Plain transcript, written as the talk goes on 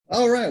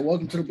All right,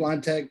 welcome to the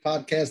Blind Tag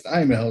Podcast.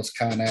 I'm your host,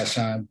 Kyle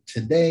Nashheim.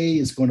 Today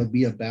is going to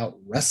be about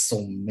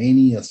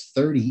WrestleMania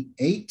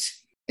 38.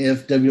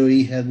 If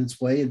WWE had its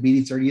way, it'd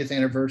be the 30th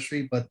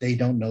anniversary, but they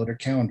don't know their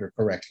calendar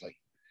correctly.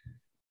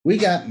 We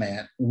got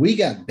Matt. We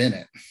got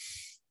Bennett.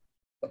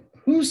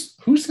 Who's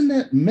in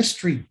that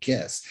mystery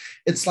guest?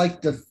 It's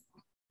like the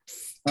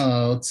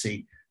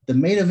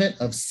main event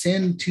of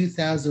Sin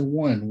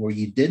 2001, where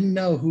you didn't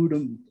know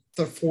who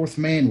the fourth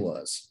man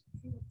was.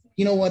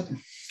 You know what?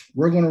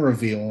 We're going to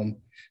reveal him.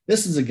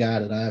 This is a guy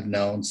that I've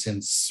known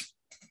since,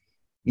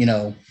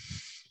 God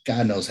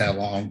knows how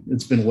long.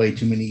 It's been way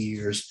too many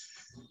years.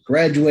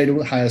 Graduated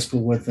with high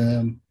school with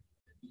him.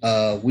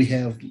 We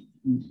have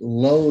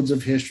loads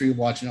of history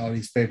watching all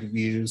these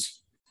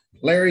pay-per-views.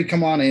 Larry,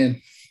 come on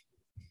in.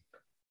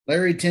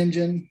 Larry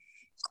Tingen.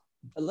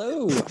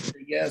 Hello.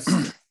 Yes.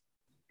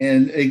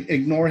 And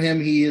ignore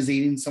him. He is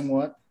eating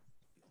somewhat.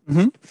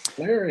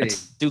 Mm-hmm. Larry. I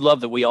do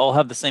love that we all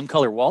have the same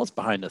color walls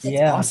behind us.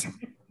 Yeah. Awesome.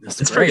 It's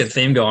a pretty good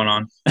theme going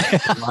on.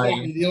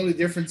 The only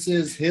difference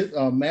is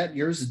Matt,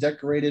 yours is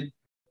decorated.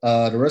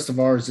 The rest of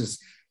ours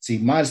is,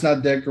 mine's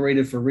not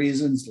decorated for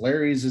reasons.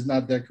 Larry's is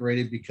not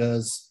decorated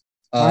because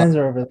mine's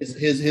are over.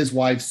 His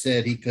wife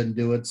said he couldn't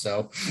do it.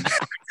 So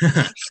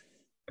and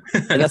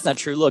that's not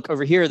true. Look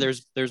over here.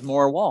 There's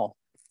more wall.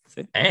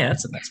 See? Hey,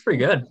 that's pretty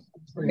good.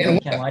 I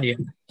can't lie to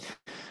you.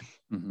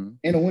 Mm-hmm.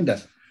 In a window.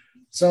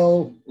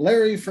 So,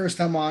 Larry, first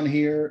time on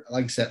here,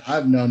 like I said,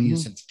 I've known you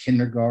since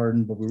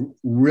kindergarten, but we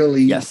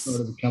really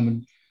started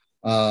becoming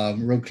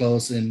real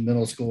close in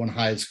middle school and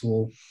high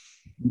school.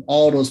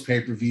 All those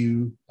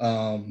pay-per-view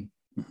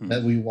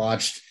that we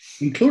watched,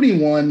 including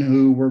one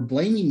who we're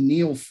blaming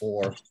Neil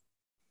for.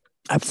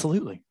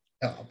 Absolutely.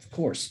 Of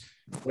course.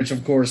 Which,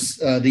 of course,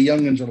 the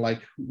youngins are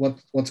like,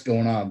 what's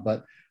going on?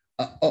 But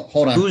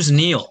hold on. Who's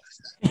Neil?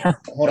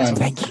 Hold on.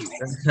 Thank you.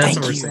 That's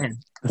what we're saying.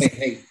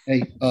 Hey,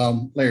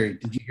 Larry,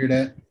 did you hear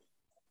that?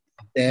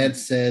 Dad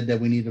said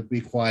that we need to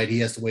be quiet. He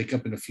has to wake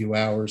up in a few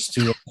hours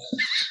to.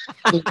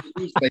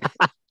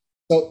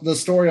 So the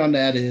story on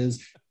that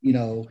is,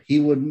 he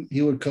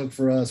would cook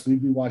for us.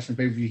 We'd be watching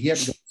pay-per-view. He had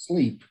to go to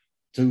sleep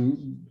to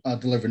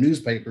deliver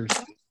newspapers,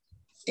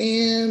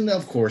 and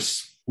of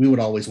course, we would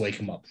always wake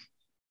him up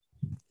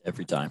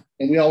every time.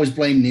 And we always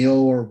blame Neil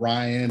or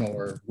Ryan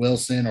or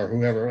Wilson or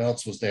whoever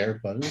else was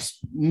there, but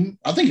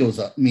I think it was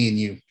me and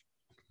you.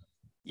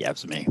 Yeah, it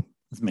was me.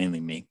 It's mainly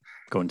me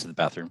going to the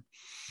bathroom.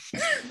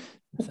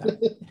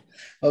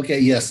 Okay,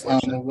 yes.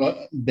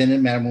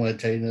 Bennett, Matt, I'm going to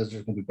tell you there's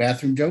going to be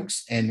bathroom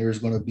jokes and there's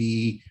going to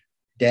be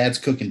dad's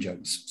cooking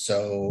jokes.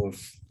 So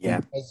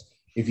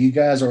if you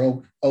guys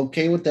are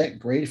okay with that,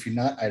 great. If you're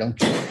not, I don't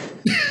care.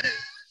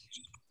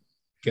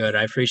 Good.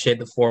 I appreciate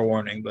the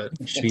forewarning, but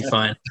it should be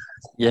fine.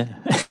 Yeah.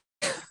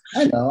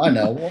 I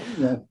know.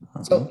 Well,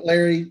 So,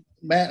 Larry,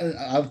 Matt,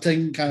 I've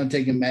taken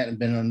Matt and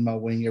Bennett on my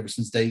wing ever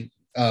since they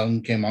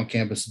came on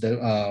campus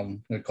to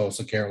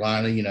Coastal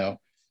Carolina,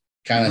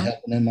 kind of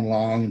helping them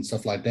along and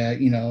stuff like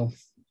that,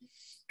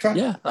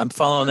 Yeah, I'm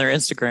following their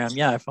Instagram.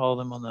 Yeah, I follow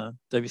them on the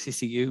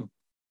WCCU.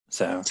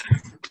 So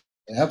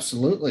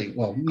absolutely.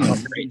 Well,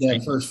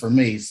 that first for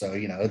me, so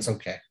it's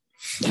okay.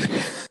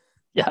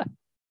 Yeah,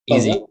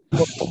 easy.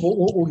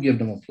 We'll give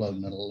them a plug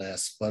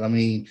nonetheless. But I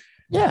mean,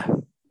 yeah,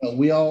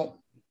 the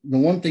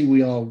one thing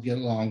we all get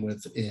along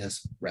with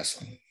is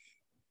wrestling.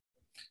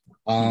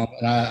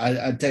 And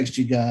I text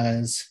you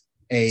guys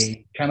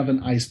a kind of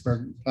an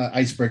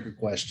icebreaker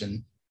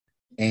question.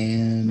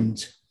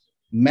 And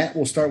Matt,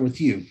 we'll start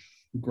with you.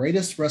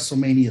 Greatest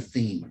WrestleMania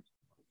theme,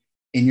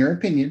 in your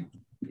opinion,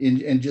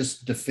 and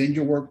just defend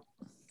your work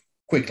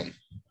quickly.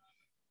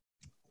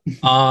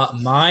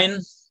 Mine,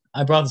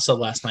 I brought this up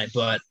last night,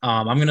 but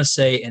I'm going to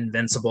say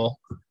Invincible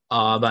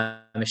by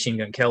Machine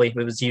Gun Kelly.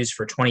 It was used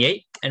for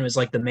 28 and it was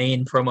like the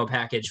main promo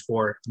package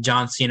for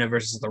John Cena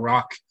versus The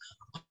Rock.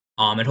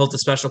 It holds a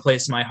special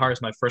place in my heart.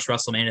 It's my first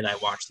WrestleMania that I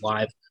watched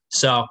live.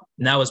 So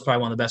that was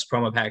probably one of the best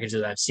promo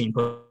packages I've seen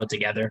put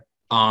together.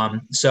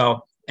 So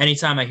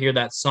anytime I hear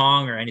that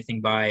song or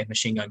anything by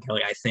Machine Gun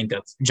Kelly, I think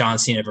of John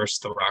Cena versus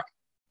The Rock.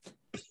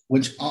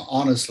 Which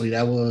honestly,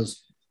 that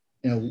was,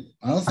 I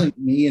don't think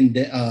me and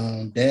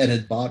Dad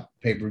had bought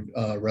paper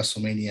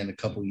WrestleMania in a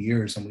couple of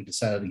years, and we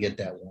decided to get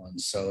that one.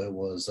 So it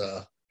was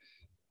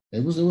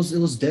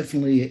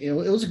definitely it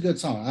was a good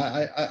song.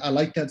 I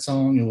liked that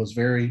song. It was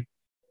very.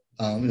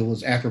 It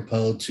was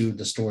apropos to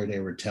the story they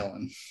were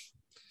telling.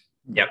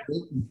 Yep.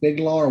 Big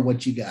Law,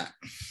 what you got?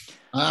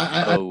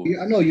 I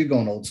know you're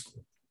going old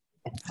school.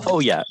 Oh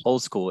yeah,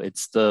 old school.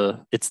 It's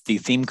the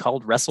theme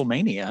called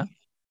WrestleMania.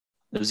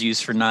 It was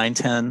used for 9,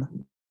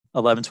 10,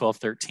 11, 12,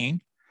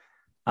 13.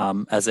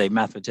 As a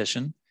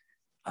mathematician,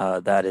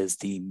 that is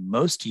the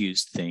most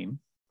used theme.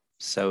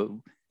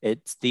 So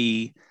it's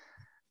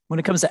when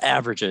it comes to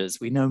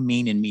averages, we know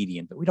mean and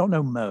median, but we don't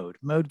know mode.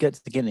 Mode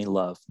gets to get any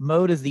love.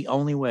 Mode is the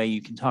only way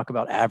you can talk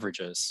about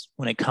averages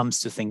when it comes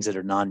to things that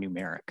are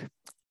non-numeric.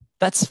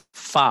 That's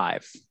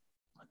 5.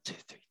 1, 2,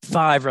 3,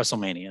 5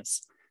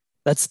 WrestleManias.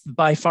 That's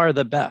by far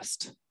the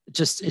best.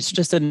 It's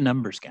just a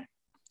numbers game.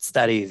 It's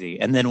that easy.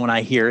 And then when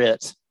I hear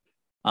it,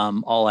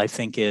 All I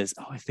think is,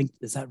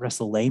 is that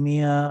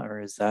Wrestlemania or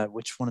is that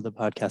which one of the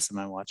podcasts am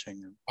I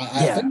watching?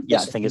 I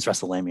think it's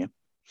Wrestlemania.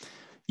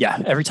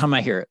 Yeah, every time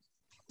I hear it,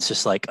 it's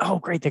just like, oh,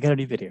 great, they got a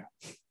new video.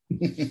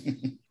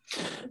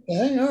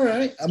 Okay, all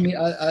right. I mean,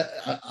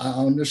 I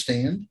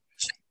understand.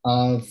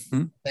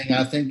 Thing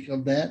I think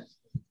of that,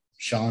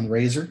 Sean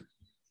Razor.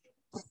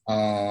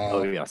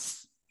 Oh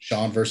yes,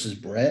 Sean versus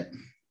Brett.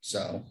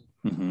 So,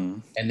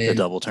 and then the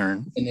double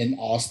turn, and then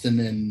Austin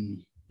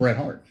and Bret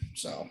Hart.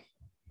 So,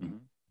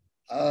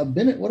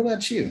 Bennett, what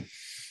about you?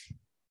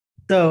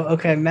 So,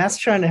 okay, Matt's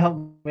trying to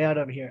help me out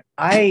over here.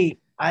 I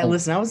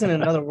listen. I was in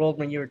another world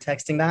when you were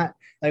texting that.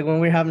 Like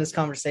when we were having this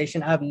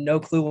conversation, I have no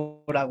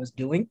clue what I was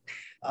doing,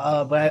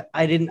 but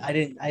I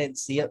didn't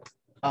see it.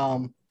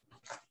 I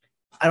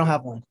don't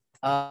have one.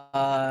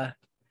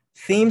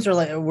 Themes are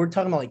like we're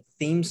talking about like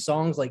theme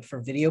songs like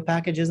for video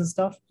packages and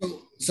stuff.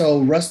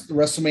 So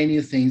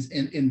WrestleMania themes.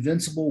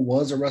 Invincible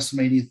was a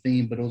WrestleMania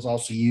theme, but it was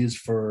also used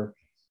for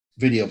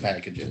video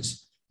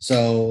packages.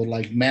 So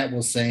like Matt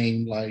was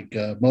saying, like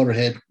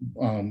Motorhead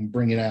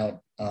bringing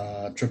out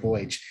Triple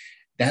H.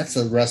 That's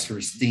a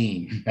wrestler's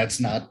theme. That's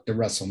not the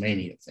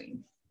WrestleMania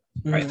theme.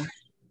 Right.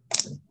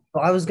 So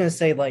I was gonna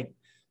say like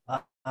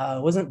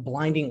wasn't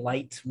Blinding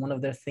Light one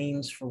of their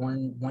themes for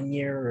one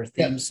year or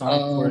theme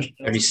song for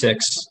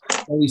 36.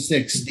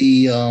 36,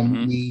 the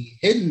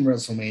hidden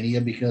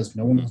WrestleMania because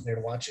no one was there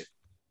to watch it.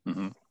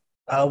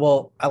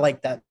 Well, I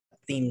like that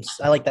themes.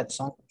 I like that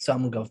song, so I'm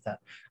gonna go with that.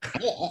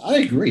 I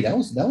agree. That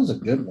was a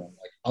good one.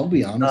 Like I'll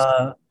be honest.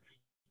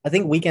 I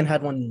think Weekend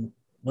had one.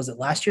 Was it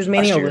last year's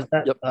Mania or was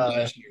that? Yep.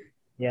 Last year.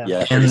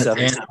 Yeah.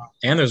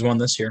 And there's one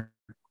this year.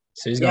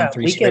 So he's gone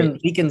 3 straight.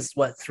 Weekend's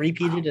what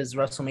 3-peated as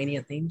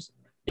WrestleMania themes.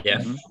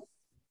 Yeah.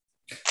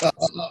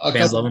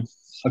 Fans love him.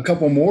 A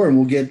couple more, and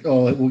we'll get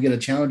a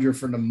challenger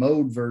for the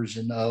mode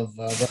version of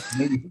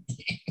WrestleMania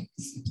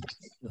games.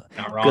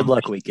 Not wrong. Good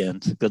luck,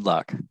 Weekend. Good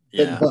luck.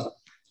 Yeah. But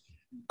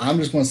I'm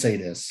just going to say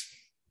this: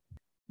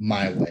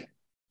 My Way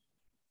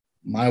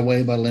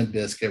by Limp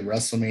Bizkit,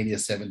 WrestleMania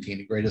 17,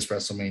 the greatest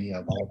WrestleMania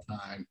of all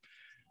time.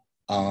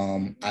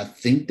 I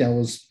think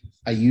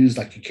I used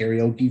like a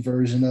karaoke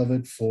version of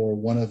it for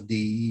one of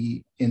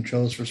the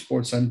intros for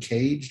Sports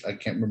Uncaged. I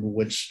can't remember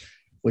which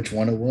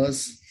one it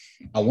was.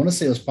 I want to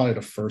say it was probably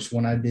the first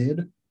one I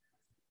did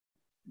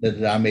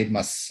that I made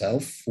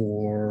myself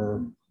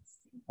for,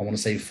 I want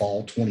to say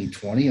fall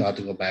 2020. I'll have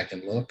to go back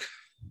and look.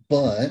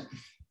 But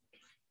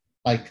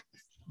like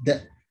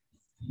that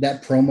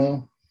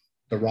promo,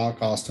 the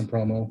Rock Austin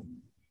promo,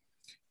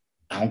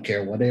 I don't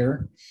care what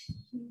era,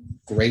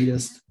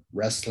 greatest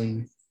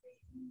wrestling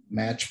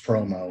match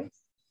promo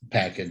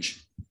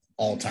package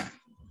all time.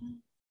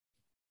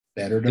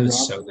 Better than Rock.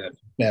 So good.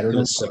 Better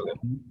than so good.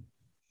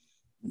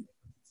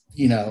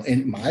 You know,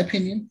 in my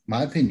opinion,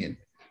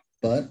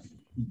 but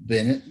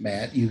Bennett,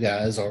 Matt, you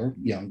guys are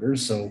younger,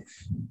 so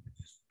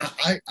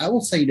I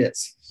will say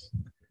this.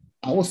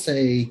 I will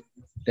say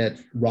that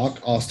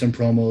Rock Austin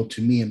promo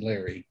to me and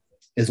Larry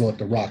is what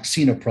the Rock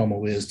Cena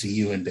promo is to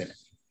you and Bennett.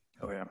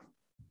 Oh yeah.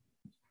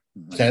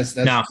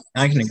 No,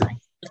 I can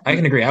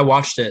agree. I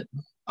watched it.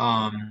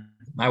 I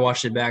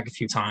watched it back a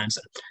few times.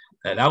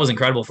 That was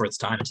incredible for its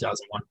time in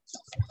 2001.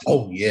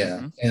 Oh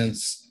yeah, and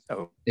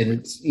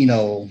it's you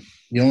know,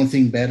 the only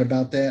thing bad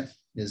about that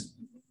is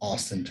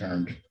Austin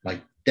turned.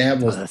 Like that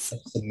was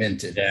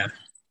cemented. Yeah.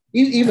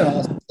 Even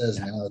Austin says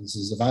now, this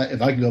is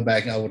if I could go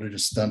back, I would have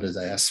just stunned his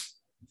ass.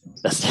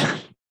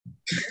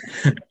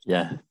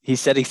 Yeah. He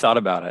said he thought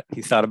about it.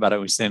 He thought about it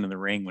when he was standing in the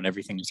ring when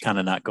everything was kind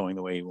of not going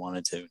the way he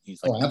wanted to.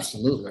 He's like,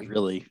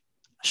 absolutely.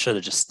 I should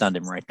have just stunned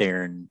him right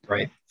there and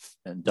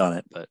done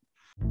it. But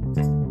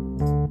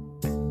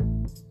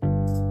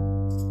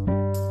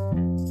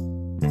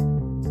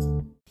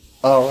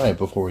all right,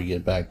 before we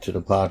get back to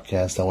the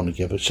podcast, I want to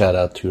give a shout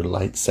out to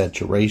Light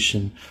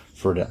Saturation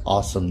for the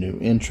awesome new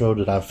intro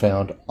that I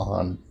found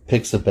on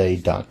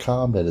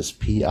pixabay.com. That is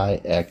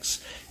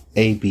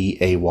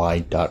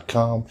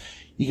pixabay.com.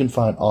 You can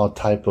find all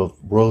type of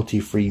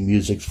royalty-free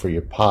music for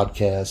your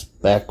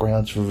podcast,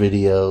 backgrounds for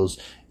videos,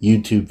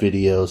 YouTube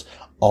videos,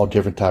 all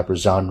different type of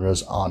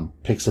genres on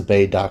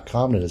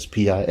pixabay.com. That is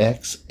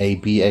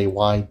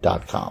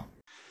pixabay.com.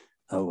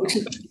 Oh, wow.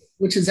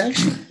 Which is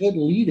actually a good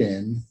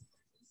lead-in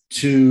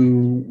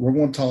to, we're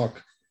going to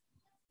talk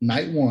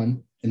night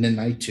 1 and then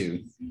night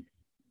 2.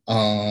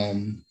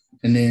 And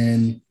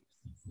then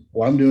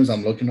what I'm doing is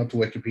I'm looking up the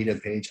Wikipedia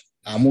page.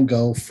 I'm going to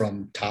go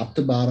from top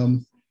to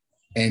bottom,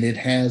 and it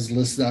has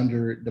listed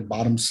under the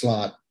bottom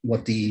slot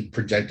what the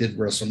projected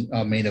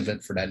main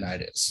event for that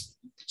night is.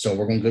 So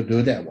we're going to go do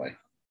it that way.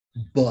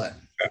 But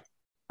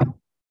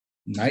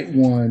night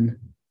 1,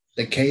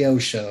 the KO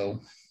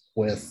show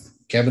with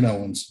Kevin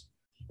Owens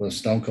with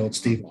Stone Cold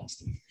Steve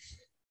Austin.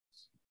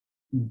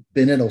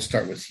 Bennett, I'll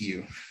start with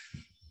you.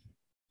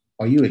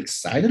 Are you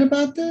excited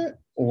about that,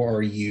 or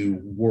are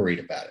you worried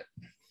about it?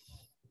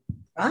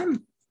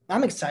 I'm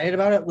excited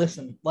about it.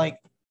 Listen, like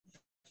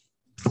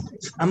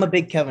I'm a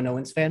big Kevin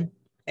Owens fan,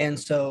 and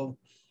so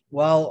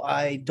while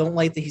I don't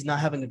like that he's not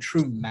having a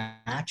true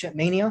match at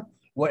Mania,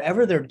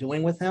 whatever they're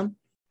doing with him,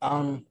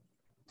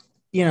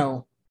 you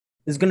know,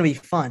 is going to be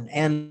fun.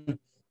 And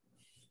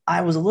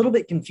I was a little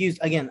bit confused.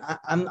 Again,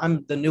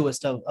 I'm the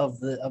newest of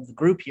the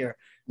group here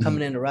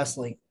coming into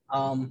wrestling.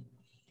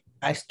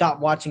 I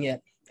stopped watching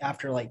it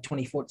after like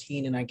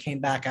 2014, and I came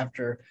back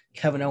after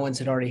Kevin Owens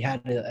had already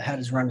had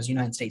his run as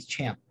United States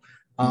champ.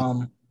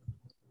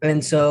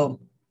 And so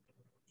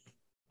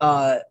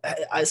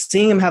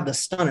seeing him have the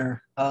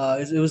stunner,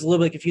 it was a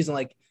little bit confusing.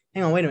 Like,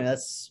 hang on, wait a minute,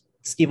 that's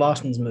Steve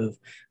Austin's move.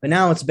 But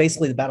now it's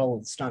basically the battle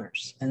of the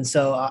stunners. And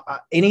so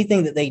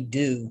anything that they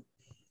do,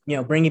 you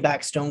know, bringing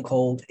back Stone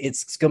Cold,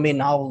 it's going to be a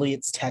novelty.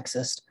 It's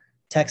Texas.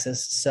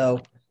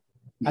 So,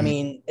 I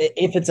mean,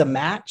 if it's a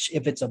match,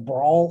 if it's a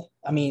brawl,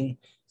 I mean,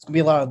 it's going to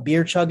be a lot of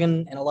beer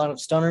chugging and a lot of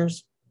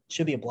stunners.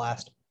 Should be a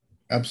blast.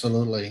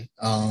 Absolutely.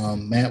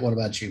 Matt, what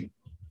about you?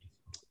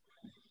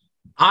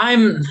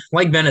 I'm,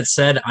 like Bennett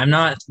said, I'm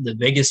not the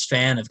biggest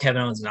fan of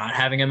Kevin Owens not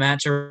having a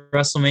match at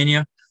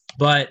WrestleMania,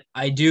 but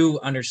I do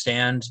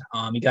understand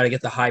you got to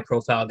get the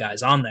high-profile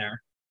guys on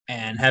there,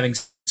 and having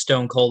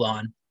Stone Cold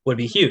on would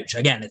be huge.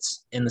 Again,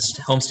 it's in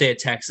the home state of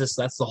Texas.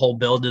 That's the whole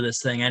build to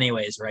this thing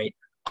anyways, right?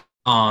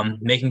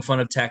 Making fun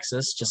of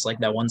Texas, just like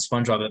that one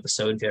SpongeBob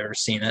episode, if you've ever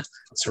seen it.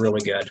 It's really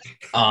good.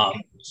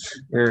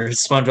 Where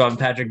SpongeBob and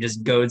Patrick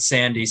just goad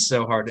Sandy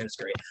so hard, and it's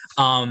great.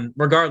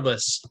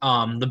 Regardless,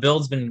 the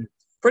build's been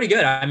pretty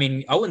good. I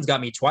mean, Owens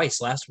got me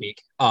twice last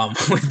week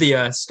with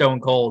the Stone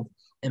Cold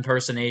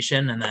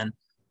impersonation, and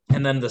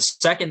then the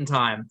second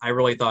time, I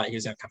really thought he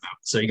was going to come out.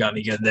 So he got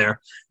me good there.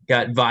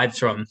 Got vibes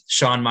from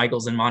Shawn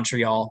Michaels in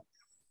Montreal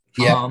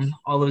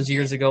all those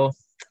years ago.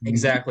 Mm-hmm.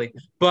 Exactly.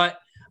 But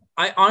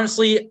I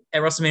honestly,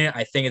 at WrestleMania,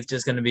 I think it's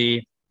just going to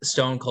be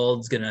Stone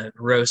Cold's going to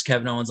roast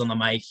Kevin Owens on the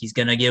mic. He's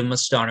going to give him a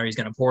stunner. He's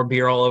going to pour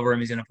beer all over him.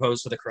 He's going to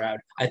pose for the crowd.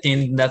 I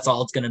think that's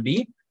all it's going to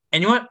be.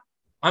 And you know what?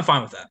 I'm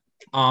fine with that.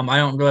 I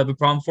don't really have a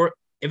problem for it.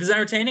 If it's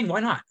entertaining, why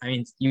not? I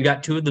mean, you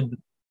got two of the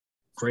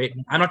great,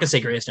 I'm not going to say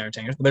greatest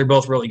entertainers, but they're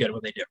both really good at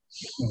what they do.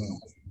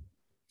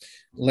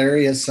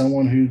 Larry, as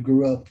someone who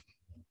grew up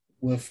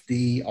with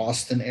the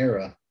Austin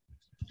era.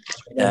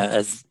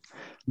 Yeah,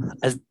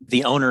 as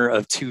the owner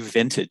of two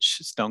vintage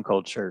Stone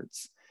Cold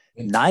shirts,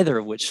 neither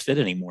of which fit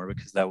anymore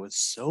because that was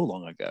so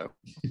long ago.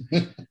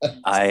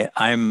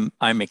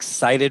 I'm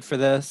excited for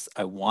this.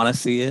 I want to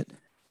see it.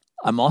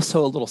 I'm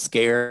also a little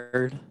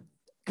scared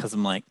because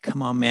I'm like,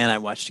 come on, man! I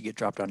watched you get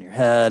dropped on your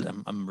head.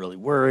 I'm really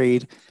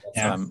worried.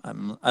 Yeah.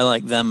 So I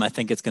like them. I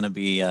think it's going to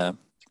be. I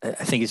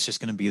think it's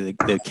just going to be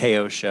the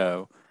KO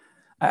show.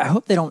 I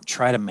hope they don't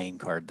try to main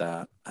card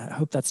that. I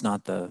hope that's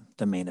not the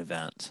main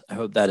event. I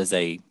hope that is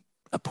a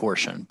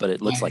portion, but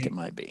it looks like it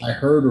might be. I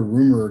heard a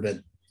rumor that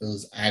it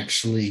was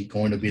actually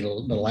going to be the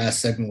last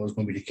segment was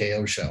going to be the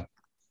KO show.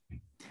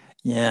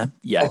 Yeah.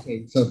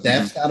 Okay, so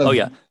that's got to. Oh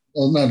yeah.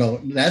 Oh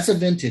no, that's a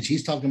vintage.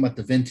 He's talking about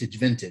the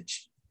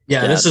vintage.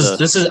 Yeah, this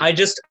is.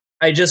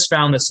 I just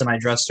found this in my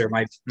dresser.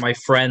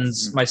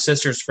 My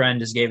sister's friend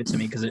just gave it to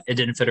me because it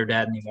didn't fit her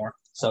dad anymore.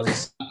 So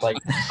it's like,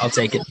 I'll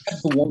take it.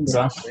 That's the one that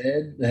I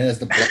read that has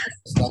the black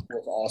stuff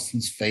with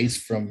Austin's face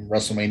from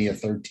WrestleMania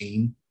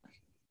 13.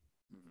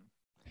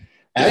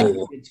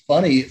 Actually, it's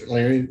funny,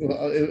 Larry.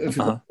 If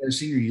you look at our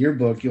senior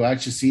yearbook, you'll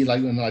actually see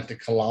like the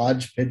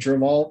collage picture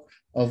of all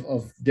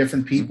of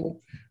different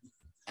people.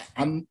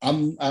 I'm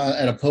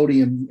at a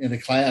podium in a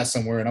class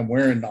somewhere, and I'm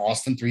wearing the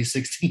Austin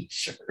 316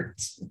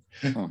 shirts.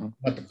 I'm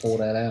about to pull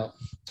that out,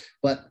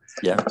 but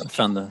yeah, I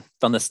found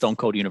the Stone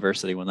Cold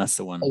University one. That's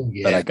the one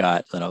that I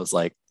got. That I was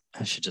like,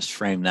 I should just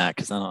frame that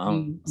because I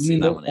don't see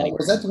that one anymore.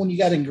 Was that the one you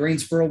got in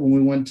Greensboro when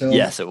we went to?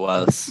 Yes, it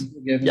was.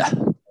 Yeah.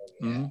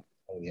 Oh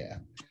yeah.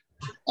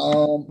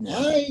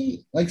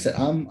 Like I said,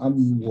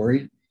 I'm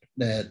worried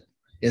that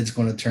it's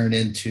going to turn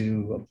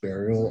into a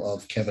burial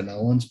of Kevin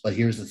Owens. But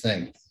here's the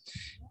thing: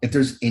 if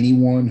there's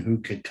anyone who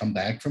could come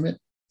back from it,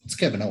 it's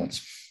Kevin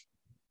Owens.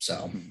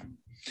 So,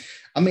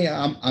 I mean,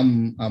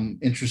 I'm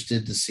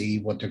interested to see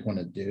what they're going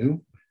to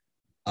do.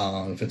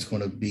 If it's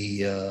going to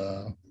be,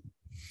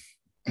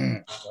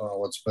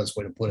 what's the best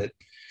way to put it?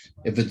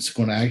 If it's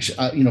going to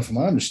actually, from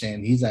my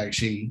understanding, he's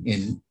actually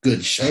in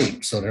good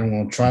shape. So they're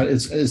going to try.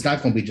 It's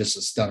not going to be just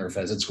a stunner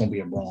fest. It's going to be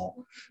a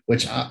brawl,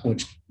 which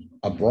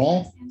a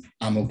brawl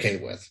I'm okay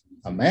with.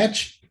 A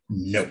match,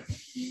 no.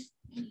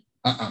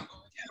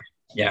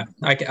 Yeah,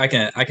 I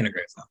can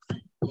agree with that.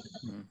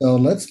 So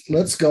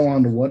let's go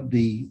on to what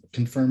the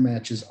confirmed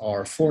matches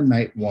are for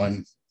night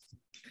one.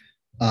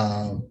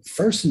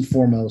 First and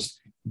foremost,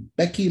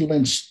 Becky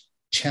Lynch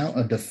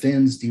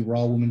defends the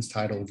Raw Women's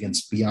title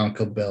against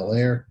Bianca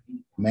Belair.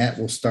 Matt,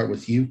 we'll start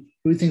with you.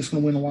 Who do you think is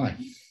going to win and why?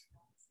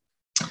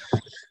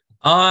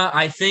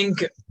 I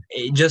think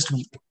just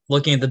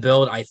looking at the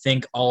build, I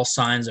think all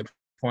signs are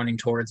pointing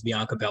towards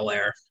Bianca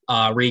Belair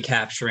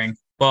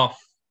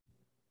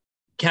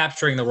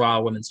capturing the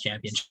Raw Women's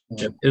Championship.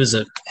 It was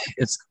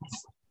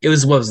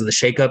what was it, the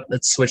shakeup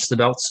that switched the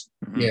belts?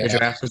 Yeah. The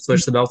draft that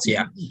switched the belts?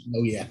 Yeah.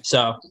 Oh yeah.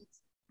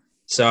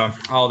 So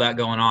all that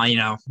going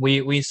on,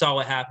 we saw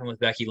what happened with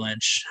Becky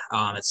Lynch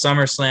at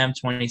SummerSlam,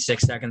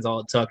 26 seconds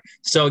all it took.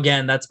 So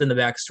again, that's been the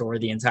backstory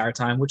the entire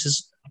time, which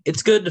is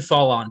it's good to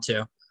fall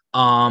onto.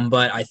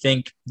 But I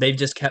think they've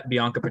just kept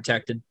Bianca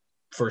protected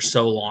for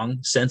so long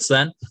since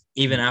then.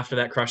 Even after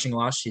that crushing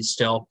loss, she's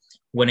still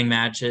winning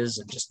matches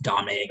and just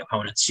dominating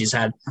opponents. She's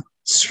had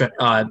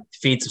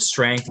feats of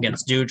strength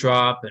against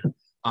Doudrop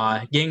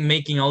and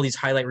making all these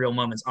highlight reel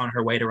moments on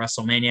her way to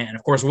WrestleMania, and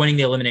of course winning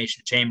the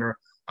Elimination Chamber.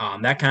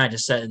 That kind of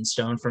just set in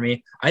stone for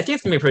me. I think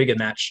it's gonna be a pretty good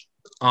match.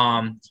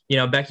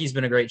 Becky's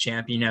been a great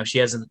champion. She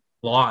hasn't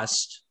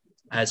lost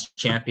as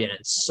champion in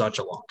such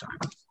a long time,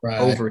 Right.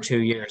 over 2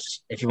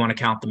 years, if you want to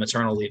count the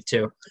maternal leave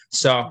too.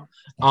 So,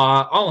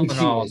 all in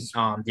all,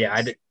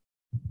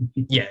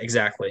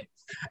 exactly.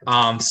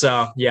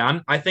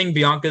 I think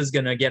Bianca's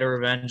gonna get a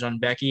revenge on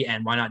Becky,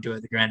 and why not do it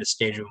at the grandest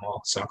stage of them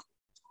all? So,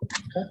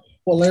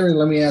 well, Larry,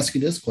 let me ask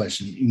you this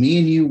question: me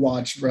and you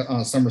watched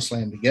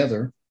SummerSlam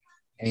together,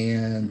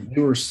 and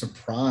we were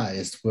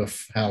surprised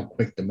with how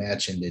quick the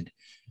match ended.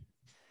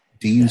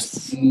 Do you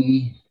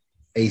see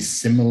a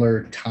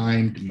similar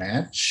timed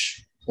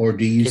match, or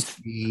do you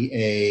see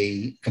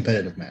a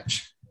competitive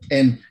match?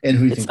 And who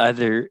do you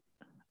think?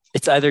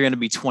 It's either going to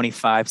be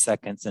 25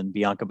 seconds and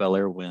Bianca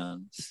Belair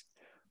wins,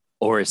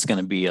 or it's going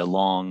to be a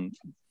long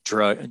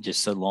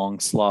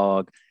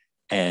slog,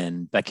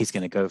 and Becky's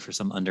going to go for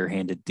some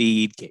underhanded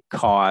deed, get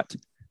caught,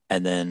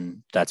 and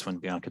then that's when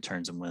Bianca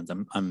turns and wins.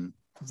 I'm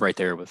right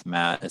there with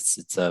Matt.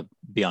 It's a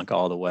Bianca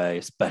all the way,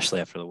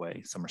 especially after the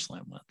way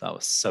SummerSlam went. That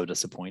was so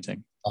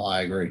disappointing. Oh,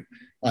 I agree.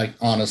 Like,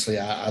 honestly,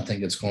 I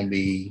think it's going to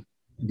be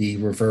the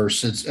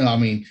reverse. It's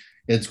going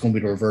to be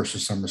the reverse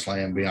of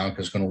SummerSlam.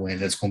 Bianca's going to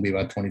win. It's going to be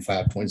about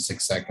 25,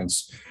 26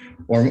 seconds.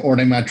 Or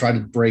they might try to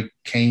break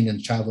Kane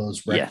and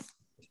Chavo's record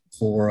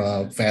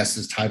for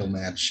fastest title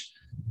match.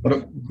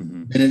 But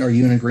Bennett, are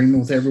you in agreement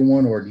with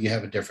everyone, or do you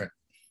have a different?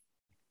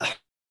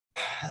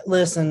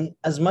 Listen,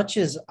 as much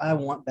as I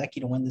want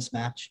Becky to win this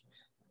match,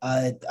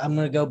 I'm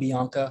going to go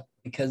Bianca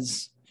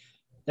because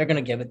they're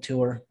going to give it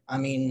to her. I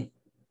mean,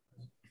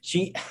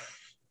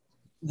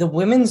 the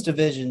women's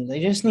division,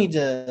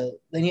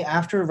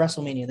 after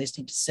WrestleMania, they just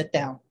need to sit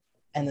down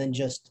and then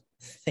just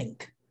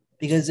think,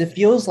 because it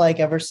feels like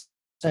ever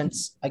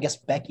since, I guess,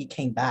 Becky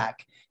came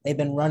back, they've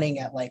been running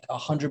at like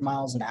 100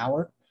 miles an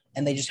hour,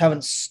 and they just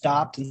haven't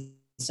stopped and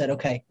said,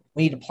 okay,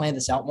 we need to plan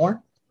this out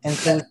more. And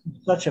so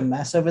it's such a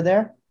mess over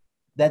there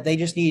that they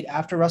just need,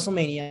 after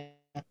WrestleMania,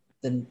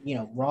 then,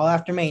 Raw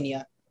after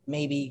Mania,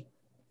 maybe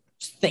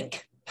just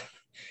think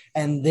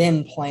and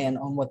then plan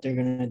on what they're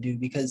going to do,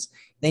 because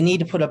they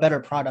need to put a better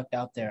product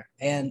out there.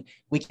 And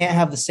we can't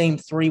have the same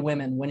 3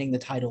 women winning the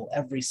title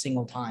every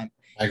single time.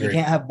 I agree. You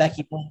can't have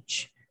Becky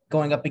Lynch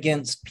going up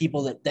against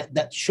people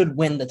that should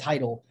win the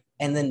title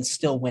and then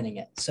still winning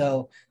it.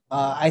 So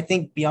I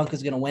think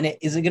Bianca's going to win it.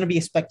 Is it going to be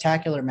a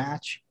spectacular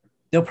match?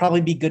 There'll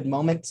probably be good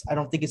moments. I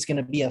don't think it's going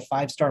to be a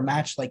 5-star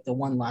match like the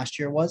one last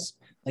year was,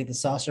 like the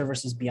Saucer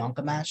versus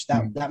Bianca match.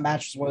 That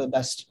match was one of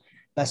the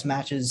best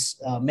matches,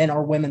 men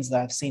or women's,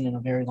 that I've seen in a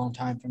very long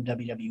time from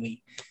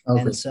WWE.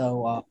 Okay. And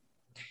so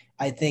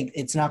I think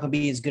it's not going to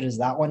be as good as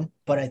that one,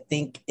 but I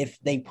think if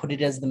they put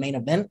it as the main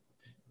event,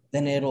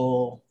 then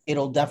it'll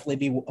definitely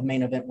be a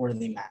main event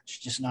worthy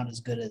match, just not as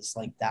good as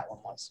like that one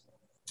was.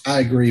 I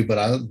agree, but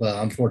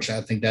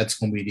unfortunately, I think that's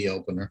going to be the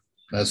opener.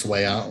 That's the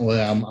way I'm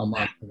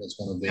it's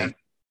going to be.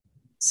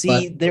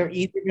 See, they're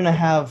either going to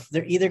have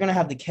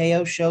the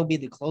KO show be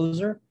the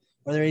closer,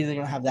 or they're either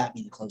going to have that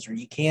be the closer.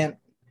 You can't,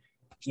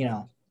 you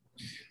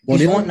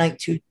want night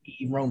 2 to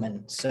be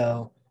Roman.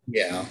 So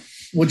yeah,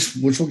 which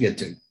we'll get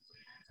to.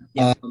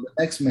 Yeah. The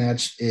next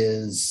match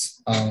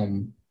is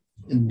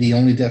the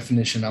only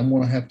definition I'm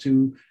going to have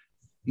to,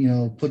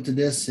 put to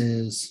this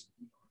is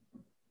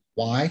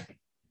why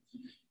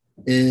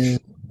is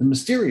the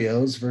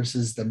Mysterios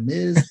versus the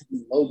Miz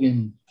and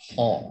Logan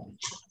Paul.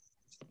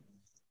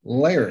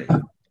 Larry.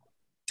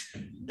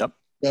 Yep.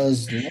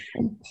 Does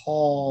Logan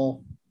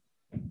Paul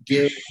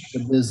give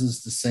the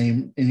business the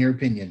same, in your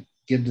opinion,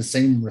 give the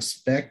same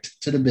respect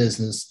to the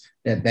business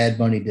that Bad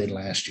Bunny did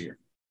last year?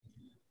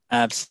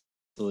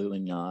 Absolutely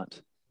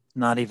not.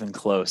 Not even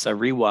close. I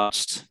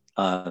rewatched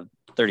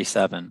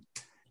 37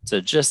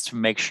 just to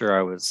make sure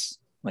I was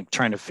like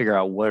trying to figure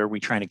out what are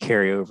we trying to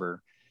carry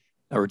over,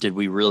 or did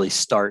we really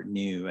start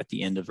new at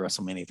the end of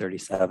WrestleMania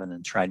 37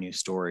 and try new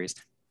stories?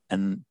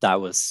 And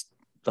that was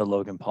the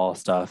Logan Paul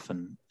stuff.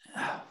 And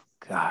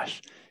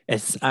gosh,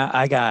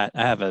 I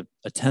have a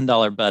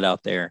 $10 bet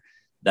out there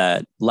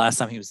that last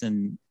time he was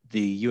in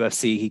the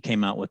UFC, he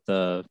came out with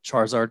the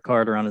Charizard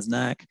card around his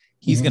neck.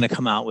 He's going to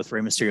come out with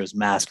Rey Mysterio's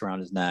mask around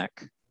his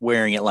neck,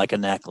 wearing it like a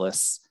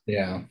necklace.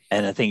 Yeah.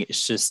 And I think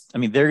it's just,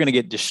 they're going to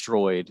get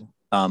destroyed.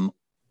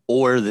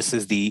 Or this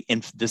is the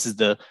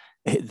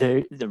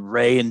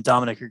Ray and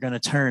Dominic are going to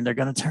turn. They're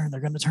going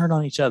to turn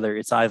on each other.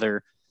 It's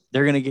either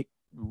they're going to get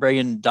Ray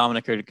and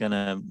Dominic are going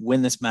to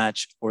win this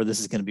match, or this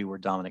is going to be where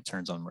Dominic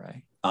turns on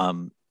Ray.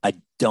 I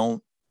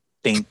don't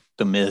think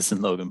the Miz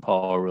and Logan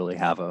Paul really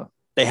have a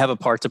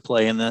part to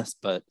play in this,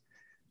 but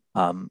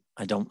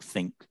I don't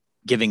think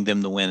giving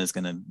them the win is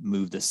going to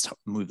move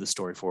the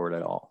story forward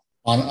at all.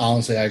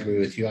 Honestly, I agree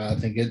with you. I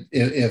think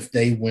if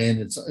they win,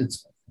 it's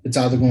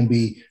either going to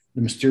be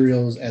the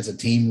Mysterios as a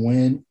team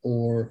win,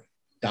 or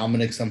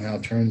Dominic somehow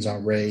turns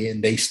on Ray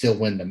and they still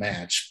win the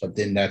match, but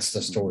then that's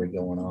the story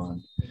going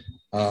on.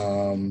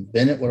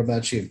 Bennett, what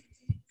about you?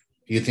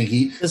 Do you think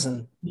he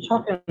Listen, you're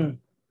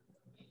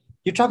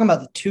talking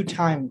about the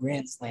two-time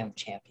Grand Slam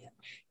champion.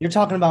 You're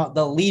talking about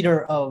the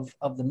leader of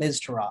the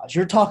Miztourage.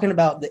 You're talking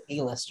about the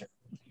A-lister.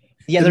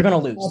 Yeah, they're going to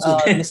lose.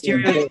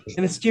 The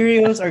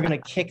Mysterios are going to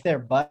kick their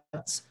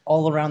butts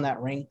all around that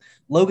ring.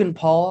 Logan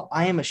Paul,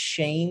 I am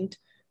ashamed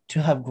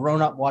to have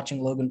grown up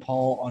watching Logan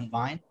Paul on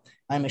Vine.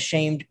 I'm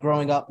ashamed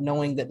growing up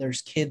knowing that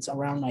there's kids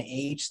around my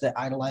age that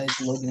idolize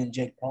Logan and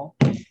Jake Paul.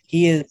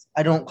 He is,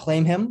 I don't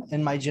claim him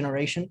in my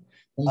generation.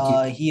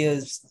 He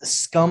is the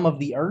scum of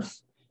the earth.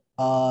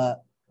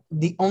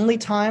 The only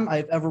time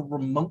I've ever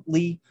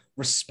remotely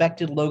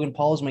respected Logan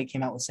Paul is when he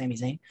came out with Sami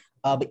Zayn.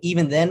 But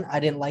even then, I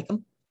didn't like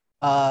him.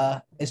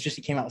 It's just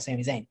he came out with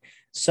Sami Zayn.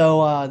 So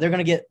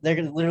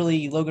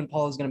Logan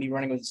Paul is going to be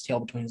running with his tail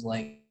between his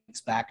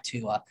legs back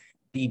to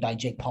be by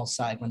Jake Paul's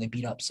side when they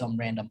beat up some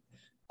random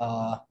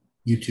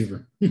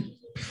YouTuber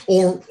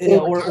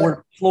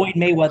or Floyd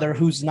Mayweather,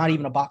 who's not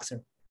even a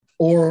boxer.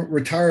 Or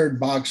retired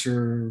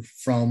boxer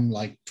from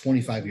like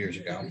 25 years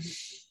ago.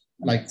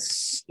 Like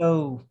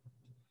so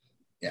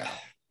yeah.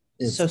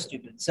 It's so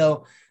stupid.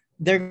 So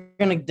they're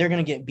gonna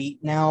get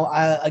beat.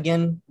 Now,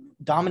 again,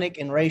 Dominic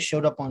and Ray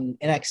showed up on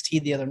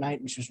NXT the other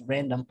night, which was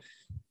random.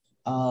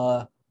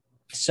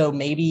 So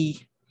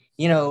maybe,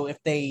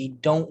 if they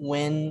don't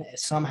win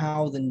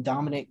somehow, then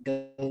Dominic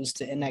goes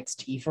to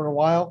NXT for a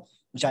while,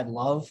 which I'd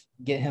love.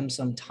 Get him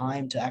some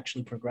time to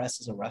actually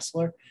progress as a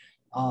wrestler.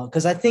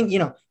 Because I think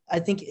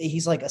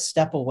he's like a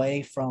step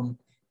away from.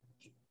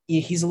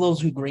 He's a little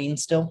too green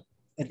still.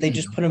 If they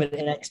just put him at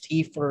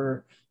NXT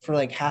for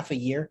like half a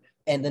year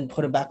and then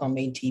put him back on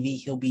main TV,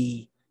 he'll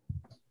be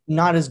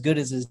not as good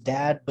as his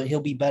dad, but he'll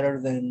be better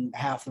than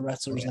half the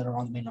wrestlers that are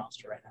on the main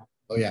roster right now.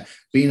 Oh yeah,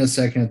 being a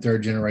second and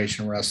third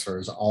generation wrestler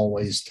is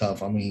always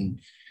tough. I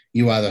mean,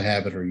 you either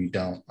have it or you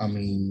don't. I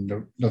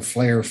mean, the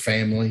Flair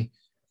family.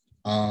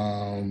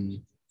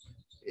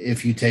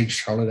 If you take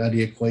Charlotte out of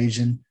the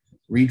equation,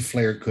 Reed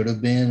Flair could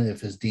have been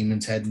if his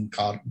demons had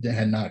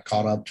not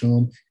caught up to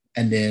him,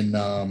 and then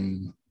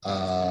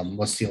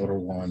what's the older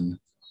one?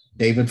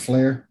 David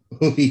Flair.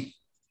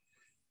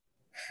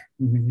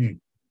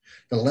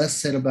 The less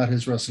said about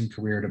his wrestling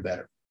career, the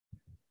better.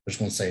 Just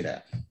want to say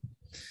that.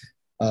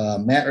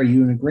 Matt, are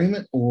you in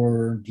agreement,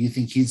 or do you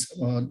think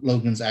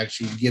Logan's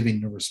actually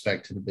giving the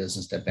respect to the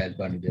business that Bad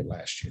Bunny did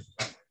last year?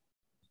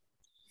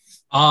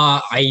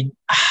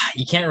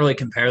 You can't really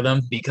compare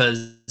them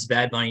because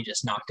Bad Bunny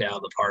just knocked it out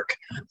of the park.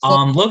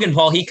 Logan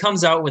Paul, he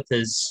comes out with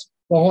his.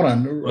 Well, hold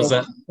on.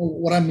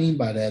 What I mean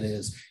by that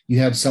is you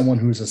have someone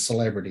who's a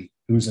celebrity,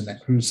 who's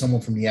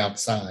someone from the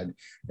outside.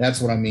 That's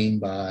what I mean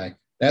by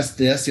that's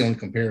the only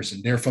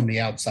comparison. They're from the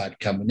outside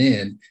coming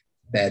in.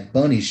 Bad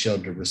Bunny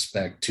showed the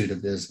respect to the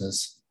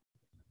business.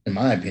 In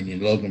my opinion,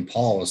 Logan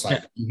Paul is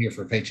like, I'm here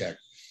for a paycheck.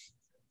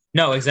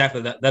 No,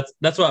 exactly. That's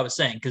what I was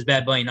saying, because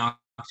Bad Bunny knocked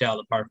it out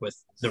of the park with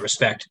the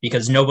respect,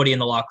 because nobody in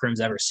the locker room's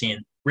ever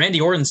seen.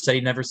 Randy Orton said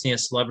he'd never seen a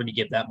celebrity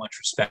give that much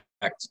respect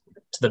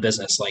to the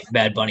business like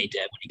Bad Bunny did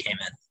when he came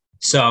in.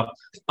 So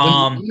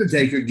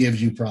Undertaker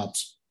gives you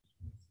props.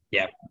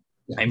 Yeah.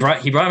 He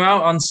brought him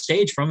out on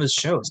stage from his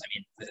shows. I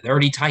mean, they're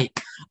already tight.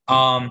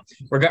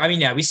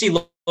 We see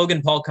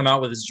Logan Paul come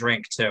out with his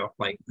drink too,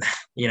 like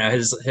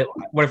his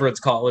whatever it's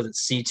called, was it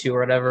C2 or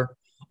whatever.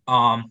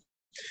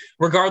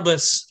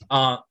 Regardless,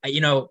 I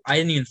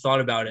hadn't even thought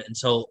about it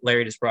until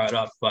Larry just brought it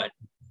up, but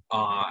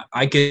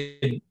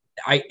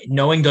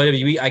knowing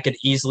WWE, I could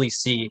easily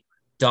see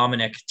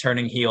Dominic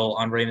turning heel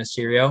on Rey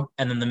Mysterio,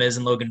 and then The Miz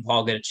and Logan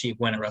Paul get a cheap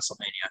win at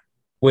WrestleMania,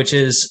 which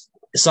is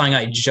something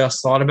I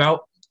just thought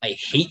about. I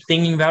hate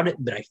thinking about it,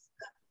 but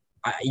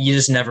you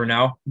just never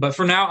know. But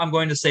for now, I'm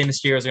going to say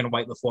Mysterio is going to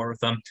wipe the floor with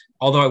them.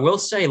 Although I will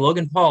say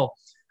Logan Paul,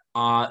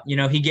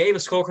 he gave a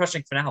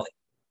skull-crushing finale.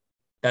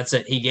 That's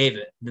it. He gave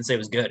it. Didn't say it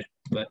was good,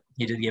 but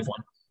he did give one.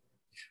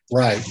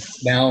 Right.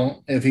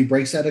 Now, if he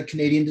breaks out a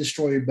Canadian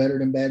Destroyer better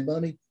than Bad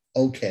Bunny,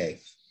 okay.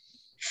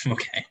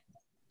 Okay.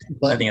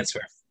 But I think that's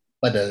fair.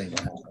 But that ain't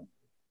going to happen.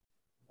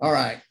 All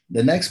right.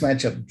 The next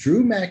matchup,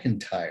 Drew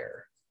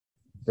McIntyre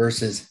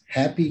versus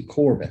Happy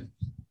Corbin.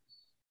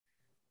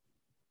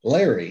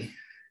 Larry,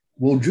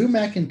 will Drew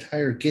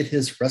McIntyre get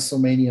his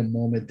WrestleMania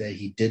moment that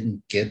he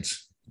didn't get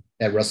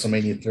at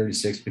WrestleMania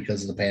 36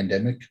 because of the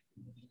pandemic?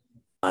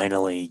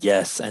 Finally,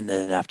 yes. And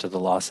then after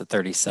the loss at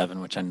 37,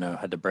 which I know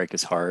had to break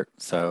his heart.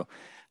 So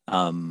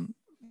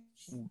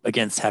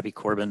against Happy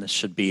Corbin, this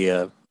should be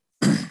a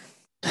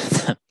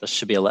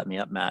let me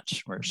up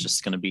match where it's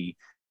just going to be,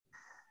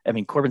 I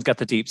mean, Corbin's got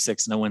the deep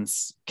six. No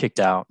one's kicked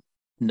out.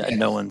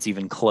 No one's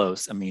even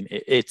close. I mean,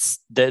 it's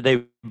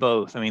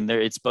both. I mean,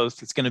 it's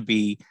both. It's going to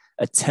be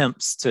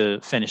attempts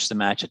to finish the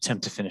match,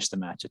 attempt to finish the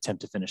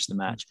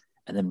match,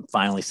 and then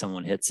finally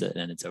someone hits it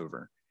and it's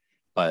over.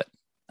 But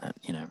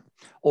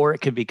or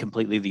it could be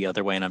completely the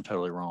other way, and I'm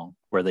totally wrong,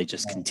 where they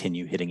just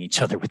continue hitting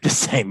each other with the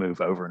same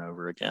move over and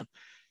over again.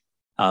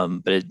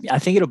 I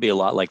think it'll be a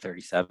lot like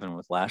 37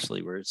 with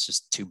Lashley, where it's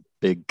just two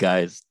big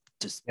guys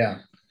just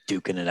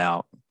duking it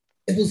out.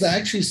 It was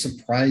actually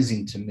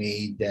surprising to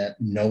me that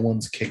no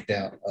one's kicked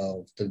out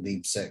of the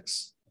Deep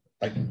Six.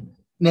 Like,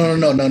 no.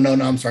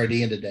 I'm sorry,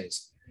 the End of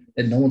Days.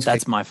 And no one's.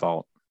 That's my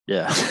fault.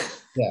 Yeah.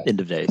 Yeah. End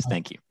of Days.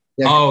 Thank you.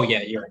 Yeah. Oh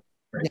yeah, you're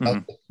right. Yeah,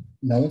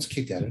 no one's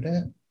kicked out of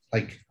that.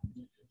 Like,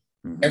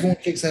 everyone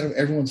kicks out of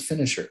everyone's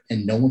finisher,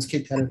 and no one's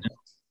kicked out of that.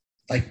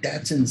 Like,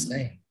 that's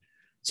insane.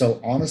 So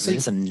honestly,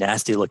 it's a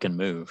nasty looking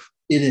move.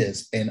 It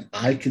is, and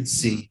I could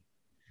see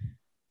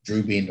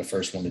Drew being the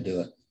first one to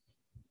do it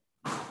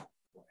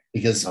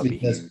because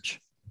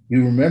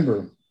you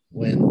remember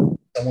when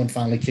someone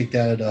finally kicked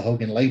out of the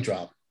Hogan leg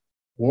drop.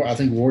 I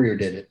think Warrior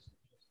did it,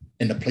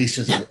 and the place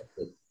just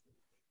erupted.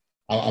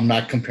 I'm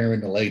not comparing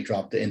the leg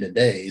drop to End of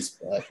Days,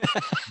 but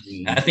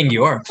I think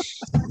you are.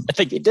 I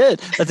think you did.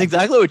 That's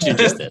exactly what you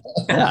just did.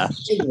 Yeah.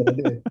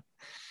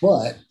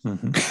 But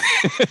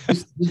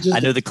I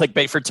know the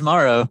clickbait for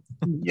tomorrow.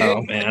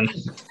 Oh man.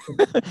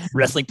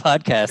 Wrestling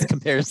podcast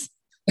compares.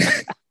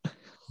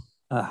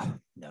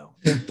 No.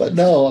 But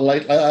no,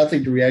 like I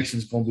think the reaction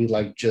is going to be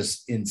like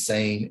just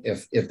insane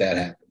if that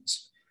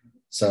happens.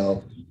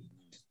 So,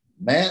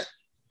 Matt,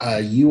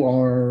 you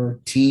are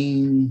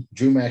team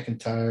Drew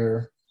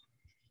McIntyre.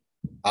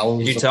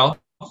 Did you tell?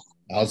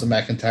 I was a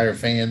McIntyre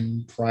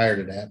fan prior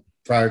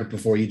to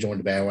before you joined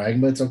the bandwagon,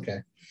 but it's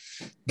okay.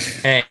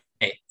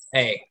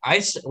 Hey,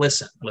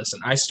 listen.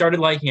 I started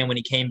liking him when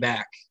he came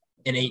back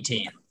in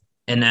 18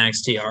 in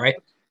NXT. All right,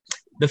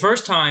 the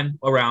first time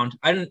around,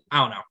 I don't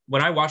know.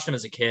 When I watched him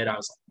as a kid, I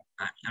was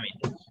like, I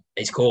mean,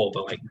 he's cool,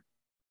 but like,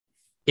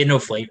 he had no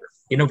flavor,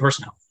 he had no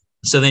personality.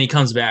 So then he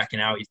comes back, and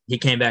now he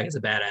came back as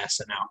a badass,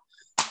 and now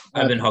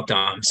I've been hooked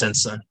on him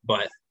since then.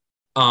 But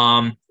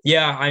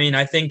yeah, I mean,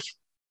 I think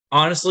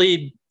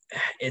honestly,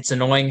 it's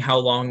annoying how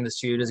long this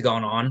feud has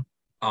gone on.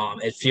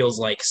 It feels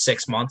like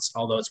 6 months,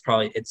 although it's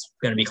going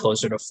to be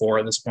closer to 4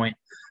 at this point.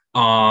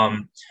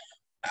 I'm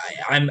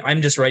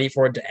just ready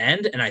for it to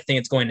end, and I think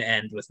it's going to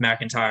end with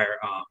McIntyre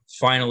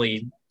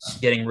finally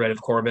getting rid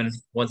of Corbin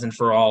once and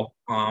for all.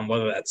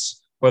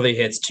 Whether he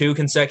hits 2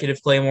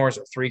 consecutive claymores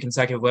or 3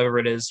 consecutive, whatever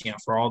it is,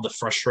 for all the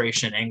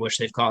frustration, anguish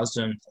they've caused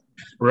him.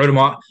 Wrote him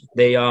off.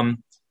 They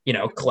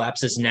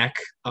collapse his neck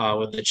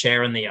with the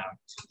chair and the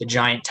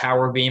giant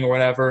tower beam or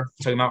whatever.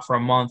 Took him out for a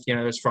month.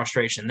 There's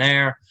frustration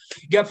there.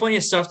 You got plenty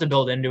of stuff to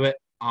build into it.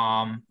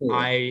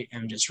 I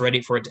am just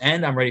ready for it to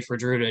end. I'm ready for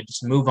Drew to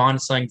just move on to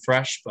something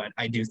fresh. But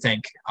I do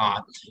think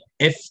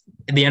if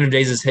the End of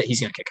Days is hit,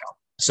 he's going to kick out.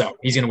 So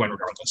he's going to win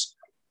regardless.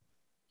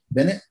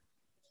 Bennett?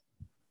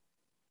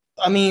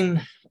 I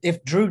mean,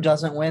 if Drew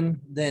doesn't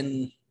win,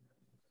 then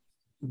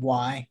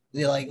why?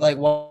 Like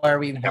why are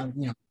we even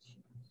having,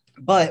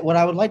 But what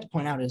I would like to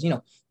point out is,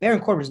 Baron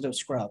Corbin's no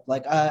scrub.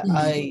 Like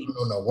I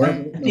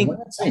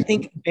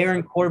think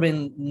Baron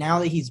Corbin, now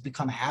that he's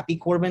become Happy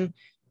Corbin,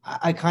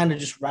 I kind of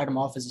just write him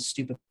off as a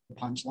stupid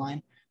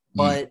punchline.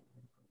 But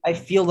I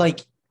feel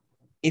like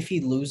if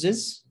he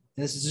loses,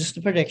 this is just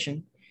a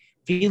prediction,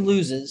 if he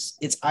loses,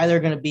 it's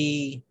either going to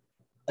be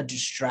a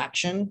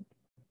distraction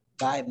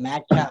by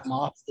Madcap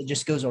Moss that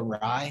just goes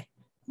awry.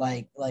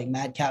 Like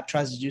Madcap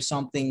tries to do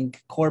something,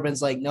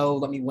 Corbin's like, no,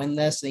 let me win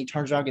this, and he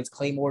turns around, gets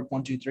Claymore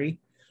 1, 2, 3,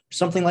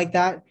 something like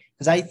that.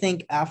 Because I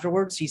think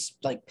afterwards he's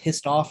like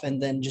pissed off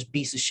and then just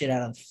beats the shit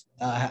out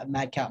of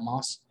Madcap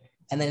Moss,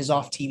 and then is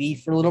off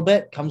TV for a little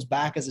bit, comes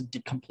back as a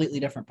completely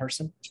different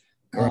person.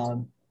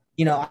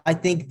 I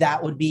think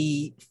that would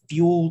be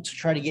fuel to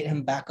try to get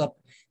him back up,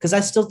 because I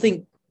still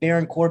think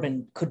Baron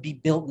Corbin could be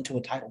built into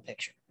a title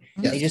picture.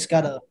 Yes. They just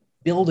gotta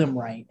build him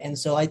right. And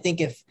so I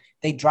think if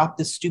they drop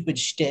this stupid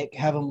shtick,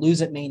 have him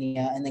lose at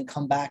Mania, and then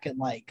come back at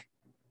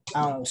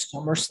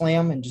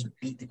SummerSlam and just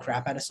beat the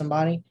crap out of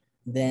somebody,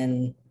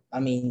 then I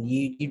mean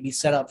you'd be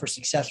set up for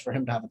success for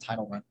him to have a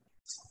title run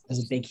as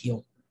a big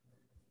heel.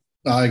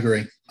 I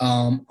agree.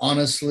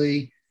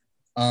 Honestly,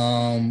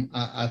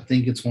 I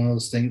think it's one of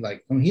those things.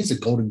 Like, he's a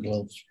Golden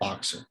Gloves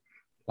boxer.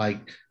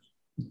 Like,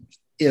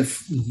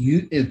 if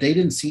they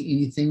didn't see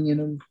anything in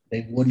him,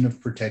 they wouldn't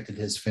have protected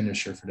his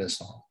finisher for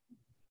this long.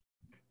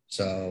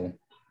 So,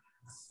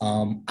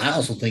 I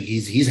also think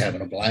he's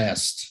having a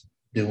blast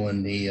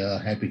doing the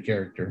happy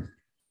character.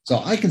 So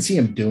I can see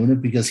him doing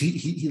it because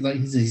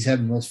he's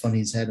having the most fun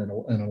he's had in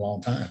a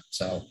long time.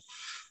 So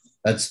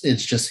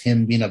it's just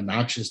him being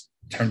obnoxious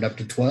turned up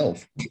to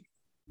 12.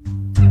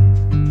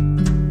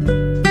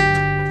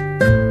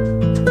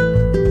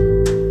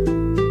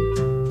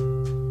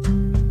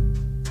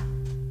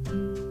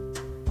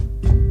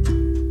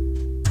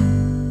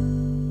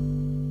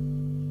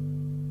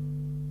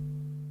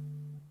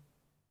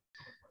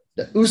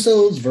 The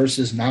Usos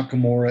versus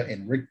Nakamura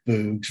and Rick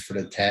Boogs for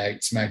the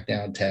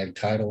SmackDown tag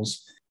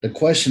titles. The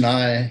question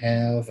I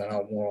have, and I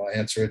want to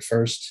answer it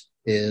first,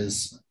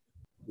 is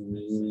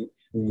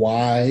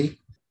why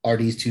are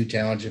these two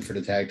challenging for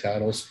the tag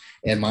titles?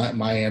 And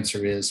my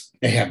answer is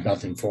they have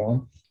nothing for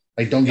them.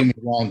 Like, don't get me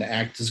wrong, the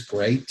act is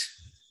great,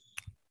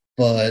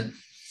 but I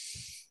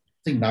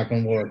think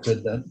Nakamura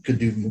could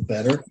do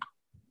better.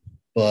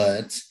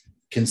 But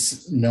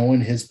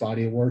knowing his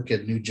body of work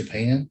at New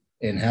Japan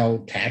and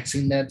how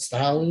taxing that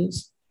style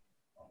is,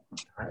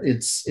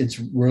 it's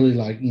really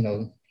like,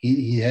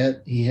 he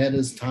had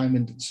his time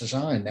in to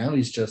shine. Now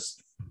he's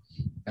just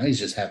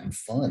having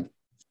fun.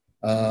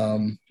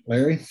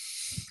 Larry,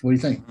 what do you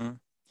think? Mm-hmm.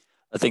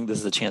 I think this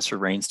is a chance for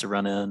Reigns to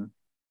run in,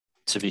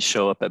 to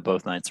show up at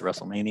both nights of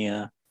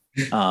WrestleMania.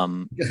 He's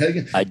going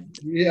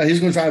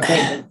to try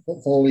to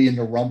put Foley in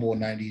the Rumble in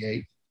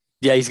 '98.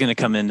 Yeah, he's going to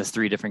come in as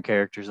 3 different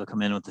characters. He'll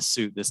come in with the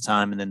suit this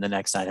time, and then the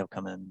next night he'll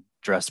come in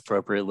dressed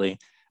appropriately.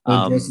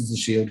 Dressed as a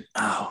Shield.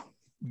 Oh,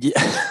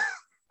 yeah.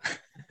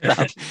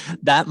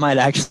 that might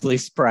actually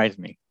surprise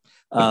me.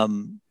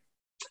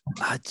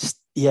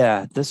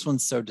 This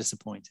one's so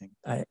disappointing.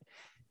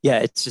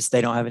 It's just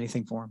they don't have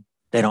anything for him.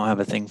 They don't have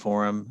a thing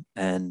for him.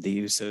 And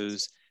the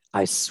Usos,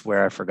 I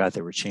swear I forgot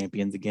they were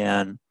champions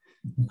again.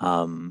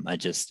 It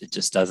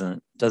just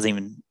doesn't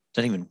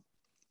even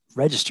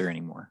register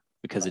anymore,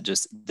 because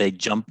they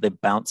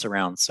bounce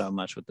around so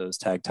much with those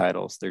tag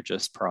titles. They're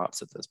just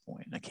props at this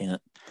point. I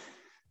can't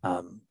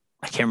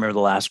remember the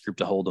last group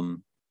to hold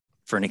them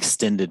for an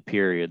extended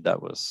period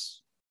that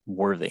was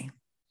worthy.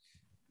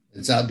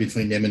 It's out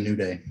between them and New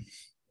Day,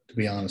 to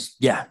be honest.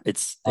 Yeah,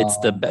 it's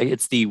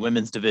the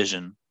women's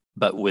division,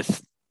 but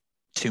with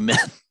 2 men.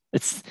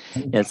 It's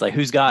like,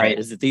 who's got it?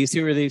 Is it these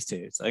 2 or these 2?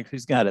 It's like,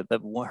 who's got it?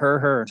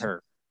 Her, and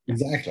her.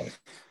 Exactly.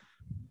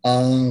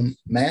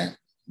 Matt,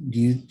 do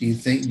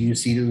you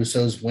see the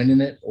Usos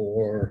winning it,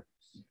 or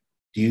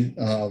do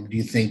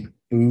you think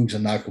Boogs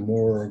and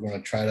Nakamura are going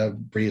to try to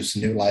breathe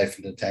some new life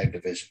in the tag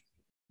division?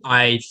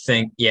 I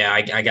think,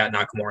 I got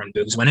Nakamura and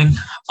Boogs winning.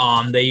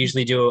 They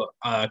usually do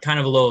kind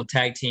of a little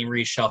tag team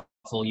reshuffle,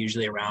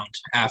 usually around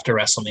after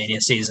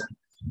WrestleMania season.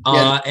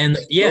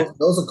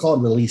 Those are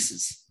called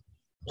releases.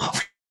 Well,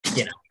 I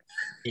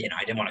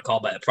didn't want to call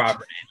it by the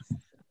proper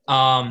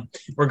name.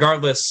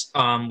 Regardless,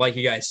 like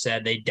you guys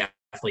said, they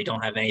definitely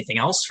don't have anything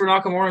else for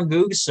Nakamura and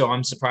Boogs, so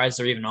I'm surprised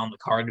they're even on the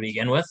card to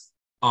begin with.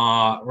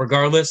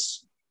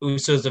 Regardless,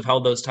 Usos have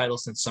held those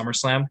titles since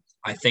SummerSlam.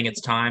 I think it's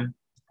time.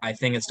 They're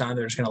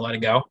just going to let it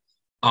go.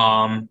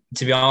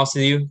 To be honest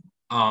with you,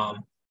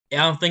 I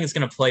don't think it's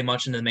going to play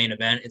much in the main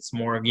event. It's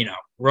more of,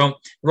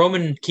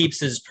 Roman keeps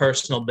his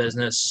personal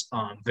business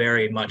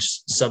very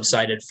much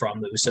subsided from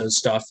the Usos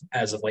stuff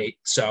as of late.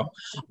 So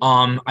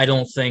I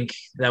don't think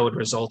that would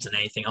result in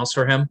anything else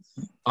for him.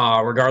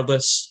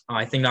 Regardless,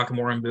 I think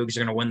Nakamura and Boogs are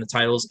going to win the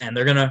titles, and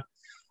they're going to,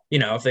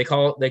 if they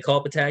call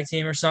up a tag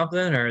team or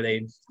something, or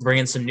they bring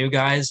in some new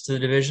guys to the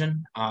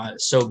division,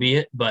 so be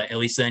it. But at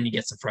least then you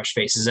get some fresh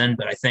faces in.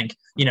 But I think,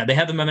 they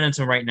have the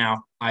momentum right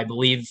now. I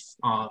believe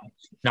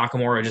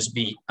Nakamura just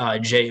beat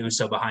Jey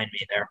Uso behind me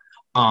there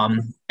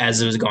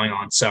as it was going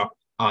on. So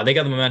they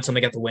got the momentum.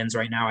 They got the wins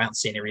right now. I don't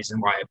see any reason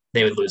why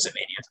they would lose at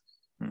Mania.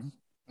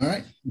 All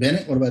right.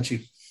 Bennett, what about you?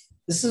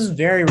 This is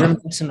very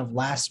reminiscent of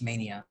last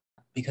Mania,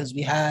 because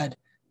we had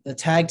the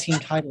tag team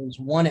titles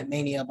won at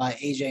Mania by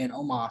AJ and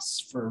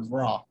Omos for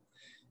Raw.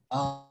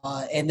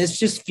 And this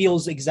just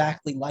feels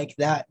exactly like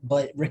that,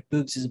 but Rick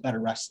Boogs is a better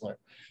wrestler.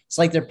 It's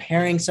like they're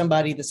pairing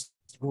somebody that's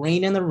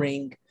green in the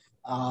ring.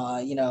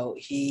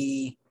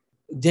 He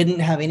didn't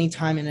have any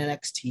time in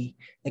NXT.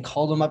 They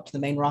called him up to the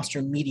main roster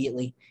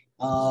immediately.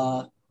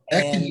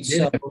 Actually, he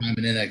did have time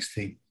in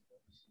NXT.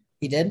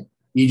 He did?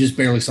 You just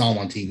barely saw him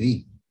on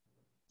TV.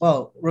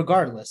 Well,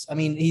 regardless,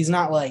 he's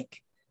not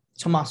like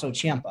Tommaso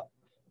Ciampa.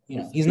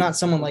 He's not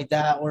someone like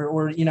that,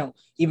 or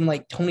even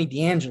like Tony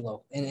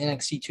D'Angelo in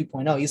NXT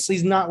 2.0.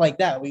 He's not like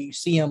that. We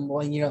see him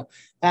when,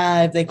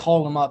 if they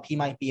call him up, he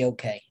might be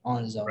okay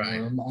on his own, right,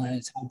 or on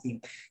his own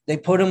team. They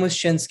put him with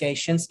Shinsuke.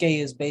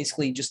 Shinsuke is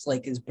basically just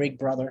like his big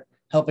brother,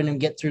 helping him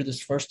get through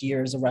this first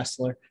year as a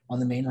wrestler on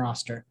the main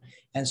roster.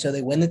 And so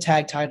they win the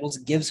tag titles,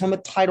 gives him a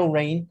title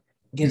reign,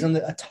 gives him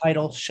a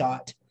title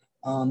shot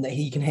that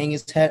he can hang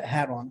his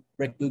hat on.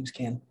 Rick Boogs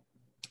can.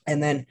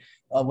 And then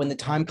when the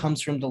time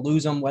comes for him to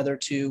lose them, whether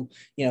to,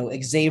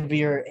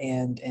 Xavier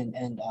and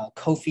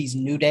Kofi's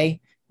New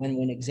Day,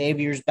 when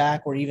Xavier's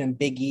back, or even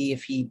Big E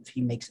if he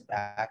makes it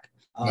back,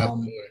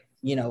 or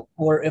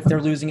if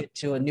they're losing it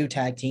to a new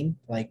tag team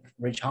like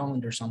Ridge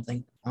Holland or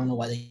something. I don't know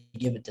why they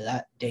give it to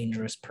that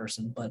dangerous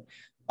person, but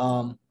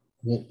then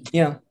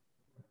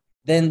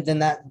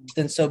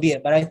so be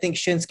it. But I think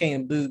Shinsuke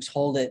and Boogs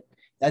hold it.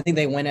 I think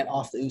they win it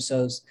off the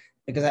Usos,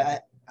 because I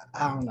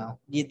don't know.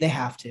 They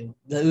have to.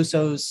 The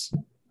Usos,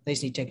 they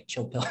just need to take a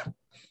chill pill.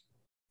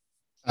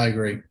 I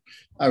agree.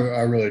 I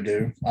really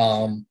do.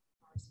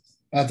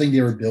 I think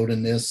they were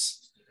building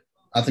this.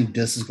 I think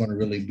this is going to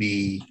really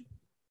be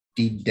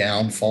the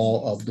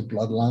downfall of the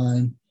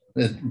bloodline.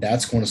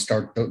 That's going to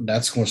start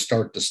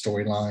the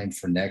storyline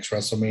for next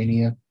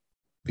WrestleMania,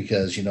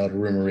 because the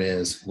rumor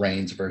is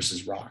Reigns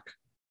versus Rock.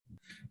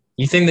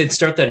 You think they'd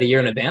start that a year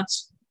in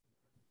advance?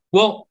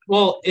 Well,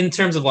 in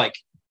terms of like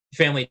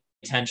family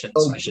tensions,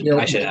 I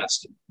should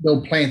ask.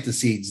 They'll plant the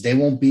seeds. They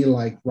won't be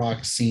like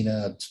Rock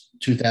Cena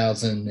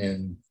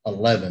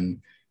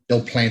 2011.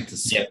 They'll plant the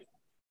seed.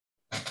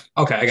 Yeah.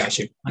 Okay, I got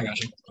you.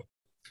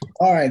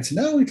 All right, so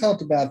now we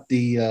talked about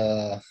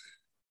the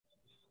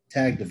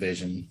tag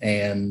division,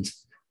 and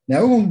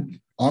now we're going,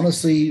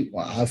 honestly,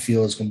 I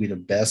feel it's going to be the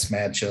best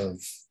match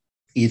of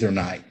either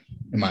night,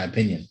 in my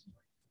opinion.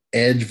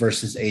 Edge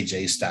versus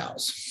AJ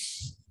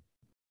Styles.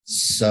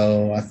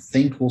 So I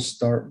think we'll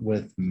start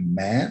with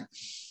Matt.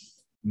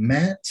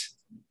 Matt,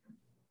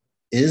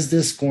 is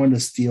this going to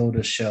steal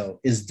the show?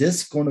 Is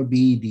this going to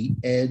be the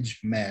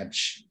Edge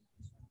match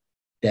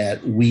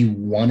that we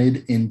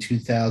wanted in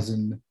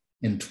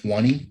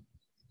 2020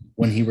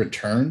 when he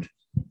returned?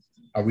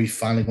 Are we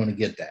finally going to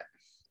get that?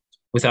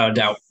 Without a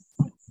doubt.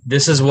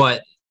 This is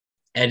what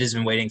Ed has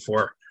been waiting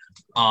for.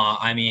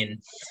 I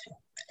mean,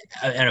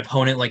 an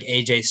opponent like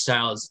AJ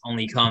Styles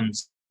only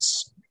comes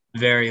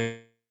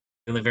very,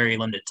 very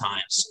limited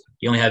times.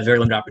 You only have very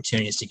limited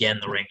opportunities to get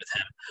in the ring with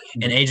him.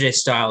 And AJ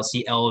Styles,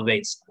 he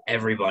elevates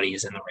everybody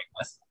he's in the ring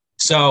with.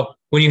 So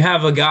when you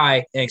have a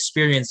guy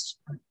experienced,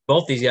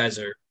 both these guys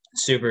are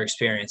super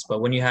experienced,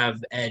 but when you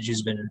have Edge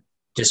who's been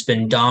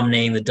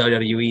dominating the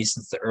WWE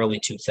since the early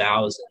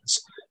 2000s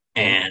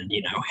and,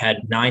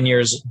 had 9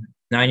 years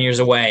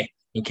away,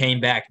 he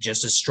came back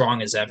just as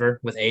strong as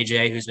ever with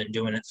AJ, who's been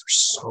doing it for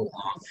so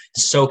long,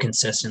 so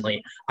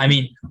consistently. I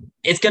mean,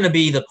 it's going to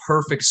be the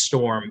perfect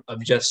storm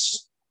of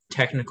just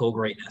technical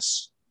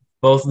greatness.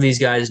 Both of these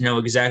guys know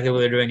exactly what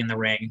they're doing in the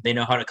ring. They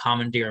know how to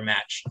commandeer a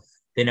match.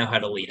 They know how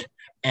to lead it.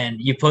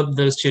 And you put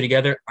those two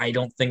together, I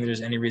don't think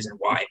there's any reason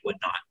why it would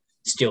not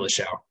steal the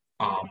show.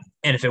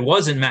 And if it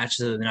wasn't matches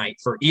of the night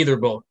for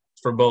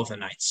both the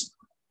nights,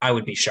 I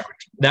would be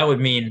shocked. That would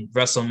mean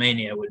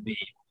WrestleMania would be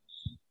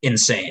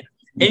insane.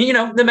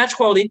 And the match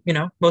quality,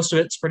 most of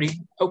it's pretty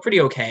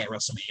okay at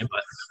WrestleMania,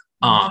 but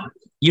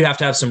you have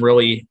to have some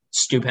really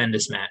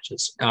stupendous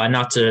matches.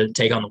 Not to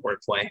take on the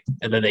wordplay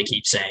that they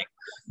keep saying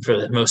for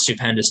the most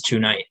stupendous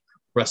 2-night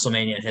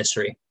WrestleMania in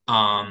history.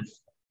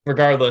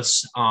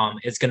 Regardless,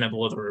 it's going to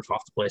blow the roof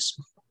off the place,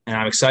 and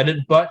I'm excited.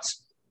 But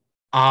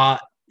I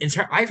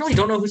really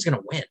don't know who's going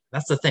to win.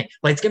 That's the thing.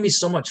 Like, it's going to be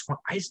so much fun.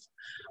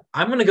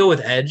 I'm going to go with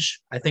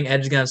Edge. I think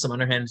Edge is going to have some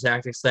underhanded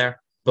tactics there,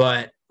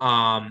 but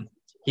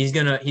he's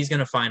gonna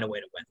find a way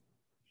to win.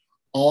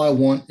 All I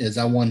want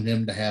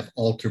him to have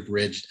Alter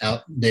Bridge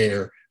out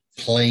there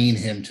playing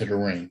him to the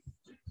ring.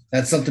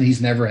 That's something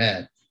he's never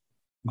had.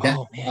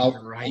 You're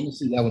right.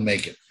 Honestly, that would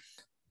make it.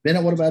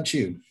 Bennett, what about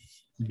you?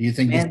 Do you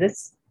think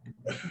this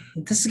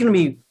is gonna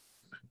be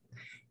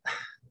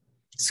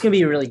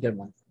a really good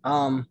one.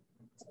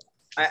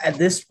 At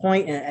this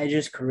point in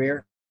Edge's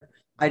career,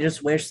 I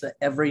just wish that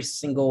every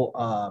single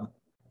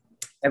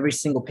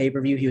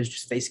pay-per-view he was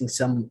just facing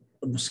someone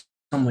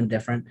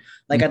different.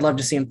 Like, I'd love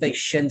to see him face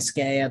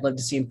Shinsuke. I'd love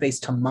to see him face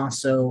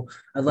Tommaso.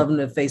 I'd love him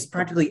to face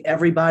practically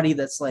everybody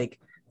that's like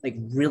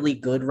really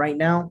good right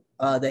now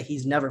that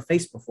he's never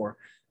faced before,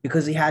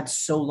 because he had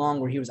so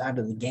long where he was out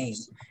of the game.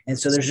 And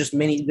so there's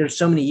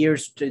so many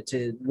years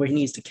to where he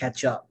needs to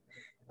catch up.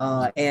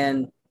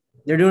 And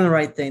they're doing the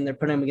right thing. They're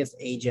putting him against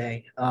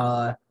AJ.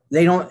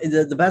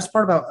 The best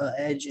part about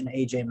Edge and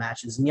AJ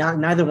matches,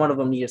 neither one of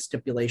them need a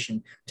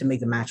stipulation to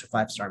make the match a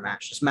 5-star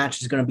match. This match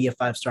is going to be a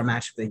 5-star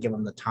match if they give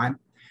them the time.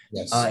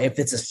 Yes. If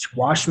it's a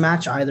squash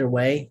match either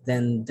way,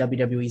 then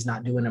WWE's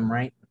not doing them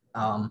right.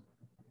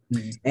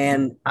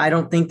 And I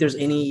don't think there's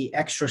any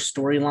extra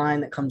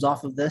storyline that comes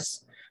off of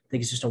this. I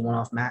think it's just a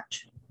one-off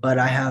match. But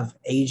I have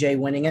AJ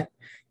winning it.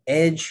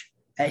 Edge,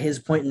 at his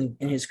point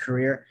in his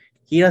career,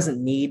 he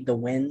doesn't need the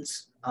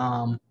wins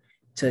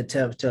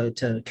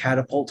to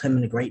catapult him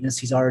into greatness.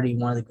 He's already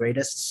one of the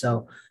greatest.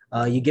 So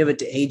you give it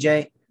to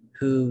AJ,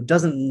 who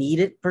doesn't need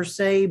it per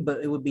se,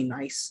 but it would be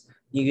nice.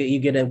 You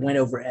get a win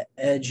over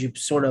Edge. You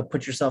sort of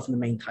put yourself in the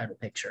main title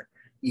picture.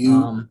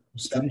 You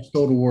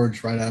stole the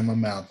words right out of my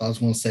mouth. I was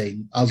going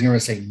to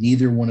say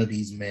neither one of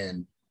these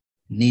men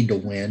need to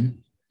win,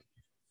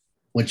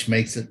 which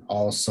makes it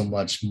all so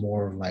much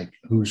more like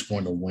who's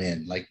going to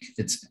win. Like,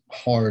 it's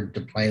hard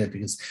to plan it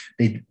because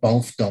they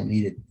both don't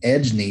need it.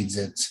 Edge needs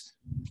it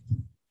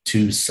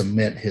to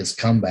cement his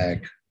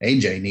comeback.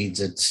 AJ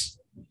needs it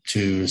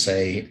to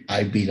say,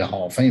 I beat a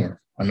Hall of Famer,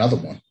 another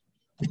one.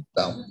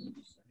 So,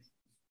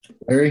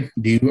 Larry,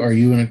 are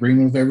you in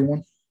agreement with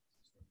everyone?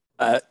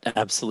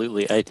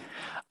 Absolutely.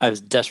 I was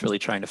desperately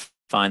trying to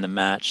find the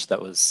match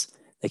that was,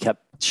 they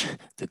kept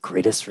the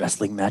greatest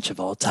wrestling match of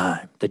all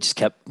time. They just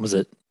kept, was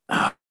it,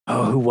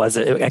 who was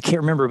it? I can't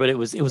remember, but it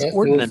was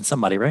Orton and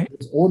somebody, right?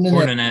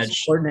 Orton and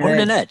Edge. Orton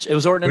and Edge. It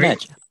was Orton and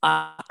Edge.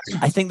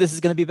 I think this is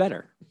going to be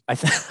better. I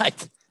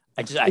think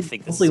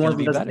this is going to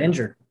be better.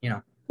 Injured, Yeah.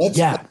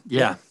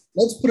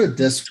 Let's put it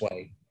this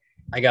way.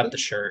 I got the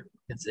shirt.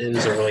 It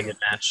was a really good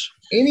match.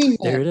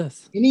 There it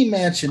is. Any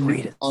match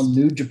on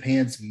New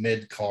Japan's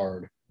mid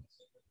card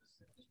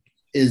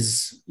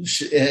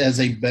has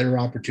a better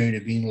opportunity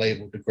of being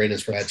labeled the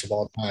greatest match of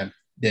all time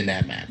than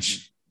that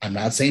match. I'm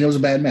not saying it was a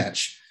bad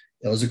match.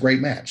 It was a great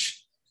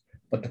match.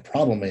 But the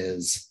problem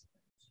is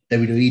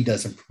WWE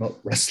doesn't promote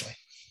wrestling.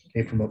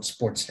 They promote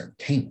sports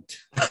entertainment.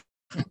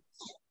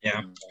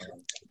 Yeah.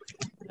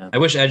 I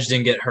wish Edge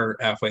didn't get hurt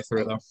halfway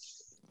through, though.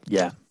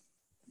 Yeah.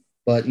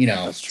 But,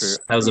 that's true.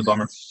 That was a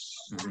bummer.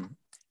 Mm-hmm.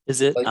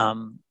 Is it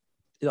on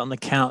the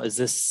count? Is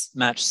this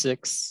match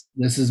 6?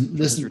 This is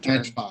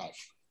match 5.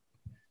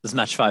 This is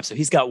match 5. So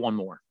he's got one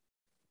more.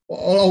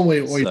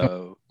 wait.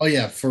 So, Oh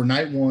yeah, for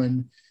night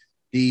one,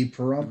 the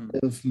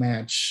prerogative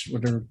match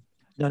with her.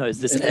 no,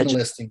 is this in the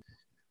listing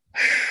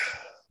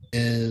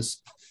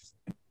is.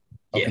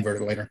 I'll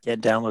convert it later.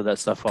 Can't download that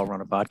stuff while we're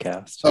on a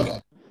podcast. Okay.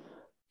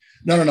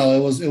 No. It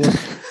was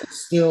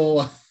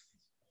still.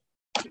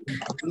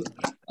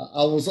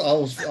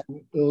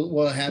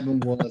 What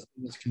happened was it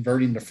was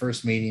converting the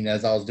first meeting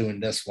as I was doing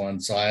this one,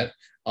 so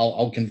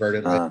I'll convert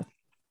it later.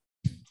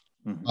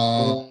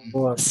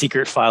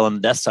 Secret file on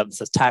the desktop that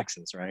says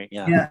taxes, right?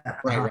 Yeah.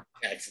 Right,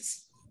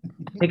 taxes.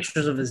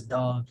 Pictures of his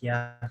dog.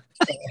 Yeah.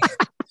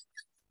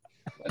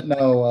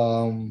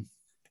 No.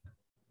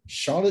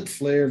 Charlotte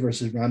Flair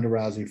versus Ronda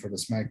Rousey for the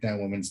SmackDown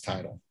Women's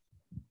title.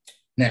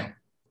 Now,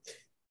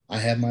 I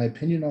have my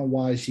opinion on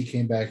why she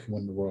came back and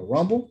won the Royal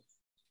Rumble,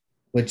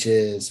 which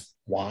is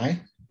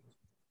why.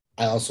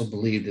 I also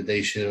believe that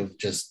they should have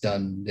just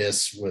done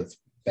this with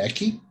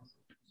Becky,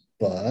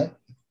 but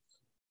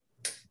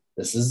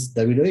this is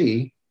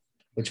WWE,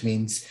 which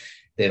means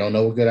they don't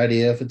know a good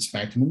idea if it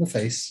smacked him in the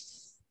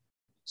face.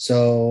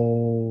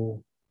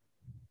 So,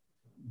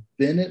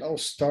 Bennett, I'll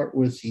start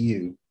with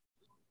you.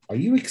 Are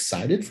you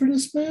excited for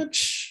this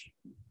match?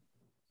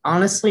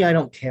 Honestly, I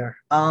don't care.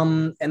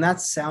 And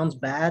that sounds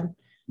bad.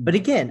 But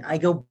again, I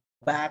go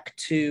back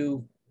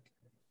to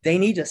they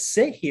need to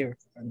sit here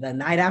the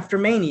night after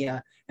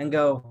Mania and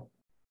go,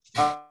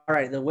 all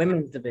right, the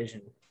women's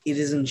division, it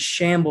is in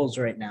shambles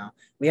right now.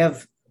 We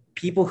have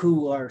people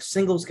who are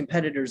singles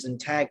competitors in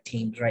tag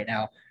teams right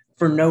now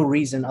for no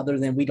reason other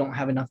than we don't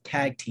have enough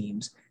tag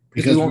teams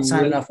because we won't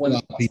sign enough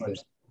women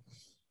wrestlers.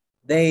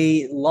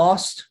 They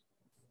lost,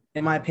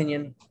 in my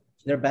opinion,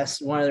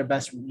 one of their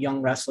best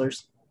young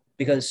wrestlers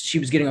because she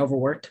was getting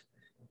overworked.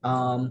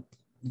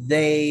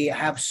 They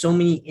have so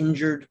many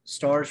injured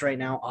stars right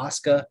now,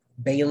 Asuka,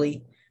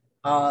 Bailey,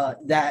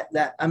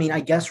 that I mean,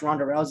 I guess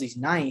Ronda Rousey's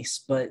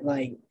nice, but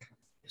like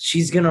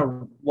she's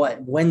gonna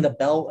win the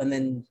belt and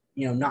then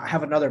not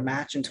have another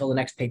match until the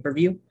next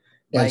pay-per-view.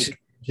 Yeah,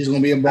 like she's gonna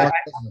be a Brock.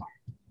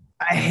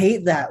 I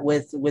hate that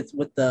with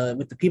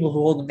the people who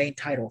hold the main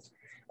titles.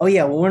 Oh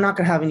yeah, well, we're not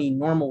gonna have any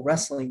normal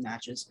wrestling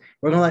matches.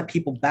 We're gonna let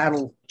people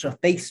battle to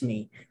face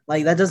me.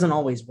 Like that doesn't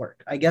always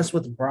work. I guess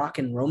with Brock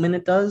and Roman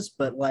it does,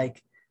 but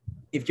like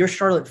if you're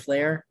Charlotte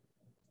Flair,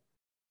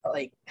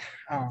 like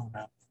I don't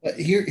know.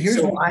 Here's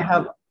so what I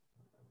have.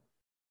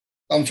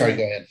 I'm sorry.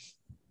 Go ahead.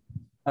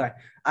 All right,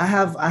 I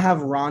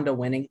have Ronda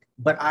winning,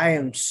 but I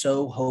am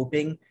so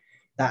hoping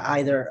that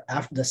either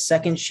after the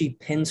second she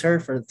pins her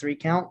for the 3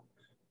 count,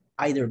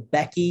 either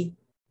Becky,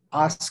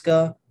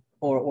 Asuka,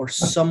 or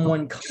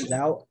someone comes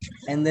out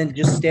and then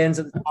just stands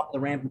at the top of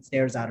the ramp and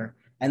stares at her.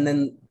 And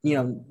then,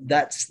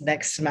 that's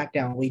next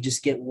SmackDown. We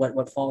just get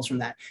what falls from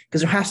that.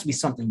 Because there has to be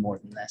something more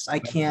than this. I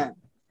can't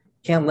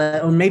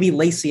let, or maybe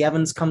Lacey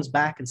Evans comes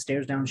back and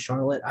stares down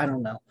Charlotte. I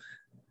don't know.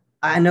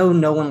 I know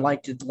no one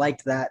liked it,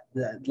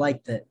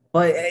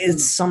 but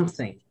it's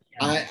something.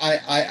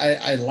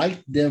 I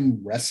liked them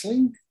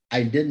wrestling.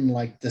 I didn't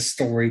like the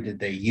story that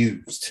they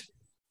used.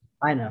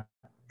 I know.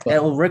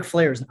 Well, Ric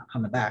Flair is not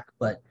coming back,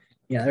 but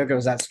there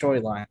goes that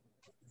storyline.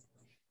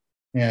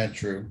 Yeah,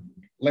 true.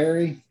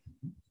 Larry,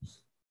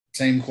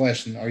 same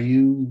question. Are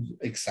you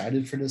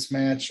excited for this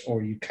match, or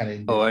are you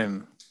kind of? Oh,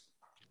 I'm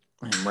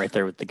right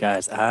there with the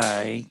guys.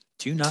 I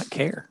do not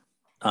care.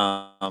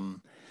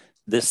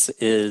 This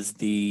is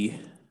the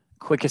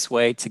quickest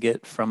way to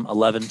get from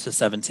 11 to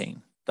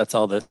 17. That's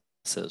all this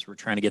is. We're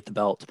trying to get the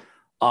belt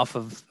off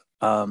of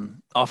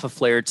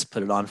Flair to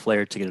put it on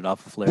Flair, to get it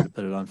off of Flair to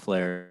put it on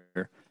Flair,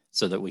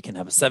 so that we can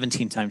have a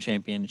 17-time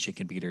champion and she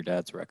can beat her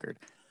dad's record.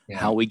 Yeah.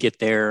 How we get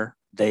there,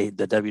 the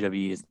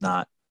WWE has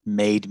not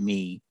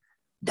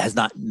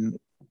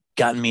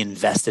gotten me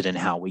invested in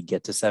how we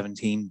get to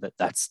 17, but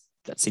that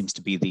seems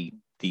to be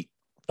the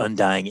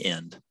undying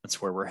end.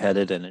 That's where we're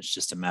headed, and it's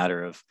just a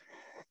matter of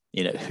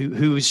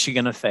who is she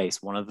going to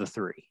face? One of the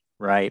 3,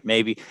 right?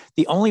 Maybe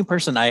the only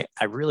person I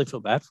really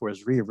feel bad for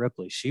is Rhea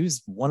Ripley. She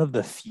was one of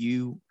the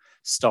few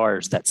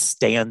stars that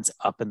stands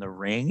up in the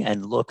ring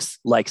and looks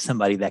like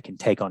somebody that can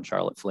take on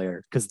Charlotte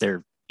Flair because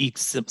they're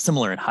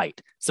similar in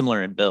height,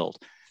 similar in build,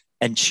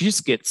 and she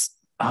just gets.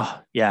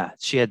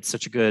 She had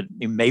such a good.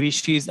 Maybe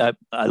she's. I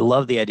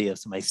love the idea of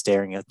somebody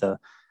staring at the,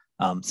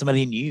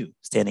 somebody new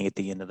standing at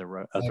the end of the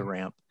ramp.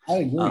 I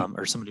agree.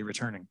 Or somebody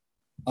returning.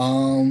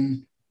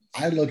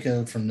 I look at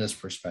it from this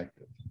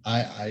perspective.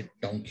 I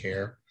don't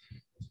care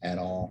at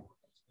all.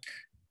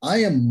 I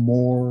am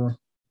more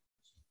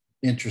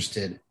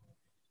interested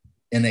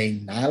in a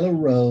Nyla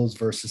Rose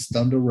versus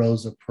Thunder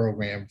Rosa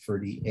program for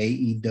the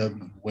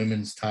AEW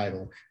women's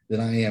title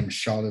than I am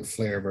Charlotte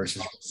Flair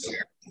versus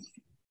Flair.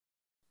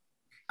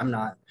 I'm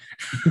not.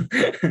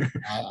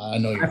 I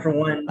know you.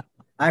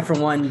 I for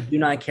one do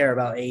not care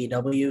about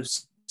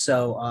AEW,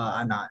 so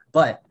I'm not.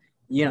 But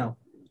to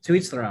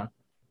each their own.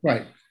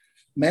 Right,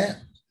 Matt.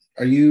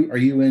 Are you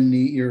in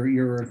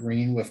you're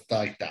agreeing with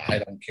like the I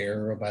don't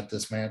care about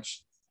this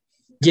match?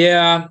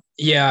 Yeah,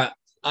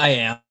 I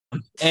am.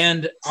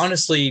 And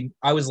honestly,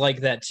 I was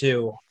like that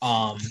too.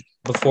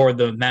 Before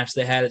the match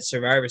they had at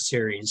Survivor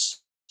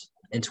Series,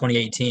 in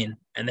 2018,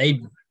 and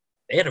they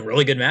had a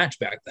really good match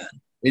back then.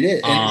 It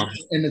is,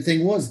 and the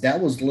thing was that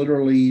was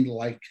literally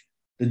like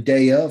the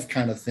day of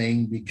kind of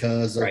thing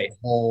because of the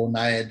whole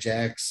Nia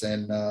Jax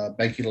and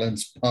Becky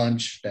Lynch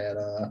punch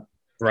that.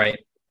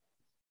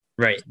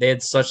 Right. They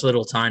had such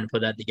little time to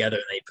put that together,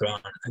 and they put on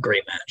a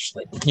great match.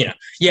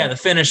 The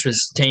finish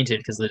was tainted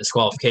because of the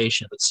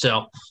disqualification, but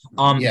still.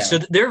 So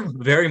they're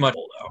very much,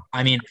 though.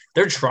 I mean,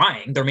 they're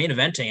trying. They're main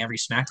eventing every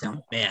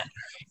SmackDown. Man,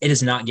 it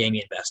is not getting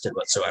me invested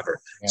whatsoever.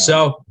 Yeah.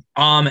 So,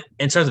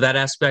 in terms of that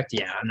aspect,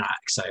 I'm not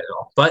excited at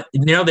all. But,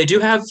 they do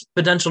have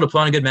potential to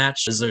put on a good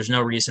match, because there's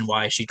no reason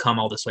why she'd come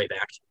all this way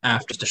back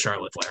after to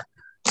Charlotte Flair.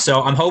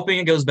 So I'm hoping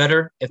it goes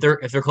better. If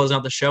they're closing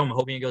out the show, I'm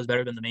hoping it goes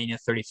better than the Mania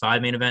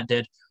 35 main event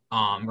did.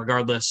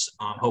 Regardless,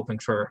 I'm hoping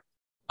for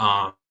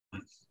a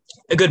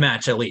good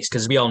match at least,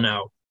 because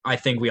I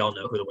think we all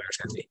know who the winner's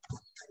going to be.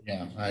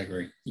 Yeah, I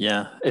agree.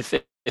 Yeah, if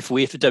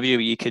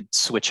WWE could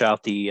switch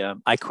out the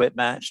I Quit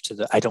match to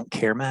the I Don't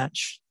Care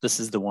match, this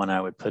is the one I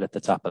would put at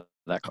the top of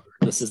that card.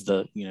 This is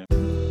the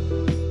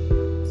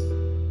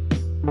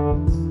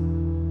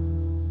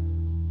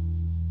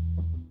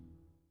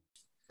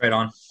Right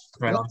on.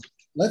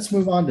 Let's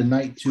move on to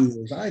night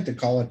 2, as I like to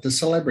call it, the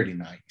celebrity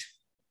night.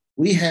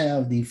 We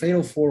have the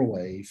Fatal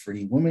 4-Way for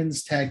the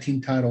women's tag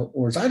team title,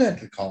 or as I like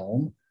to call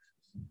them,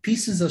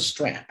 pieces of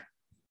strap.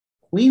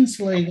 Queen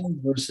Selena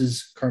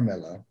versus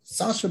Carmella,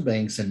 Sasha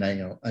Banks and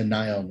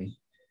Naomi,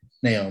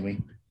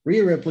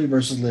 Rhea Ripley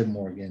versus Liv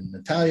Morgan,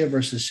 Natalya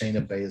versus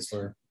Shayna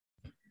Baszler.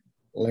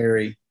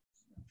 Larry,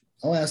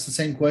 I'll ask the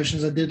same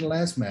questions I did the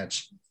last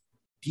match.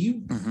 Do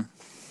you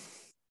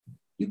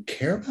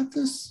care about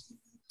this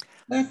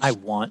match? I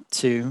want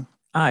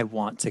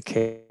to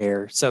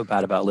care so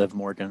bad about Liv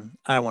Morgan.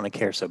 I want to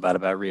care so bad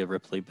about Rhea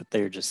Ripley, but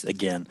they're just,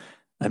 again,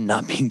 I'm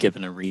not being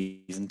given a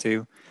reason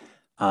to.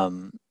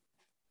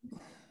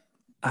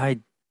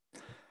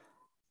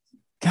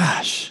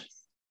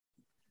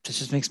 This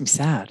just makes me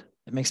sad.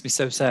 It makes me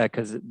so sad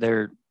because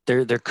there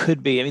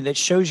could be, that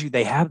shows you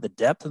they have the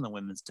depth in the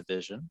women's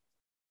division,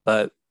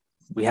 but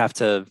we have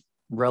to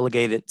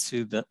relegate it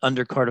to the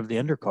undercard of the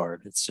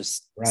undercard. It's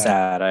just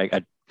sad.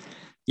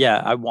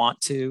 I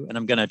want to, and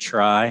I'm going to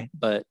try,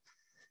 but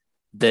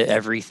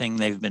everything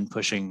they've been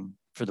pushing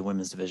for the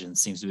women's division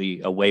seems to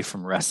be away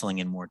from wrestling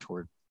and more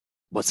toward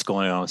what's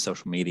going on with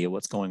social media,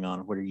 what's going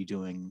on, what are you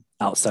doing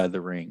outside the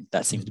ring?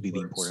 That seems to be the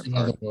important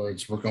part. In other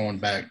words, we're going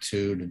back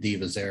to the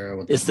Divas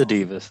era. It's the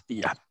Divas,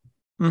 yeah.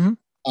 Mm-hmm.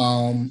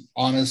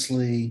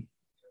 Honestly,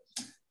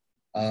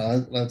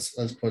 let's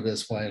put it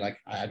this way, like,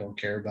 I don't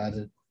care about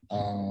it.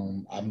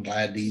 I'm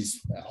glad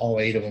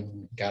all 8 of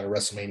them got a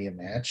WrestleMania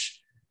match.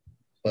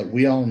 But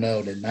we all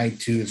know that night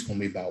 2 is going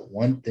to be about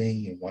one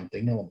thing and one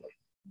thing only: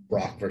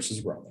 Brock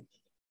versus Roman.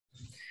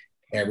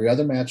 Every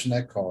other match in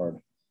that card,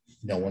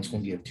 no one's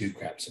going to give 2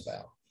 craps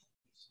about.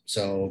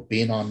 So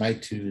being on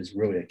night 2 is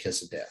really a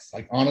kiss of death.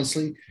 Like,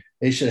 honestly,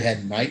 they should have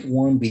had night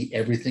 1 be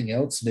everything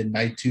else, and then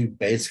night 2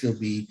 basically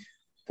be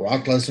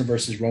Brock Lesnar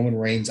versus Roman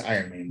Reigns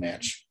Iron Man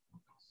match,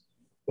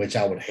 which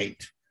I would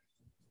hate.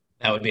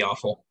 That would be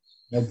awful.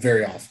 No,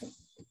 very awful.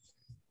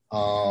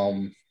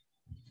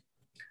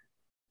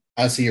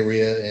 I see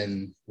Rhea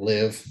and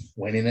Liv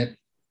winning it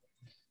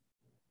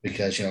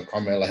because,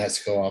 Carmella has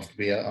to go off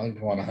to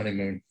go on a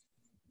honeymoon.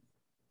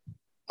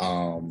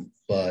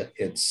 But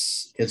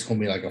it's going to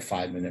be like a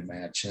 5-minute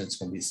match, and it's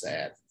going to be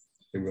sad.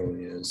 It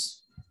really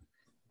is.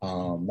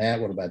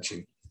 Matt, what about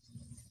you?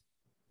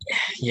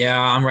 Yeah,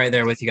 I'm right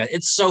there with you guys.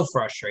 It's so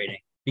frustrating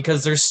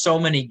because there's so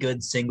many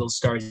good single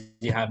stars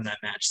you have in that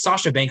match.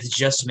 Sasha Banks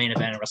just main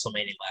event at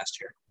WrestleMania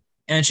last year,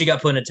 and she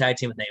got put in a tag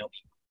team with Naomi.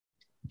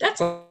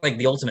 That's like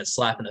the ultimate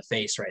slap in the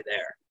face right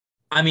there.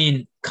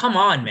 Come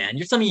on, man.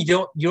 You're telling me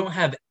you don't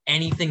have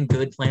anything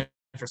good planned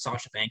for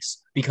Sasha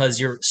Banks because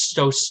you're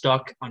so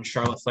stuck on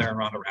Charlotte Flair and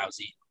Ronda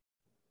Rousey.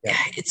 Yeah,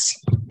 it's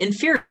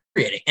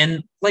infuriating.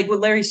 And like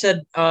what Larry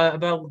said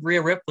about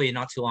Rhea Ripley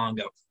not too long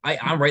ago,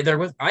 I'm right there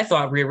with. I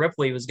thought Rhea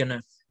Ripley was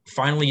gonna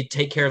finally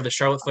take care of the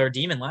Charlotte Flair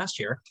demon last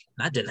year.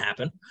 That didn't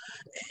happen.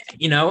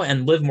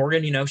 And Liv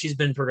Morgan, she's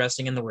been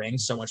progressing in the ring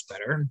so much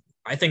better.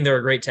 I think they're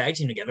a great tag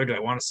team together. Do I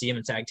want to see them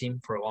in tag team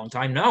for a long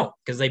time? No,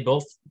 because they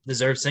both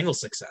deserve single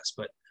success.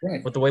 But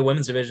with the way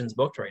women's division's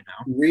booked right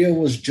now, Rhea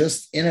was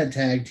just in a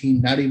tag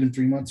team not even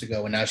 3 months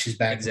ago, and now she's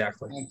back.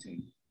 Exactly. In the tag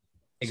team.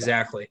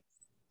 Exactly.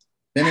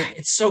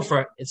 It's so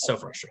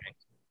frustrating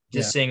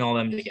just seeing all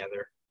them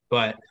together.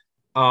 But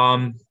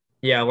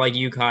like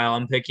you, Kyle,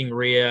 I'm picking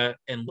Rhea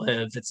and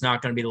Liv. It's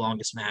not going to be the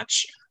longest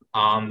match.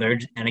 And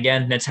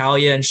again,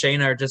 Natalya and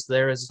Shayna are just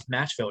there as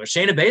match fillers.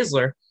 Shayna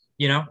Baszler.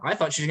 I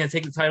thought she was going to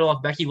take the title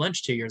off Becky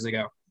Lynch 2 years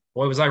ago.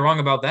 Boy, was I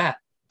wrong about that.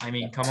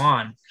 Come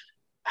on.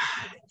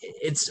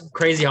 It's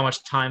crazy how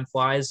much time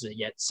flies,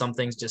 yet some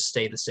things just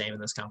stay the same in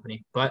this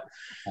company. But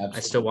absolutely.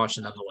 I still watch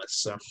it nonetheless.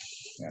 So,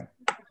 yeah.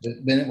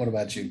 Bennett, what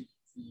about you?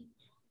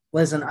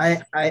 Listen,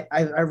 I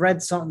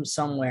read something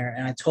somewhere,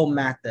 and I told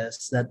Matt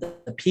this, that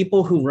the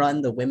people who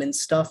run the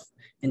women's stuff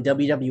in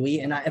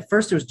WWE, and at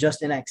first it was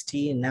just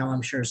NXT, and now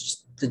I'm sure it's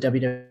just the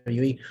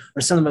WWE,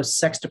 are some of the most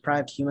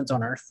sex-deprived humans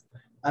on earth.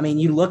 I mean,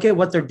 you look at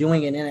what they're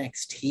doing in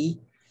NXT,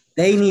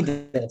 they need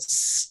to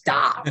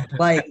stop.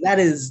 Like, that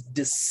is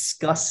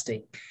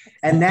disgusting.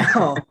 And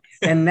now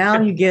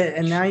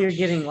you're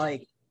getting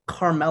like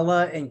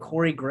Carmella and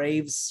Corey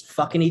Graves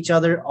fucking each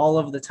other all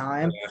of the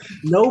time.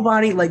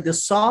 Nobody, like, the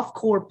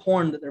softcore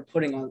porn that they're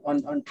putting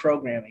on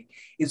programming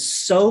is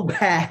so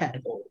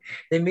bad.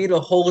 They made a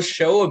whole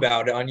show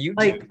about it on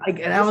YouTube.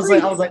 And I was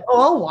like,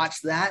 oh, I'll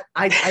watch that.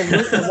 I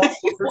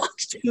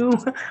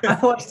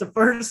watched the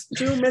first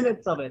 2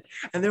 minutes of it,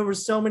 and there were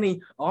so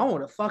many I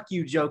want to fuck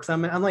you jokes.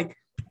 I'm like,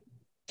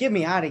 get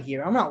me out of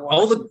here. I'm not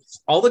watching.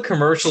 All the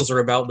commercials are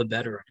about the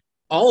veteran.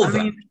 All of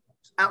them.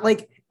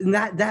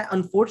 That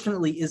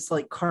unfortunately is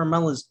like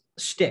Carmella's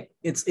shtick.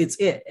 It's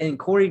it. And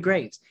Corey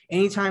Graves,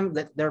 anytime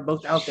that they're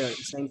both out there at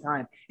the same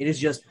time, it is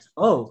just,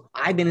 oh,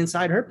 I've been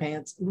inside her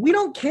pants. We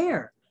don't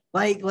care.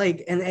 And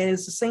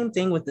it's the same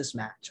thing with this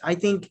match. I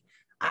think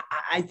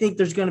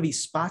there's going to be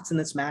spots in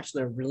this match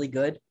that are really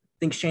good. I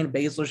think Shayna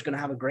Baszler is going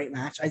to have a great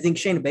match. I think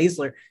Shayna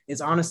Baszler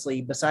is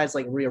honestly, besides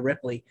like Rhea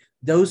Ripley,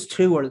 those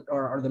two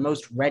are the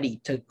most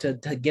ready to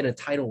get a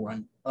title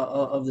run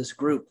of this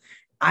group.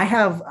 I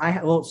have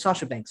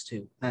Sasha Banks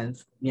too. I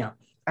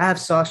have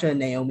Sasha and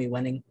Naomi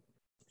winning.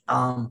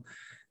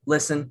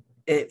 Listen,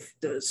 if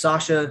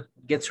Sasha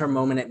gets her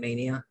moment at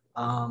Mania,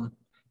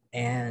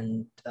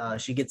 and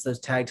she gets those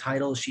tag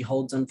titles, she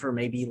holds them for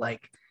maybe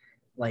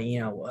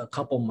a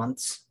couple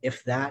months,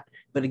 if that.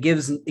 But it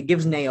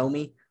gives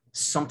Naomi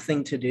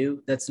something to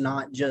do that's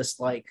not just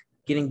like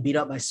getting beat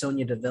up by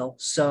Sonya Deville.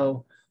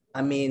 So,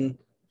 I mean,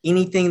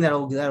 anything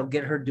that'll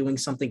get her doing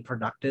something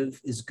productive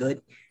is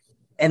good.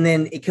 And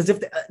then, because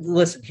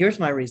listen, here's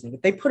my reasoning.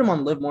 If they put them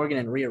on Liv Morgan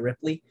and Rhea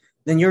Ripley,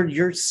 then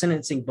you're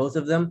sentencing both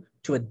of them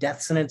to a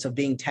death sentence of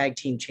being tag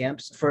team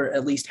champs for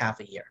at least half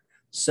a year.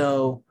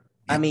 So,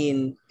 I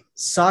mean,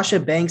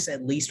 Sasha Banks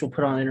at least will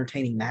put on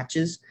entertaining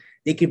matches.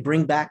 They could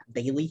bring back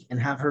Bayley and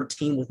have her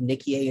team with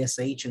Nikki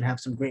ASH and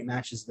have some great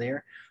matches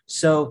there.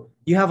 So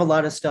you have a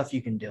lot of stuff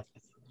you can do.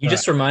 You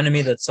just reminded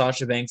me that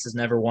Sasha Banks has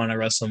never won a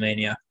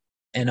WrestleMania,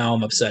 and now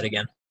I'm upset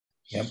again.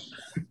 Yep.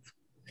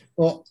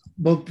 Well,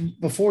 but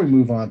before we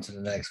move on to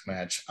the next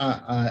match,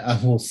 I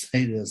will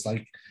say this: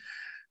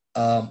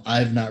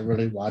 I've not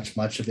really watched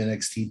much of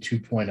NXT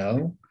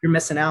 2.0. You're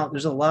missing out.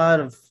 There's a lot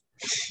of.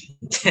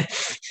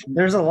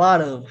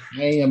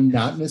 I am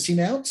not missing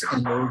out,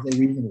 and there's a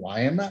reason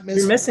why I'm not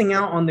missing. You're missing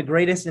out on the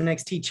greatest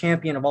NXT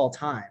champion of all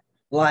time.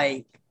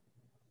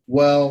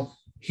 Well,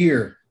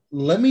 here,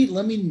 let me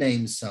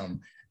name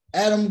some: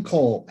 Adam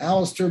Cole,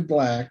 Aleister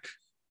Black,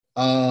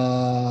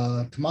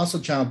 Tommaso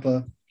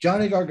Ciampa,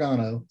 Johnny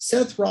Gargano,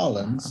 Seth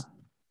Rollins,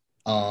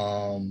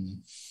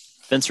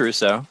 Vince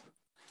Russo.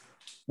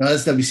 No,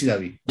 that's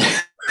WCW.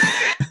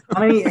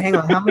 How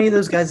many of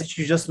those guys that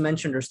you just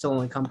mentioned are still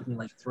in the company?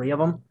 Like 3 of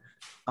them?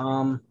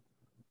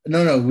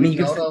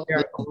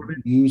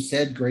 You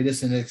said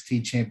greatest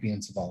NXT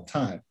champions of all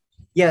time.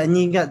 Yeah, and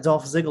you got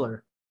Dolph Ziggler.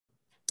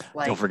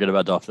 Don't forget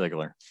about Dolph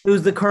Ziggler.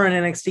 Who's the current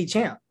NXT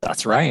champ.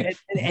 That's right.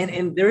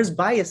 And there's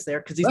bias there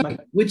because he's my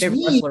favorite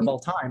wrestler of all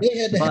time. They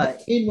had to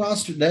have a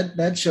roster.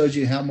 That shows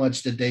you how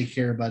much that they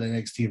care about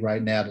NXT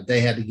right now, that they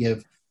had to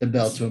give the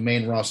belt to a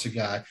main roster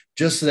guy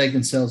just so they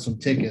can sell some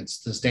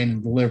tickets to Stand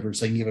and Deliver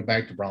so they can give it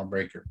back to Braun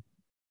Breaker.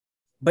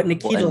 But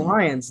Nikita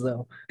Lyons,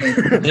 though.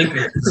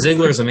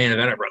 Ziggler's a main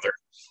event, brother.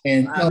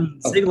 And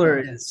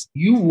Ziggler is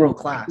world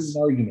class.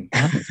 Argument.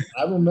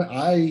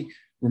 I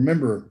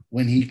remember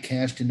when he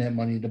cashed in that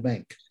Money in the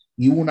Bank.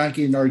 You will not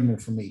get an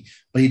argument from me,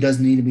 but he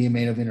doesn't need to be a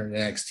main eventer in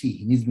NXT.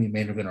 He needs to be a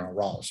main eventer on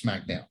Raw or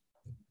SmackDown.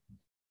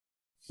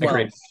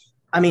 Agreed.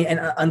 I mean, and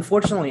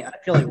unfortunately, I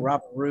feel like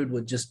Robert Roode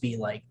would just be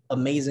like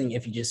amazing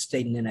if he just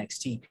stayed in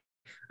NXT.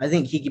 I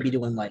think he could be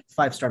doing like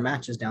 5-star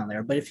matches down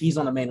there, but if he's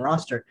on the main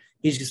roster,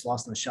 he's just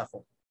lost in the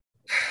shuffle.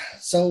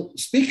 So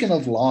speaking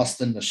of lost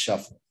in the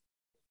shuffle,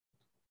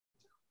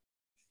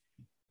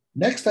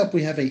 next up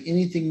we have a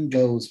Anything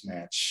Goes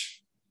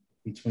match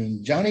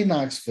between Johnny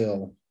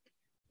Knoxville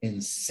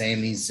and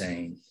Sami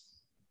Zayn.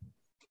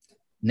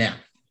 Now,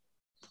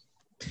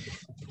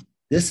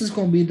 this is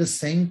going to be the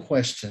same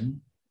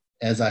question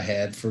as I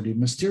had for the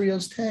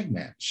Mysterio's tag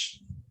match.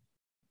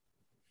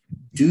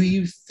 Do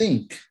you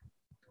think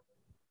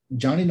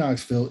Johnny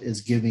Knoxville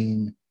is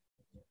giving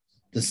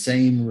the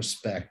same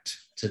respect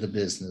to the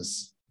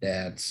business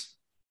that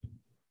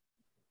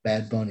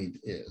Bad Bunny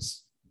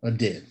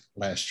did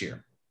last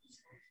year?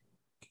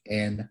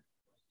 And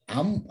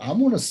I'm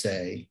going to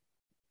say,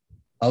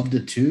 of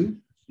the two,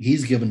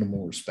 he's given them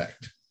more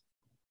respect.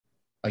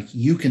 Like,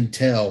 you can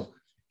tell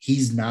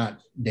he's not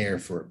there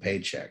for a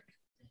paycheck.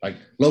 Like,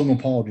 Logan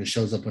Paul just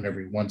shows up whenever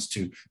he wants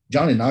to.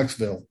 Johnny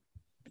Knoxville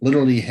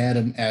literally had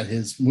him at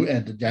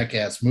the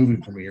Jackass movie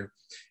premiere.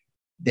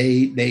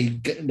 They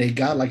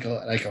got like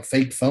a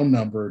fake phone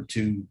number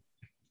to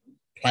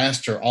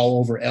plaster all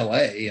over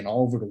LA and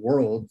all over the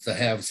world to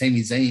have Sami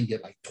Zayn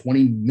get like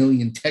 20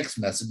 million text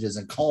messages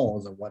and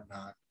calls and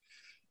whatnot.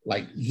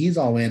 Like, he's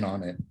all in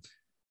on it.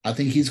 I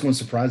think he's going to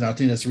surprise. I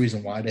think that's the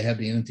reason why they have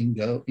the anything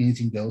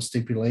go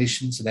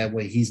stipulation. So that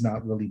way he's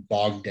not really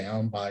bogged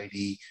down by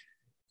the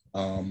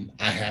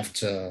I have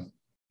to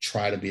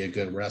try to be a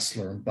good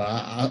wrestler, but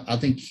I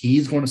think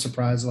he's going to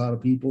surprise a lot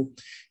of people.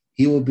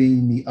 He will be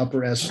in the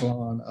upper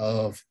echelon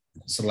of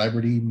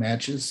celebrity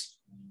matches.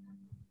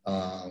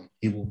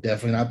 He will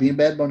definitely not be in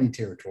Bad Bunny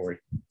territory,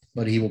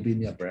 but he will be in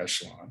the upper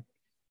echelon.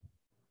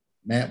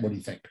 Matt, what do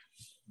you think?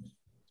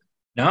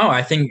 No,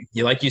 I think,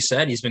 like you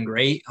said, he's been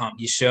great.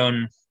 He's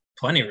shown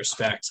plenty of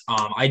respect.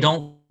 I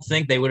don't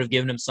think they would have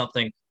given him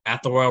something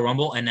at the Royal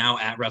Rumble and now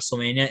at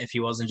WrestleMania if he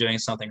wasn't doing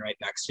something right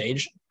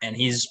backstage. And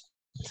he's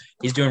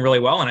doing really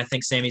well. And I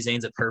think Sami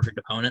Zayn's a perfect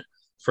opponent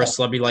for a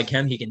celebrity like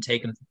him. He can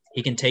take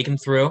him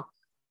through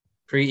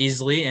pretty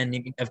easily.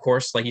 And of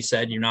course, like you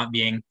said, you're not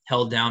being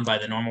held down by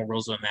the normal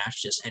rules of a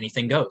match. Just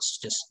anything goes.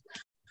 Just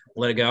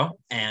let it go.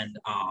 And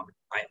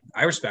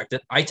I respect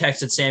it. I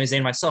texted Sami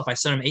Zayn myself. I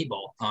sent him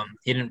 8-ball.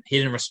 He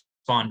didn't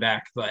respond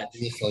back, but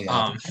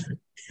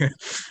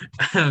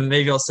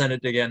maybe I'll send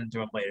it again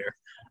to him later.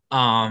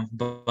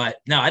 But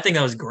no, I think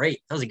that was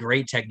great. That was a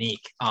great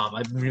technique.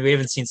 We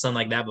haven't seen something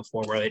like that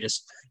before, where they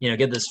just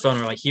get this phone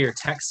and like, here,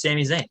 text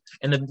Sami Zayn.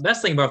 And the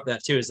best thing about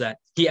that too is that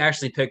he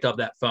actually picked up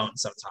that phone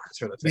sometimes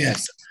for the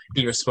fans.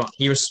 Yes.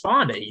 He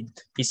responded.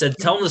 He said,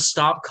 "Tell him to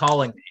stop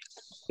calling me."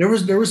 There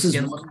was this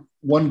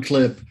one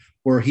clip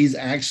where he's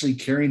actually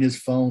carrying his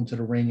phone to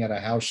the ring at a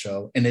house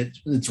show, and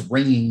it's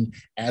ringing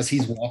as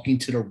he's walking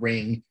to the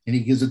ring, and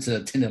he gives it to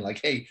the attendant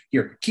like, "Hey,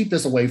 here, keep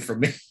this away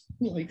from me."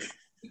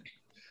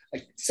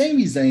 like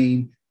Sami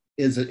Zayn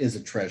is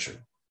a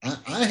treasure.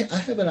 I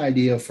have an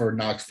idea for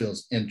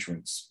Knoxville's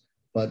entrance,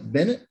 but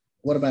Bennett,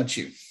 what about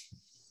you?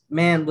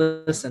 Man,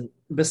 listen,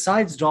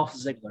 besides Dolph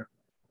Ziggler,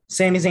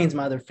 Sami Zayn's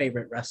my other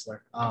favorite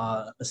wrestler.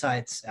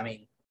 Besides,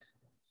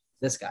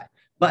 this guy.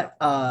 But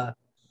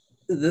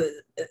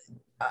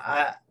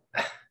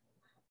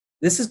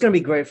this is going to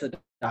be great for the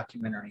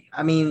documentary.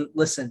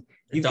 Listen,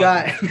 you've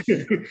got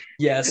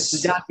yes,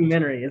 the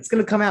documentary. It's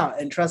going to come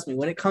out, and trust me,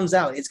 when it comes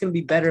out, it's going to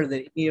be better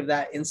than any of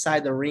that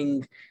inside the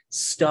ring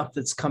stuff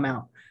that's come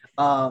out.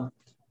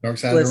 Dark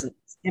Side. Listen,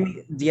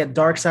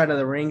 Dark Side of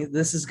the Ring.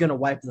 This is going to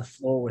wipe the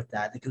floor with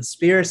that. The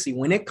conspiracy,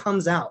 when it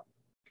comes out,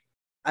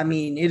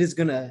 it's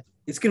going to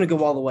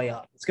go all the way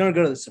up. It's going to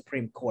go to the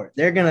Supreme Court.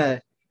 They're going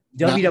to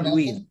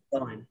WWE is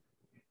done.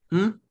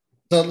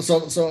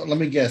 So let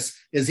me guess.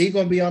 Is he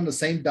going to be on the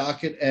same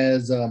docket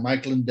as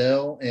Mike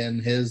Lindell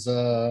and his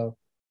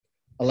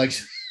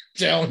election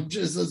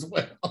challenges as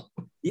well?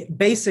 Yeah,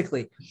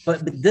 basically,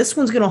 but this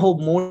one's going to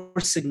hold more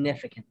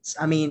significance.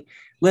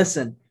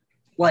 Listen,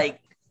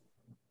 like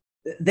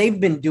they've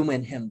been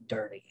doing him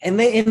dirty, and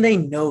they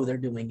know they're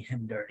doing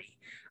him dirty.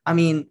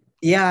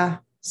 Yeah,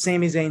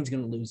 Sami Zayn's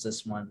going to lose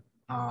this one.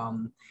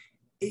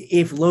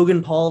 If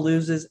Logan Paul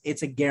loses,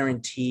 it's a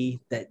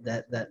guarantee that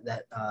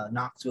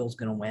Knoxville's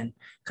going to win.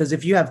 Because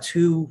if you have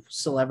two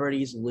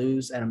celebrities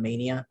lose at a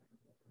Mania,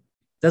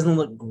 it doesn't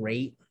look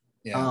great.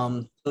 Yeah.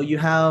 So you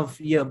have,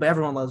 but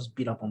everyone loves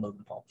beat up on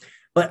Logan Paul.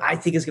 But I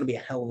think it's going to be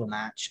a hell of a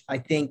match. I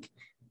think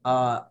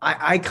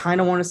I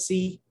kind of want to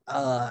see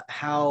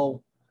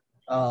how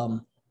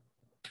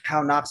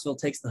Knoxville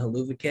takes the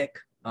Helluva Kick.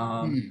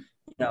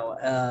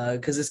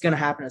 Because it's going to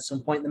happen at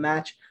some point in the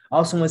match. I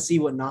also want to see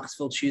what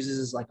Knoxville chooses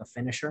as like a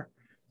finisher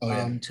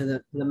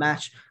to the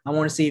match. I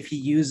want to see if he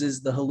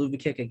uses the Helluva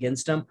Kick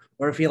against him,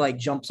 or if he like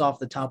jumps off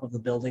the top of the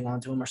building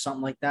onto him or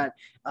something like that.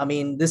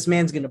 This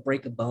man's going to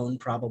break a bone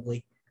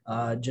probably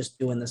just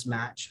doing this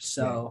match.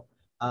 So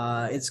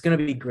it's going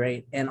to be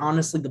great. And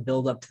honestly, the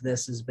build up to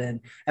this has been,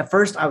 at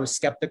first I was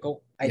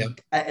skeptical.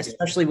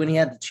 Especially when he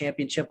had the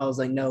championship, I was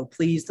like, no,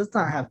 please, let's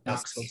not have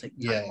Knoxville take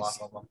the title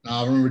off of him.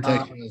 I remember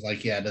texting, I was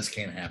like, yeah, this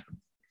can't happen.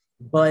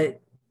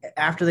 But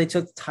after they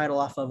took the title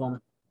off of him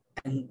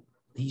and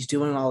he's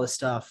doing all this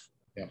stuff,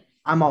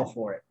 I'm all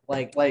for it.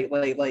 Like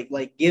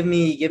give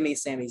me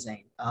Sami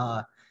Zayn.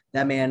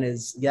 That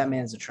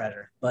man's a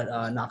treasure.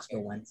 But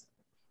Knoxville wins.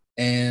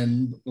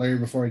 And Larry,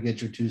 before I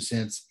get your 2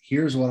 cents,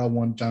 here's what I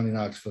want Johnny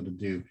Knoxville to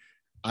do.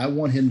 I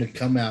want him to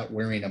come out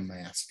wearing a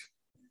mask,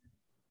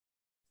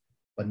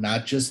 but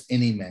not just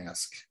any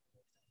mask.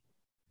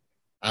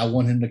 I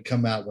want him to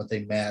come out with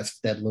a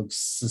mask that looks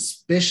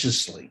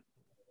suspiciously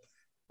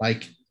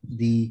like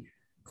the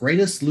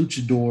greatest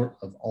luchador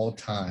of all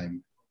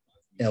time,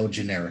 El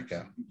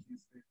Generico.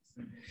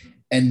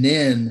 And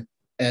then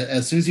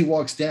as soon as he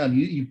walks down,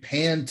 you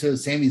pan to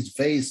Sammy's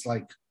face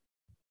like,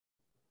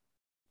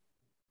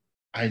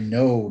 I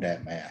know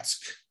that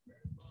mask.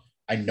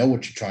 I know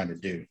what you're trying to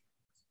do.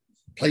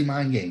 Play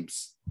mind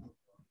games.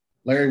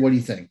 Larry, what do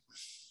you think?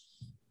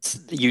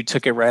 You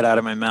took it right out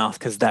of my mouth,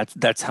 because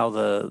that's how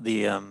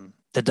the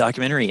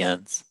documentary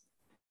ends.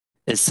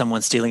 Is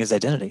someone stealing his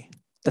identity?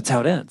 That's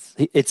how it ends.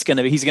 He's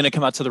gonna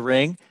come out to the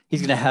ring.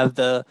 He's gonna have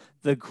the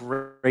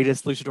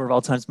greatest luchador of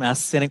all time's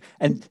mask standing,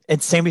 and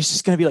Sammy's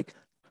just gonna be like,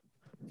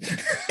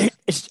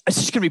 it's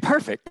just gonna be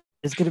perfect.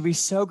 It's gonna be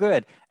so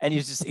good, and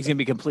he's gonna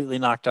be completely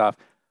knocked off.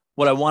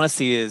 What I want to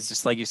see is,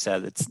 just like you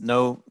said,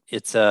 no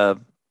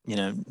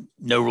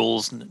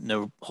rules,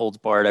 no holds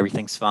barred.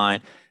 Everything's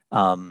fine.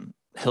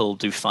 He'll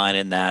do fine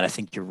in that. I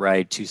think you're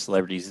right. 2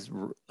 celebrities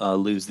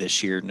lose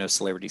this year. No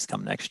celebrities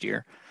come next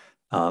year.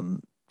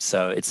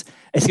 So it's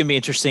going to be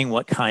interesting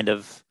what kind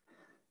of,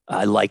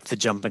 I like the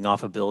jumping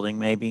off a building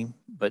maybe,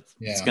 but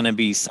it's going to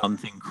be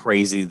something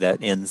crazy that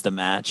ends the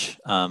match.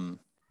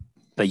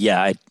 But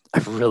yeah, I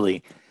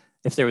really,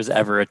 if there was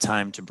ever a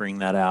time to bring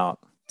that out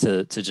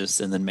to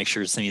just, and then make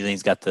sure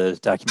he's got the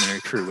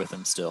documentary crew with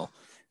him still.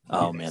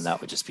 Oh man,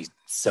 that would just be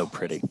so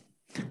pretty.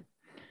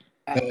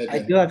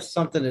 I do have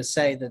something to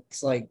say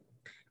that's like,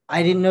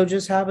 I didn't know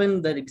just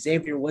happened that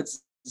Xavier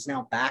Woods is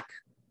now back.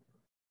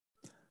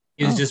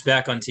 He was just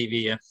back on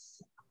TV, yeah.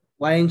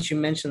 Why didn't you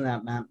mention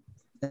that, Matt?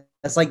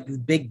 That's like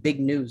big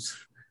news.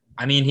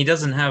 I mean, he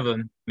doesn't have a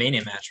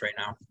Mania match right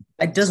now.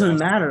 It doesn't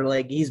matter.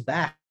 Like, he's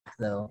back,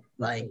 though.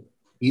 Like,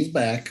 he's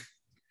back.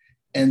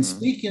 And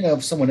speaking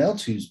of someone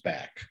else who's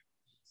back,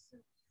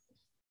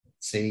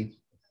 see,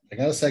 I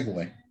got a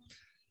segue.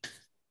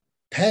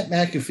 Pat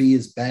McAfee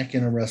is back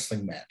in a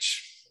wrestling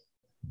match,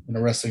 in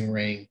a wrestling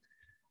ring.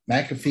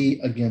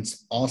 McAfee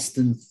against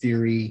Austin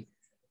Theory.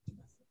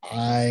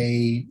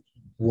 He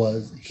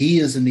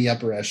is in the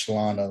upper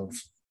echelon of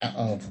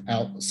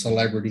out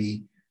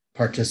celebrity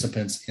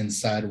participants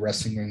inside a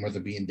wrestling ring, whether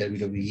it be in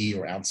WWE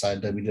or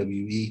outside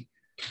WWE.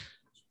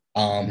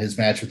 His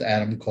match with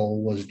Adam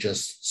Cole was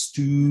just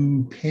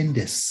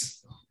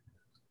stupendous.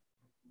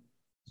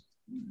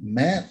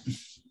 Matt,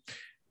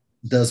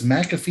 does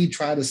McAfee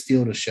try to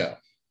steal the show?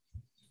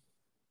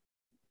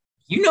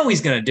 You know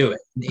he's gonna do it.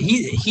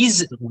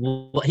 He's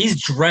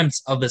dreamt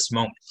of this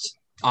moment.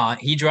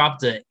 He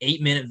dropped an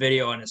 8-minute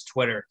video on his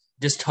Twitter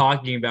just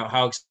talking about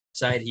how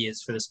excited he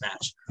is for this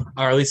match,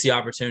 or at least the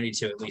opportunity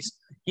to. At least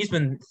he's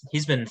been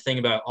thinking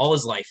about it all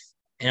his life,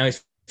 and now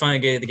he's finally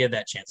getting to get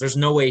that chance. There's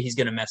no way he's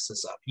gonna mess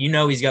this up. You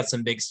know he's got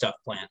some big stuff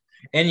planned.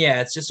 And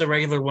yeah, it's just a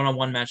regular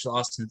one-on-one match with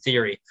Austin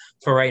Theory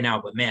for right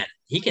now. But man,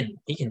 he can do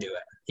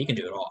it. He can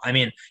do it all. I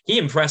mean, he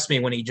impressed me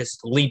when he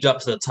just leaped up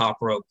to the top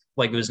rope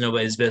like it was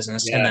nobody's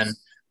business, and then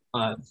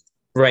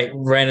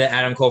ran to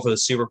Adam Cole for the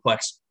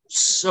superplex.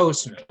 So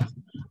smooth.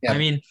 Yeah. I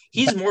mean,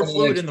 he's more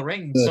fluid in the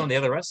ring than some of the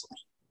other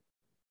wrestlers.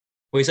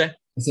 What do you say?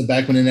 I said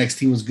back when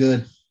NXT was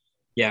good.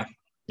 Yeah.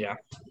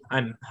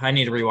 I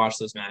need to rewatch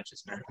those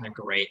matches, man. They're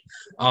great.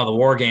 Oh, the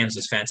War Games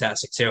is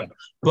fantastic too.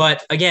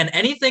 But again,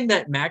 anything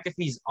that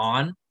McAfee's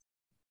on,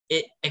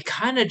 it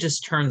kind of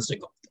just turns to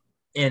gold.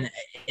 And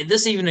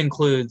this even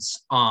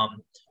includes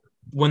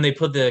when they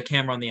put the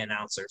camera on the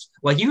announcers.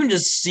 Like, you can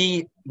just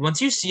see,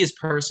 once you see his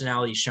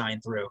personality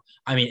shine through,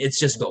 I mean, it's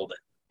just golden.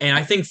 And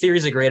I think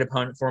Theory's a great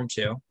opponent for him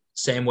too.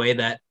 Same way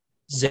that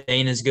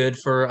Zayn is good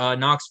for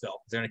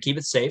Knoxville. They're going to keep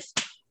it safe.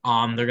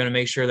 They're going to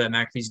make sure that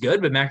McAfee's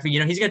good, but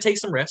McAfee, he's going to take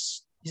some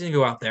risks. He's going to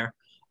go out there.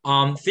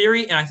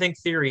 Theory, and I think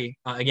Theory,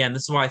 again,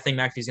 this is why I think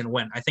McAfee's going to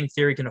win. I think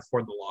Theory can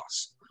afford the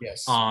loss.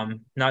 Yes.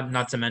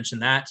 Not to mention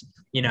that,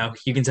 you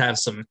can have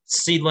some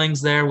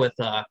seedlings there with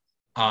Mr.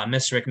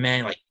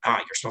 McMahon, like,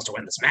 you're supposed to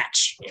win this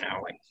match.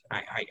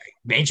 I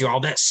made you all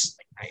this.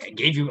 I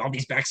gave you all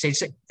these backstage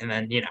things. And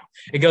then,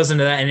 it goes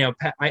into that. And,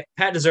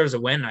 Pat deserves a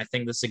win. I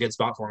think this is a good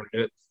spot for him to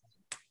do it.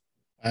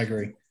 I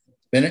agree.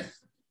 Bennett?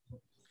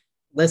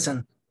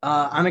 Listen,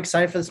 I'm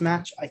excited for this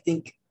match. I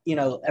think,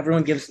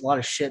 everyone gives a lot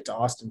of shit to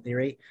Austin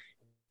Theory.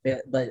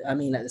 But I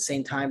mean, at the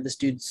same time, this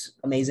dude's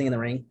amazing in the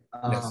ring.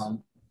 Yes.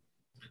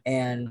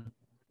 And,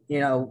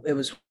 it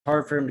was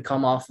hard for him to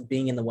come off of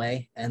being in the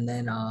way and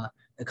then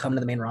come to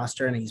the main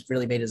roster. And he's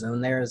really made his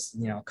own there as,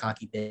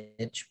 cocky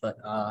bitch. But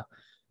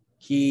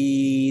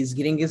he's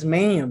getting his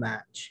Mania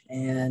match.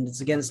 And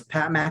it's against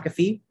Pat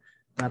McAfee.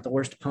 Not the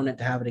worst opponent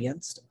to have it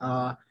against.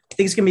 I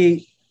think it's going to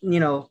be,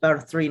 about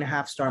a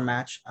 3.5-star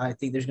match. I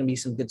think there's going to be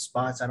some good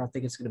spots. I don't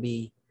think it's going to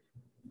be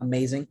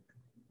amazing.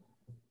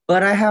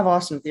 But I have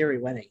Austin Theory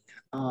winning.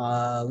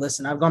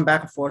 Listen, I've gone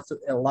back and forth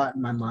a lot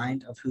in my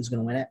mind of who's going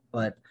to win it,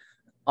 but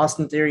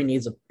Austin Theory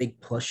needs a big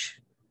push,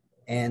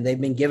 and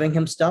they've been giving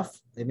him stuff.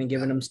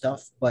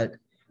 But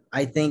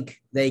I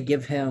think they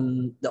give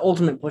him the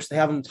ultimate push. They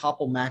have him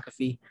topple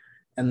McAfee,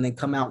 and then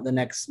come out the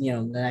next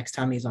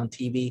time he's on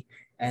TV,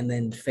 and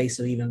then face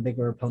an even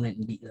bigger opponent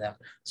and beat them.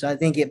 So I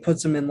think it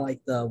puts him in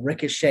like the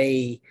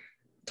Ricochet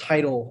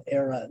title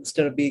era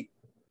instead of being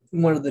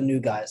one of the new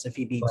guys if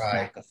he beats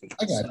McAfee.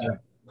 I got you.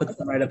 Put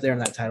them right up there in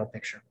that title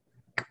picture.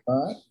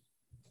 All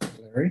right.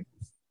 Larry?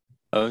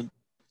 Oh,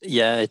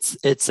 yeah, it's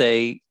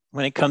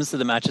when it comes to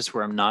the matches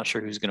where I'm not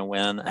sure who's going to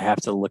win, I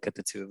have to look at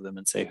the two of them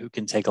and say who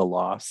can take a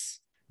loss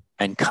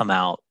and come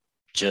out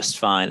just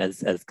fine.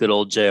 As good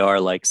old JR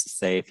likes to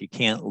say, if you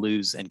can't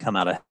lose and come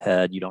out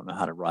ahead, you don't know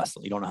how to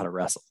wrestle. You don't know how to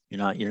wrestle.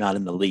 You're not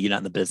in the league. You're not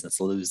in the business.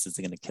 A lose is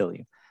going to kill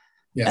you.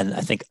 Yeah. And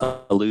I think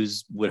a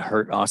lose would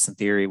hurt Austin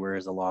Theory,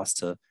 whereas a loss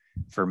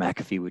for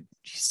McAfee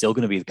he's still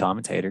going to be the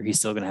commentator. He's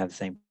still going to have the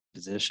same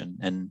position,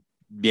 and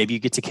maybe you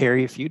get to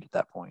carry a feud at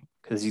that point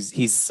because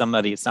he's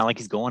somebody. It's not like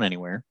he's going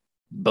anywhere.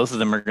 Both of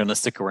them are going to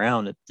stick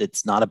around.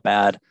 It's not a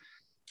bad,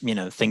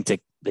 thing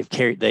they've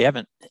carried. They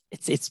haven't.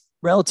 It's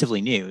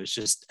relatively new. It's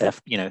just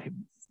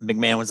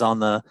McMahon was on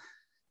the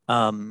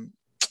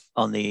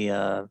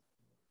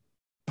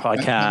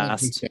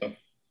podcast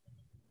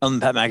on the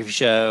Pat McAfee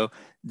show.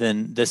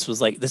 Then this was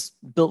this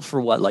built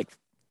for what, like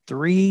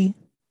 3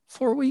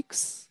 4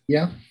 weeks.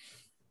 Yeah.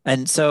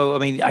 And so, I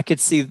mean, I could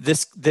see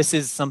this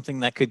is something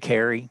that could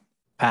carry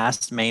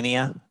past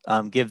Mania,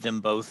 give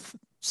them both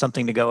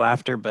something to go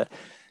after. But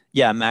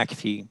yeah,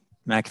 McAfee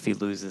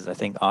loses. I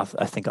think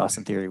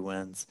Austin Theory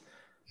wins.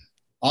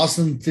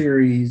 Austin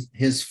Theory,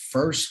 his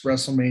first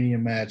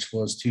WrestleMania match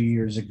was 2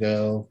 years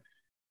ago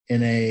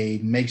in a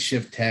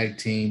makeshift tag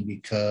team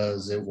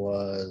because it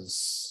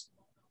was,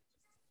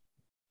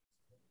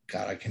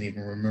 God, I can't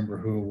even remember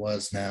who it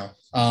was now.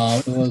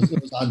 It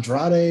was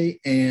Andrade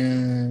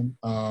and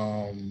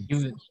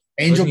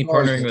Angel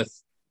partnering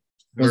with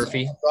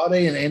Murphy.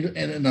 Andrade and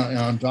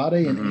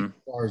Angel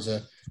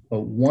Garza,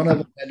 but one of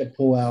them had to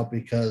pull out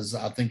because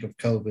I think of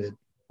COVID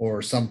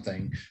or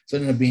something. So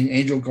it ended up being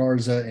Angel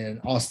Garza and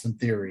Austin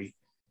Theory.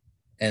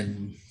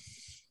 And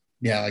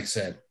yeah, like I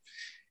said,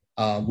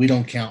 we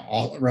don't count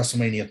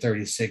WrestleMania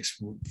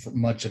 36 for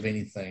much of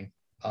anything.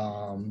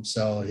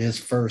 So his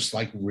first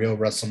like real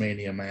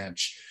WrestleMania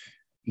match.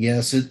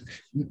 Yes,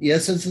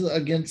 it's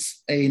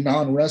against a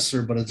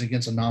non-wrestler, but it's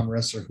against a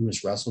non-wrestler who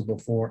has wrestled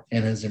before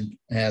and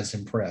has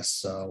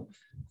impressed. So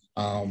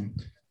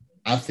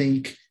I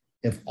think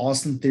if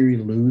Austin Theory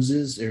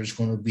loses, there's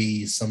going to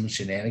be some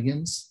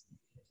shenanigans.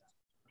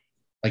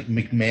 Like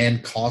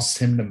McMahon costs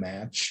him the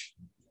match,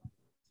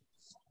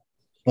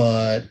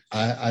 but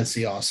I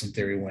see Austin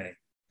Theory winning.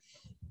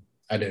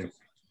 I do.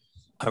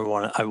 I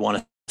want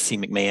to see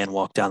McMahon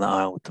walk down the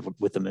aisle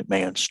with the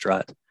McMahon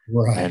strut,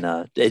 right?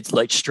 And it's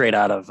like straight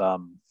out of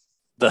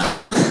the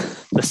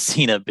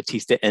Cena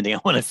Batista ending. I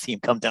want to see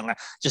him come down,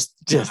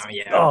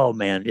 oh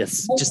man,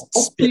 just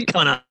spit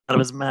coming out of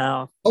his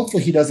mouth.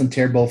 Hopefully, he doesn't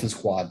tear both his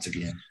quads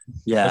again.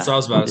 Yeah, that's what I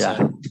was about to say.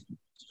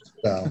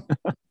 So,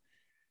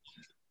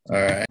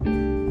 all right.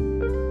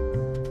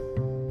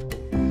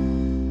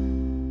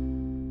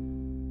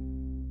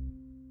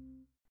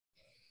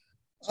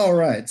 All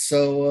right,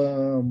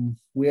 so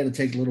we had to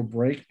take a little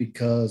break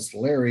because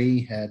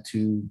Larry had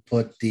to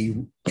put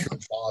the true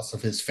boss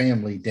of his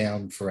family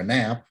down for a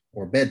nap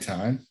or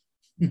bedtime.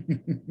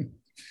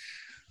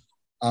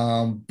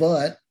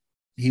 But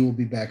he will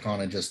be back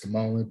on in just a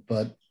moment.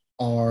 But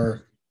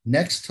our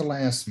next to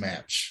last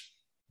match,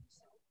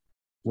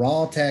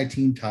 Raw Tag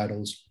Team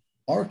titles,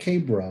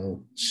 RK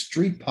Bro,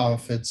 Street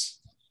Profits,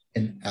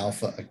 and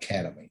Alpha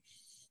Academy.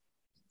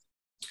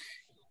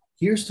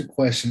 Here's the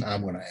question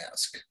I'm going to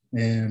ask.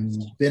 And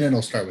Bennett,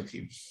 I'll start with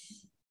you.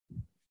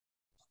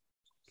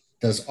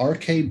 Does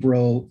RK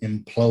Bro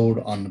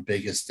implode on the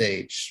biggest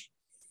stage?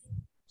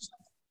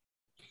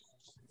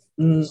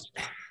 This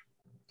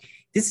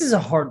is a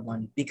hard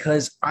one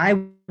because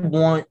I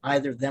want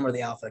either them or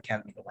the Alpha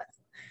Academy to win.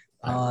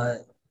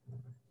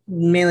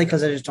 Mainly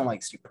because I just don't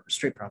like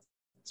Street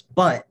Profits.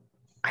 But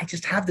I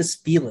just have this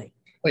feeling.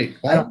 Wait,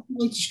 why don't you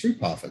like the Street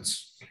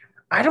Profits?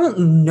 I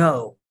don't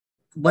know.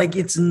 Like,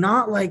 it's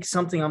not like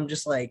something I'm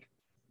just like,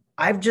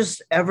 I've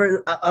just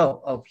ever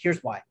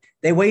here's why.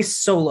 They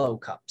waste solo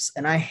cups,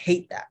 and I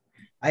hate that.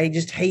 I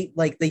just hate,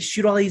 like, they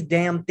shoot all these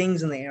damn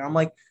things in the air. I'm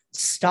like,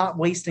 stop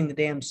wasting the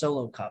damn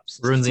solo cups.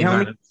 Ruins the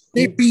environment.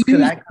 No,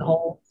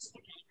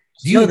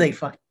 they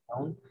fucking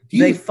don't.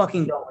 They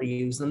fucking don't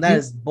reuse them. That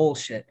is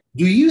bullshit.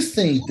 Do you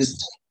think that,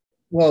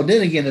 well,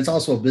 then again, it's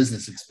also a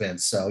business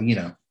expense, so, you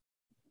know.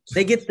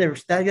 They get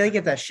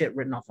that shit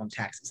written off on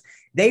taxes.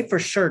 They for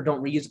sure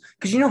don't reuse it.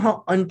 Because you know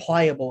how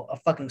unpliable a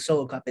fucking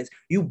solo cup is.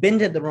 You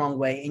bend it the wrong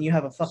way and you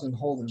have a fucking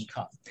hole in the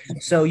cup.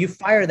 So you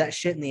fire that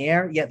shit in the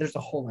air, yeah, there's a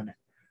hole in it.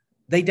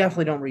 They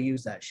definitely don't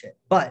reuse that shit.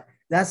 But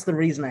that's the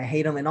reason I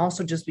hate them. And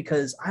also just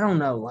because, I don't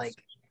know, like,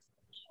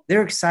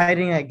 they're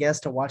exciting, I guess,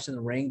 to watch in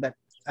the ring. But,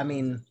 I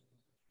mean,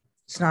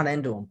 it's not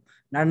into them.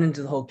 Not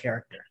into the whole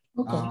character.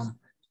 Okay.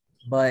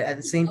 But at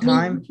the same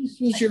time,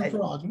 it's your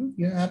prerogative.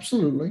 Yeah,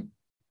 absolutely.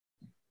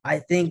 I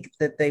think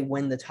that they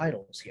win the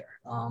titles here.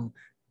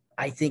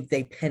 I think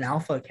they pin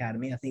Alpha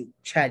Academy. I think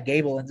Chad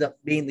Gable ends up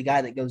being the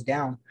guy that goes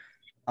down.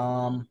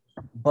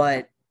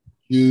 But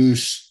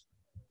Shush.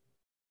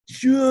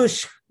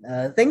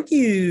 Thank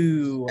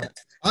you.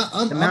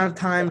 The amount of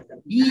times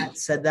Matt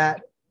said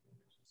that.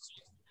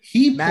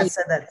 Matt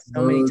said that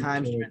so many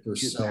times.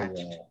 So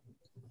well.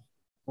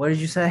 What did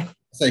you say?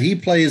 So he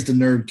plays the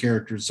nerd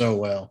character so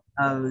well.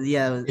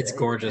 Yeah, it's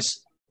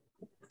gorgeous.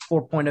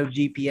 4.0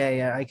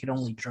 GPA. I could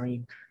only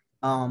dream.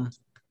 Yeah,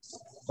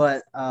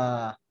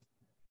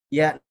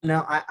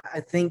 no,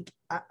 I think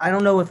I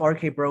don't know if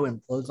RK Bro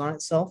implodes on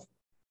itself.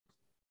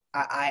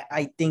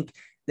 I think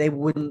they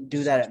wouldn't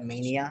do that at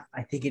Mania.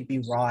 I think it'd be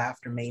Raw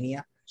after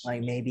Mania.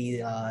 Like maybe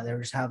they're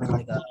just having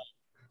like the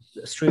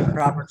Street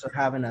Profits are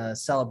having a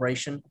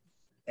celebration,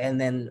 and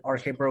then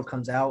RK Bro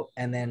comes out,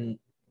 and then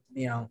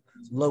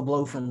low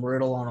blow from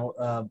Riddle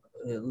on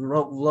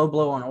low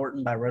blow on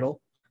Orton by Riddle.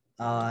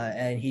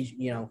 And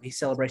he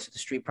celebrates with the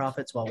Street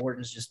Profits while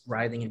Orton's just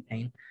writhing in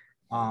pain.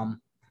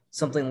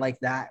 Something like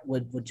that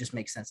would just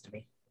make sense to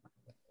me.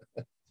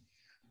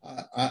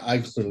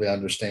 I clearly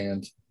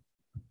understand.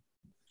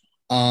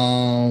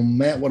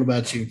 Matt, what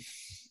about you?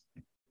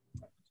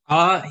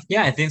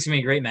 Yeah, I think it's gonna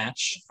be a great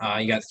match.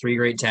 You got three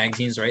great tag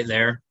teams right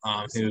there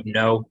who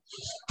know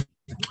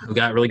who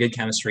got really good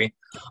chemistry.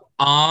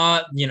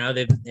 And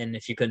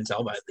if you couldn't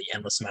tell by the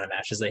endless amount of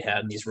matches they had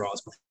in these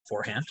Raws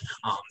beforehand,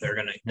 they're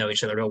gonna know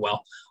each other real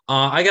well.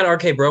 I got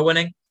RK Bro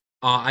winning.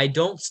 I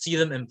don't see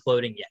them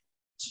imploding yet.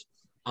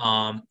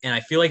 And I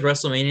feel like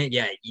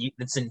WrestleMania,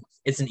 it's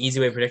an easy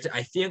way to predict it.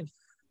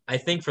 I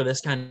think for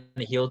this kind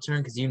of heel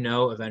turn, because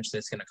eventually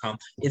it's gonna come,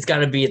 it's got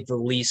to be at the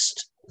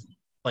least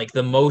like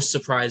the most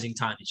surprising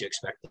time that you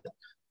expected.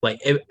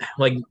 Like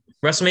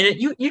WrestleMania,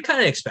 you kind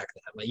of expect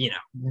that. Like,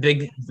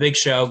 big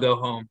show, go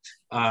home,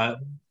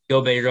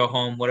 go big or go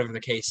home, whatever the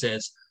case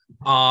is.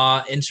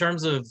 In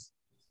terms of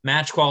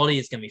match quality,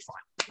 it's gonna be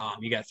fine.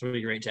 You got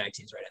 3 great tag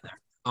teams right in there.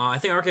 I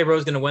think RK Bro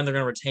is gonna win. They're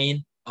gonna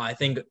retain. I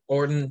think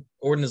Orton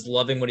is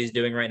loving what he's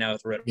doing right now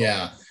with Riddle.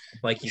 Yeah,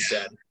 like you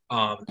said.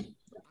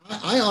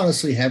 I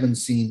honestly haven't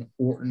seen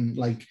Orton.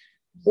 Like,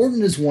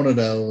 Orton is one of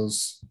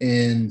those,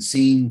 and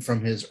seen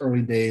from his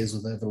early days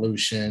with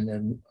Evolution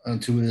and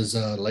onto his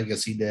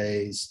legacy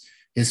days,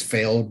 his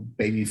failed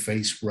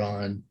babyface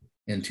run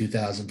in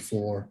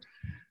 2004.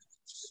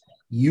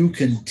 You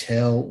can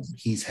tell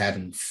he's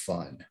having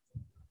fun,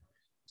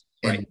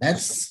 and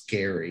that's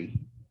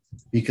scary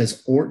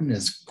because Orton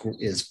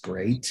is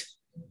great,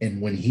 and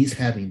when he's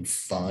having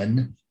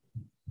fun,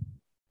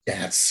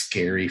 that's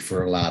scary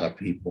for a lot of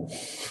people.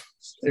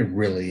 It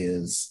really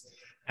is.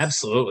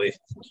 Absolutely.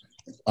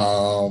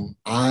 I'll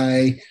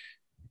drag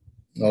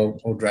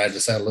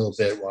this out a little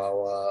bit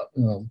while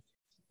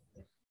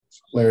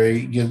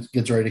Larry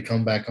gets ready to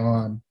come back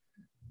on.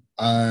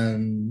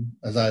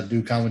 As I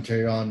do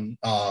commentary on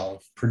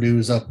Purdue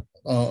is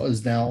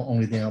now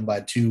only down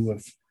by 2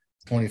 with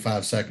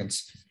 25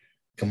 seconds.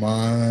 Come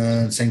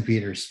on, St.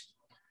 Peter's.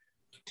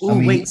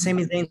 Wait,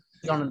 Sami Zayn's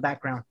on in the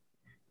background.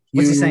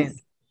 What's he saying?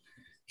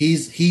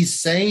 He's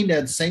saying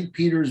that St.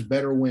 Peter's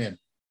better win.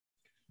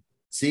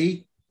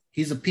 See,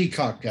 he's a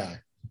peacock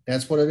guy.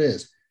 That's what it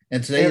is.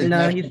 And today,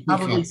 he's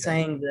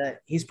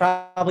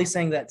probably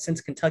saying that since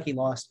Kentucky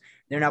lost,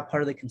 they're not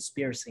part of the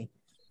conspiracy.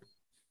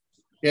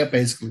 Yeah,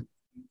 basically,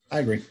 I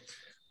agree.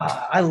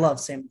 I love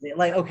Sami Zayn.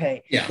 Like,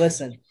 okay, yeah.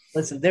 Listen.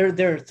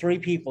 There are 3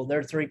 people. There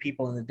are 3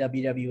 people in the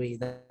WWE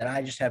that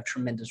I just have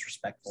tremendous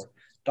respect for: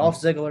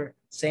 Dolph Ziggler,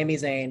 Sami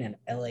Zayn, and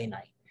LA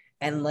Knight.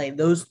 And like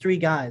those 3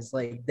 guys,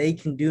 like they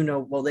can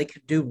they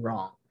could do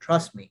wrong.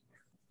 Trust me.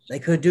 They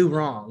could do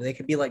wrong. They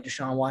could be like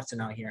Deshaun Watson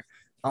out here.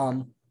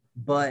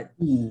 But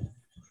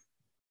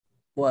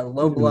what,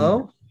 low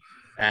blow?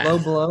 Low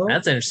blow?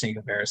 That's an interesting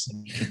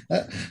comparison.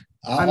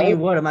 I mean,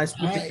 what am I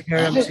supposed to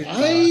compare him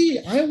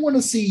to? I want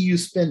to see you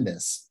spin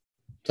this.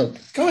 So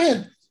go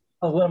ahead.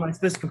 Oh, what am I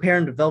supposed to compare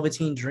him to?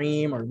 Velveteen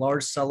Dream or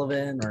Lars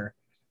Sullivan or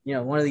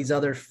one of these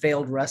other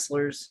failed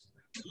wrestlers?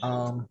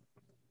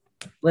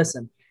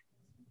 Listen,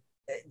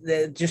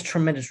 just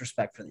tremendous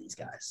respect for these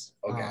guys.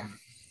 Okay.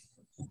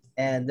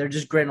 And they're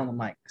just great on the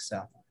mic.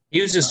 So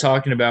he was just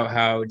talking about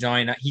how he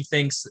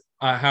thinks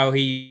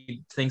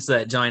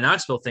that Johnny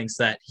Knoxville thinks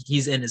that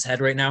he's in his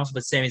head right now,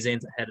 but Sami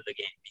Zayn's ahead of the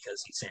game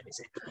because he's Sami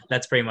Zayn.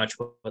 That's pretty much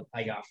what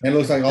I got. It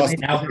looks like Austin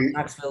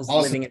Knoxville's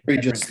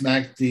just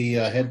smacked the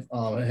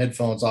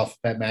headphones off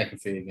Pat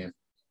McAfee again.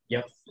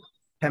 Yep.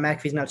 Pat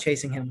McAfee's now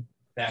chasing him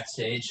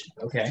backstage.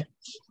 Okay.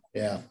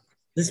 Yeah.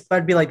 This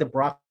might be like the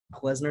Brock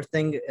Lesnar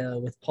thing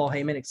with Paul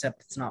Heyman,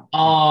 except it's not.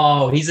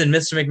 Oh, he's in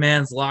Mr.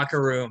 McMahon's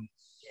locker room.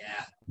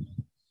 Yeah.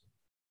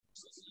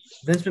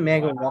 Vince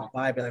McMahon would walk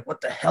by and be like,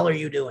 "What the hell are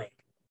you doing?"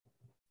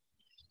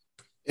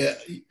 Yeah,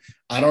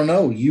 I don't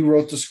know. You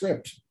wrote the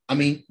script. I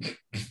mean,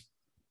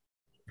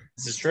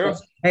 this is true.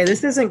 Hey,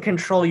 this isn't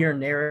control your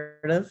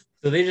narrative.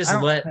 So they just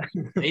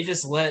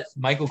let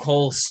Michael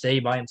Cole stay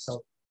by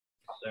himself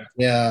out there.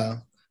 Yeah,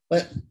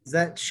 but is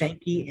that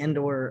Shanky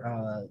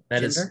and/or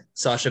that Jinder? Is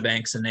Sasha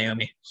Banks and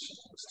Naomi.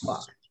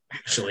 Fuck.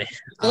 Actually.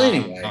 Well,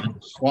 anyway,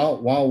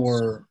 while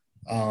we're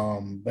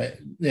but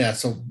yeah,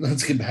 so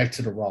let's get back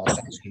to the Raw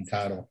Tag Team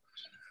title.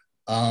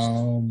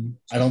 I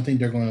don't think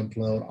they're going to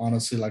implode.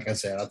 Honestly, like I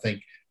said, I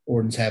think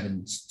Orton's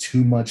having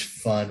too much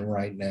fun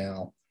right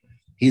now.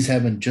 He's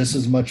having just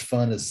as much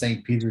fun as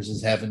St. Peter's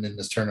is having in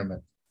this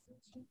tournament,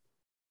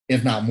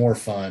 if not more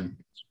fun,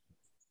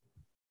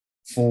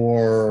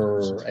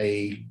 for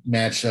a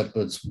matchup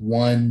that's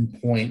 1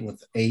 point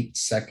with 8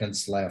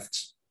 seconds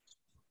left.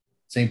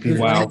 St. Peter's.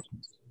 Wow.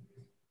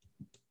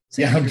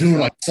 Yeah, I'm doing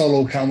like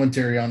solo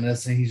commentary on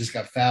this, and he just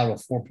got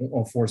fouled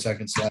with 4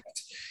 seconds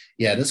left.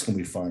 Yeah, this is gonna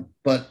be fun.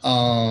 But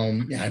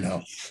yeah, I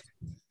know.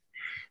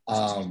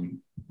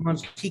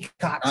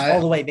 Peacocks all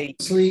the way, baby.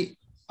 Honestly,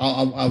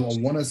 I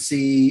want to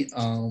see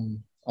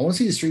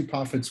the Street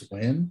Profits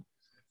win,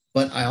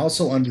 but I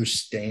also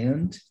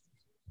understand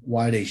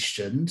why they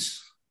shouldn't,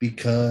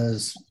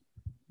 because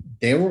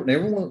they were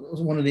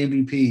one of the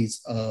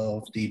MVPs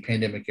of the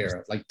pandemic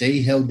era. Like,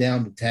 they held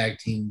down the tag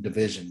team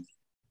division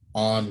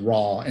on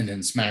Raw and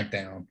then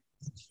SmackDown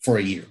for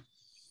a year.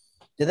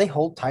 Did they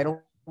hold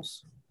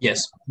titles?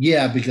 Yes.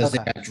 Yeah, because they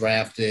got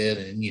drafted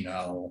and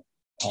all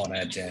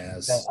that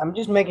jazz. Okay. I'm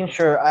just making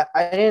sure.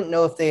 I didn't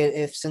know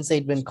if since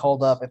they'd been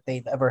called up, if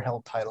they've ever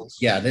held titles.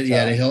 Yeah, they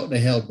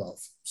held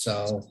both.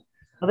 So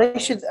They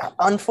should,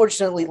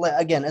 unfortunately,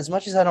 again, as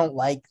much as I don't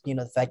like,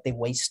 the fact they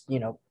waste,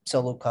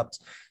 solo cups,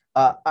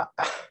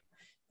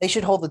 they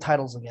should hold the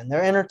titles again.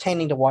 They're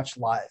entertaining to watch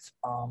live.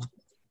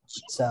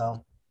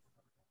 So,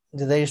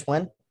 did they just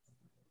win?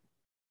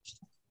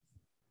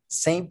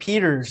 St.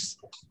 Peter's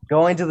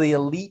going to the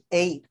Elite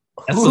Eight.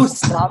 Who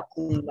stopped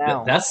them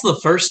now? That's the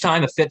first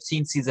time a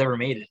 15 seed's ever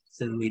made it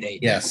to the Elite Eight.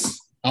 Yes.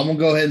 I'm going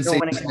to go ahead and say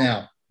this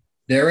now.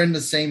 They're in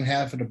the same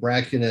half of the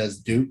bracket as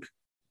Duke.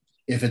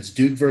 If it's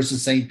Duke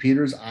versus St.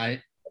 Peter's,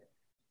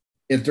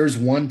 if there's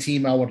one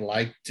team I would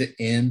like to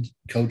end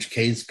Coach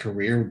K's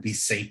career, would be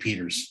St.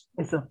 Peter's.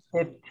 It's a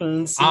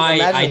 15 season.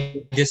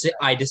 I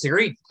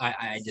disagree.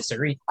 I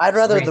disagree. I'd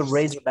rather the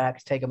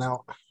Razorbacks take them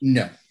out.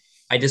 No.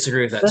 I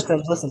disagree with that.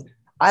 Listen.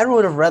 I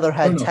would have rather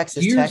had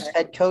Texas Tech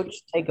head coach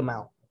take them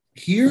out.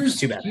 Here's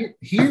the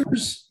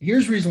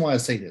reason why I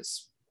say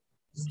this.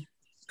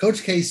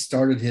 Coach K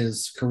started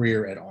his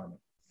career at Army,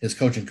 his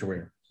coaching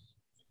career,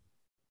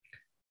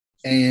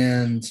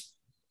 and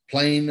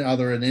playing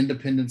either an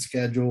independent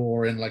schedule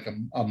or in like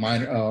a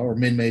minor or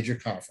mid-major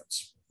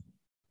conference.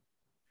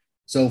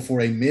 So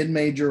for a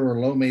mid-major or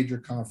low-major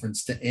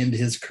conference to end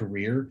his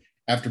career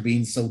after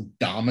being so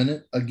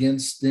dominant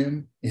against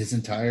them his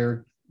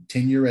entire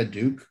tenure at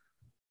Duke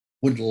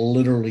would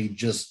literally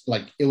just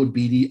it would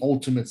be the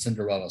ultimate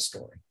Cinderella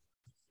story.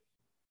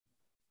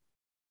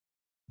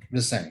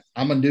 Just saying.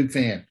 I'm a Duke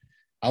fan.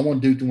 I want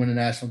Duke to win a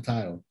national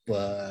title,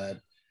 but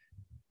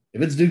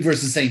if it's Duke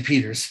versus St.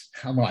 Peter's,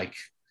 I'm like,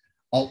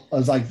 I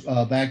was like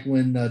back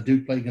when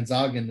Duke played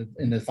Gonzaga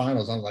in the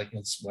finals, I was like,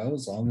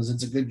 as long as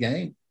it's a good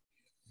game.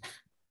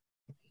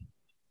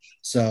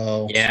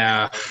 So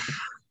yeah.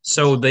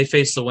 So they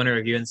face the winner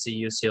of UNC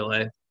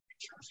UCLA.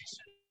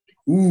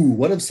 Ooh,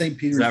 what if St.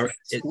 Peter's?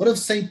 What if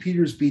St.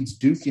 Peter's beats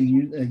Duke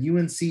and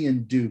UNC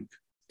and Duke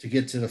to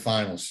get to the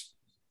finals?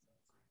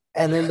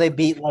 And then they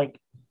beat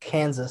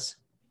Kansas.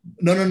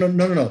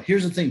 No.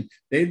 Here's the thing: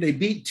 they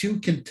beat two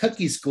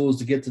Kentucky schools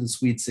to get to the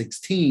Sweet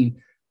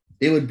 16.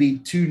 They would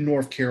beat two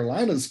North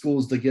Carolina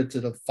schools to get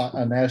to the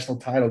national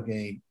title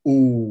game.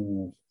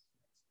 Ooh.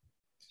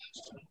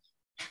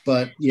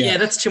 But yeah,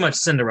 that's too much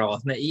Cinderella.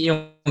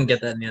 You don't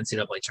get that in the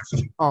NCAA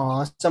tournament.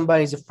 Oh,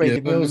 somebody's afraid.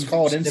 It was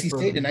called NC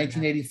State in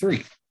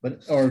 1983,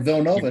 or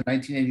Villanova in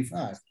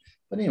 1985.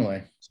 But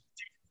anyway,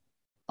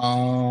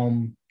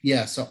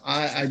 so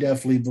I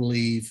definitely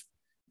believe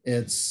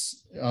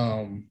it's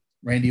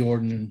Randy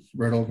Orton and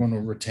Red Oak going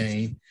to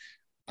retain.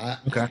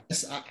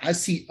 I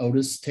see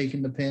Otis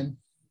taking the pin.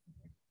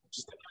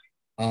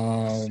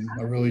 I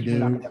really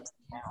do.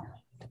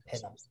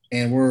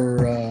 And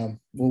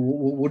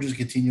we'll just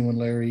continue when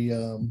Larry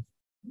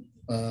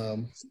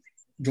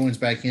joins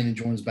back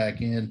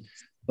in.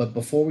 But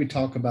before we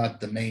talk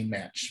about the main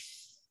match,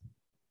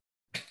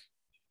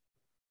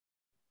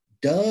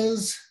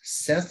 does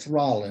Seth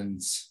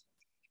Rollins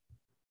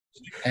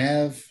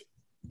have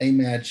a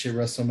match at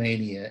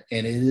WrestleMania?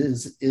 And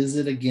is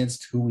it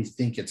against who we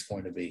think it's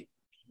going to be?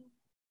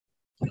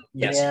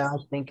 Yes. Yeah,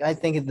 I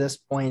think at this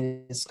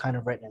point it's kind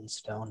of written in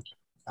stone.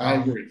 I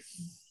agree.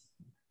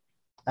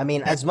 I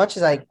mean, as much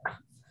as I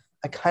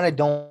kind of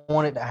don't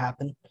want it to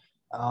happen.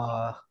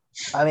 I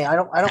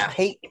don't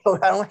hate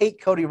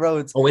Cody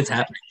Rhodes. Oh, it's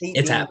happening.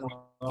 It's happening.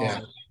 Yeah.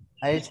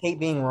 I just hate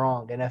being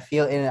wrong, and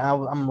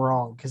I'm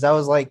wrong because I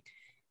was like,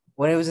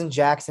 when it was in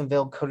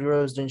Jacksonville, Cody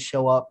Rhodes didn't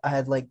show up. I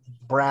had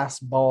brass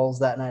balls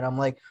that night. I'm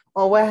like,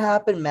 oh, what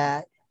happened,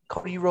 Matt?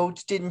 Cody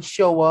Rhodes didn't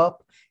show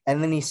up,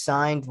 and then he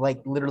signed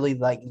literally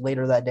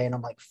later that day, and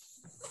I'm like,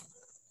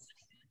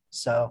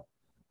 so.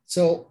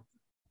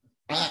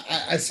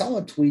 I saw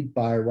a tweet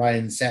by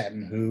Ryan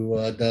Satin,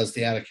 who does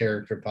the Out of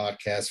Character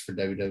podcast for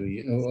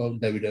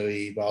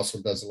WWE, but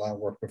also does a lot of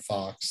work with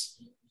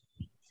Fox.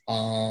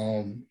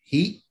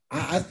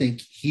 I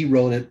think he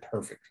wrote it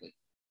perfectly.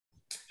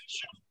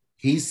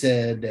 He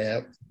said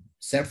that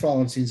Seth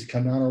Rollins needs to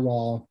come out on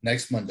Raw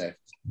next Monday.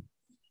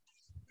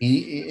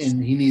 He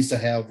needs to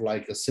have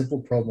a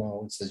simple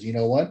promo and says, you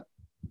know what?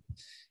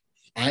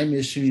 I'm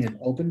issuing an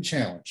open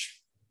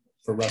challenge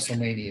for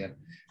WrestleMania.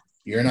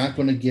 You're not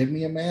going to give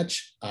me a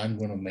match. I'm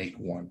going to make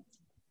one.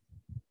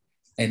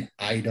 And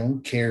I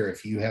don't care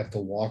if you have to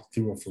walk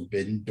through a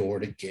forbidden door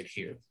to get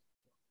here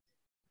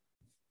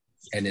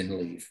and then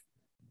leave.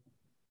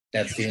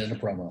 That's the end of the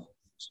promo.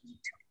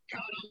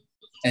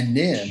 And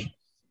then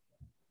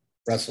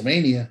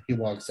WrestleMania, he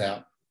walks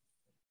out.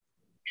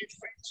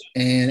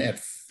 And at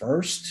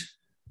first,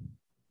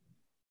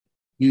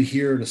 you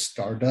hear the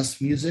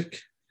Stardust music.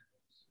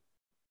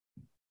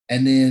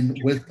 And then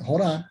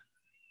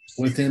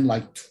within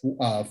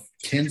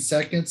 10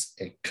 seconds,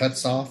 it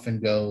cuts off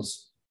and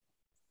goes,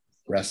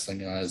 wrestling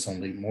has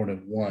only more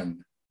than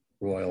one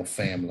royal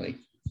family.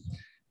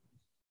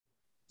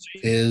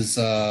 His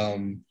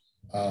theme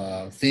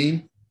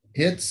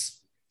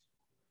hits.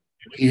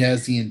 He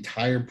has the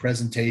entire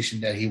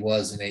presentation that he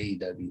was in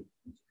AEW.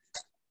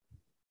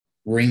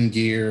 Ring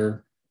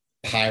gear,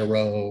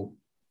 pyro,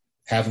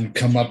 have him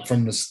come up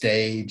from the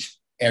stage,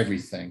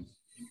 everything.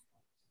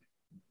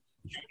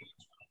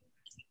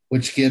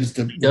 Which gives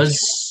the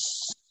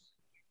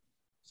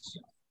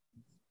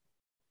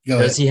Go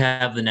ahead. Does he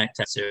have the neck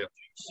tattoo?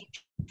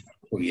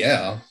 Well,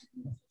 yeah.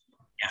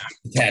 Yeah.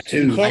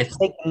 Tattoo. You can't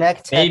take the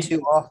neck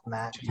tattoo off,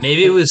 Matt.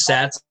 Maybe it was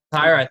satire.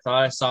 I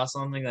thought I saw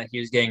something that he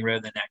was getting rid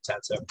of the neck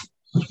tattoo.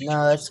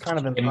 No, that's kind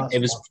of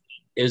impossible.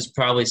 It was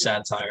probably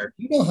satire.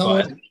 You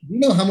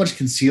know how much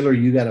concealer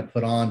you got to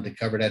put on to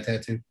cover that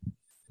tattoo?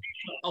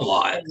 A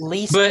lot. At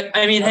least, but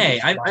I mean, hey,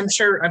 I'm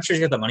sure he's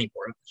got the money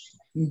for it.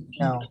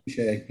 No,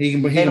 Okay. they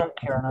don't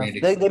care enough.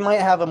 They might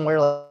have him wear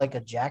like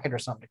a jacket or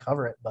something to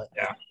cover it, but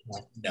yeah.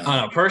 No. I don't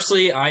know.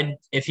 Personally,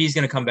 if he's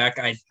gonna come back,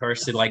 I'd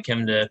personally like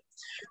him to,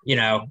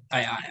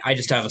 I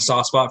just have a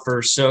soft spot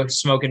for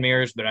smoke and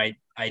mirrors, but I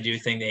do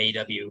think the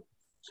AEW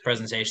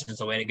presentation is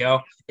the way to go.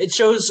 It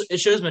shows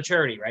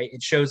maturity, right?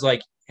 It shows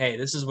like, hey,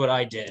 this is what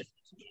I did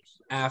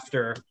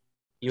after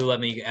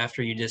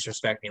you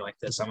disrespect me like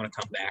this. I'm gonna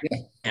come back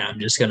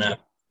and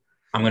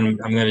I'm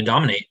gonna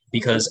dominate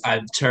because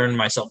I've turned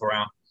myself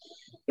around.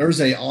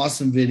 There's a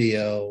awesome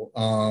video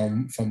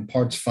from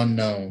Parts Fun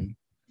Known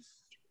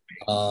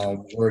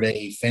where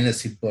they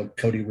fantasy booked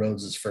Cody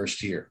Rhodes'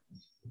 first year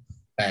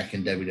back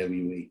in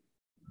WWE,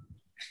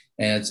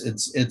 and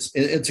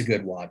it's a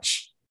good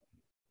watch.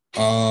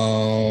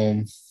 Are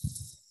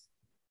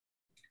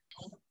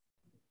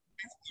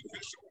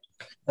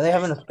they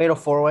having a fatal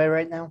 4-way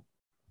right now?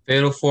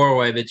 Fatal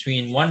 4-way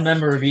between one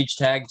member of each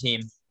tag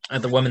team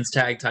at the women's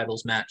tag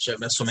titles match at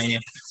WrestleMania.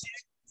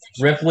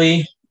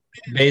 Ripley,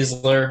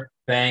 Baszler,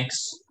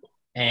 Banks,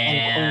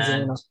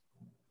 and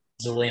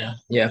Zelina.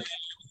 Yeah.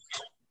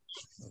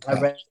 I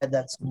read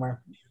that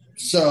somewhere.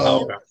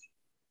 So,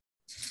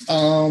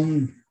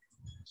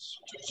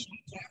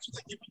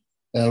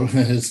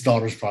 his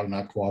daughter's probably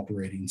not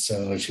cooperating,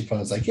 so she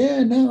probably was like,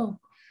 "Yeah, no."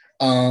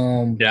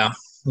 Yeah,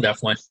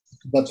 definitely.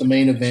 But the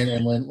main event,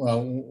 and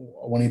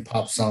when he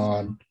pops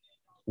on,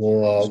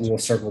 we'll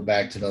circle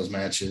back to those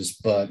matches.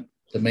 But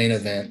the main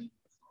event,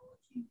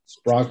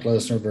 Brock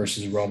Lesnar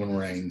versus Roman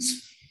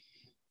Reigns,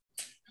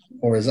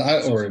 or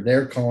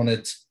they're calling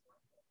it,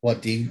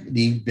 what, the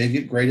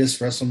greatest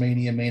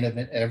WrestleMania main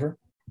event ever?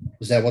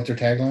 Is that what their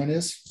tagline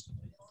is?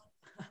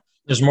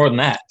 There's more than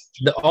that.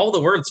 All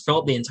the words fill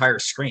up the entire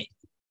screen.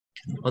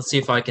 Let's see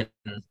if I can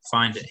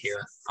find it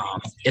here.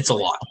 It's a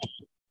lot.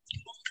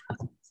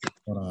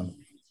 Hold on.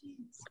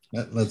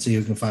 Let's see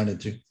who can find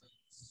it too.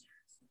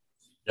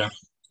 Yeah.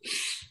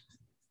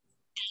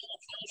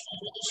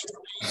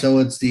 So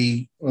it's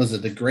the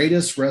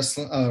greatest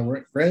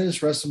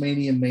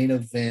WrestleMania main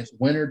event,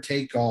 winner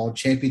take all,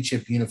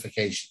 championship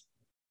unification.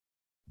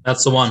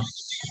 That's the one.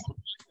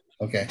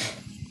 Okay.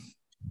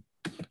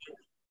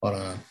 Hold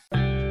on.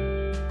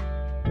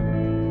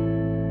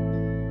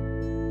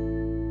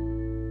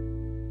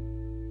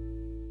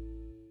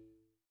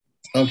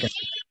 Okay.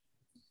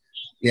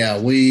 Yeah,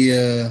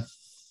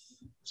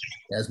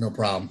 that's no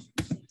problem.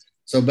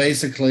 So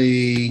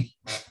basically,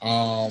 it's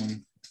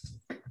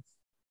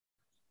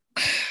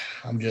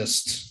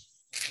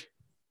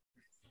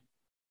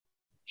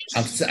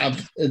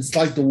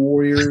like the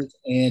Warriors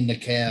and the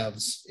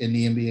Cavs in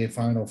the NBA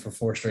final for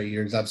 4 straight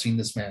years. I've seen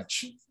this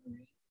match.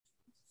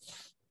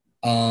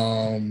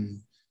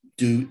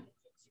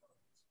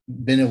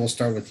 Bennett, we'll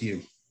start with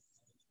you.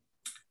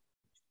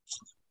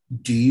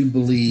 Do you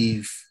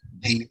believe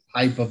the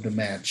hype of the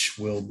match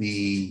will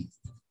be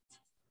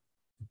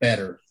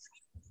better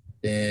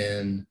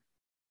than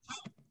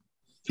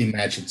the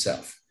match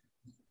itself?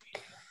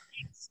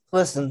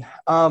 Listen,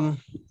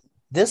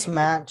 this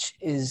match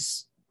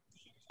is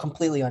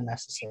completely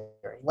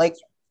unnecessary. Like,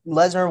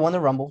 Lesnar won the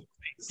Rumble,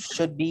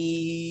 should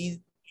be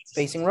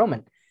facing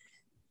Roman.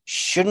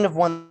 Shouldn't have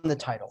won the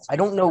title. I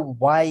don't know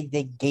why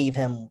they gave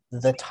him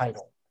the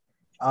title.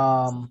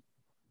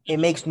 It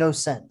makes no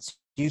sense.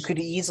 You could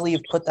easily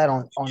have put that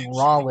on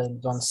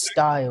Rollins, on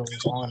Styles,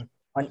 on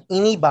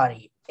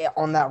anybody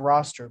on that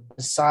roster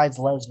besides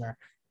Lesnar,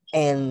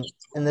 and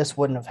this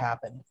wouldn't have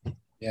happened.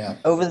 Yeah.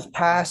 Over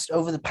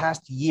the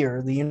past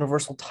year, the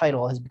Universal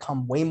title has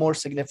become way more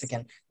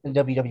significant than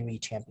the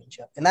WWE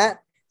Championship, and that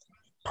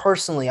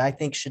personally I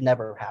think should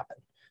never happen.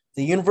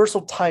 The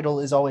Universal title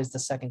is always the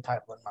second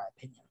title in my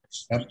opinion.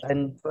 Yep.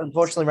 And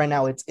unfortunately, right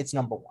now it's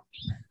number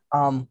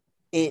one.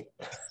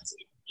 It's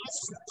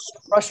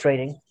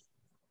frustrating,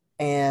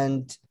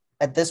 and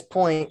at this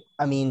point,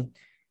 I mean,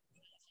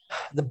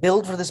 the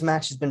build for this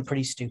match has been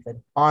pretty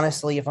stupid.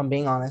 Honestly, if I'm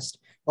being honest.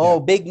 Oh, yeah.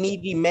 Big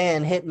meaty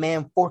man,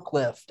 hitman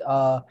forklift.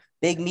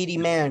 Big meaty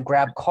man,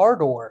 grab car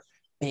door.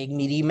 Big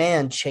meaty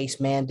man, chase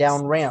man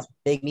down ramp.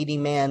 Big meaty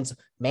man's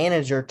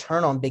manager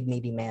turn on big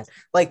meaty man.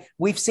 Like,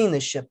 we've seen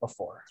this shit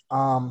before.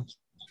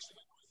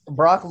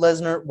 Brock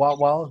Lesnar,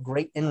 while a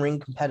great in-ring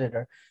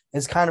competitor,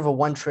 is kind of a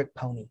one-trick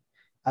pony.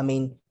 I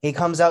mean, he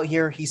comes out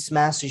here, he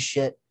smashes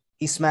shit,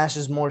 he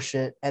smashes more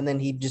shit, and then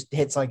he just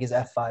hits like his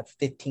F5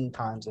 15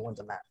 times and wins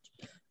a match.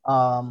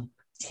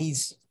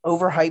 He's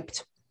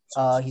overhyped,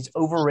 he's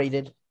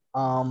overrated.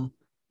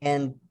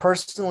 And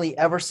personally,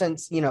 ever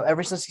since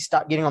he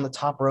stopped getting on the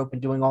top rope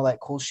and doing all that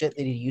cool shit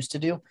that he used to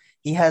do,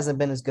 he hasn't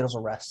been as good of a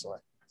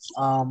wrestler.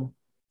 I'm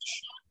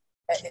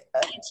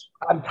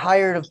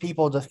tired of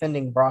people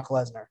defending Brock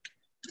Lesnar.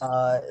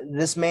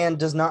 This man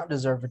does not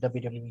deserve a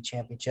WWE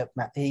championship.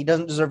 He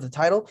doesn't deserve the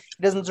title.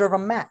 He doesn't deserve a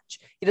match.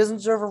 He doesn't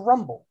deserve a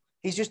rumble.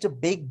 He's just a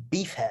big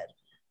beefhead.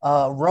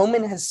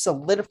 Roman has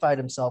solidified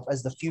himself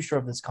as the future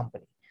of this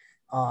company.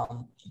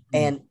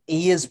 And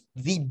he is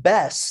the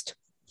best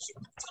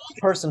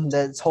person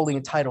that's holding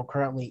a title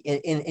currently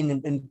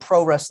in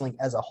pro wrestling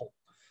as a whole.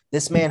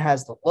 This man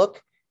has the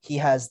look. He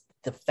has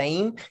the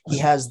fame. He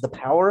has the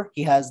power.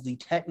 He has the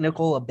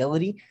technical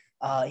ability.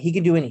 He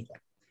can do anything.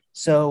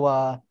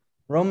 So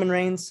Roman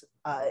Reigns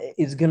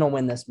is going to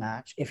win this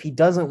match. If he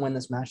doesn't win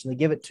this match and they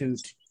give it to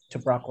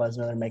Brock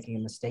Lesnar, they're making a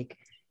mistake.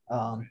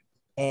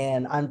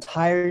 And I'm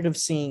tired of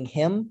seeing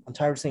him. I'm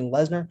tired of seeing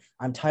Lesnar.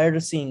 I'm tired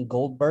of seeing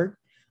Goldberg.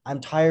 I'm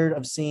tired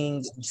of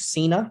seeing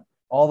Cena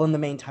all in the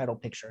main title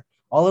picture.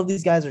 All of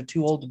these guys are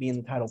too old to be in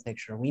the title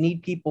picture. We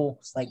need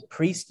people like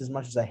Priest, as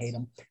much as I hate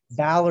him,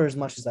 Balor, as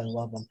much as I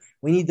love him.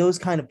 We need those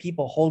kind of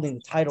people holding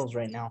the titles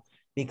right now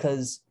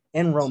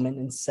and Roman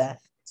and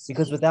Seth,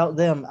 because without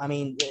them, I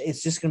mean,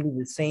 it's just going to be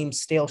the same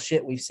stale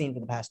shit we've seen for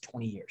the past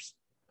 20 years.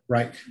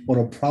 Right.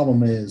 Well, the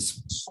problem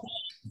is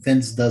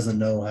Vince doesn't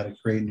know how to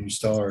create new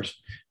stars,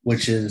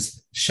 which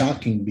is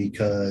shocking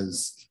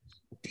because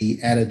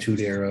the Attitude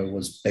Era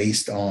was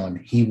based on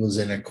he was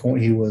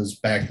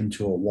backed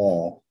into a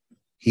wall.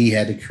 He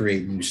had to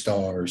create new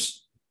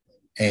stars.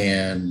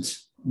 And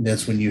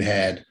that's when you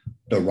had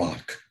The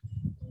Rock,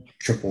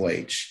 Triple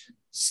H,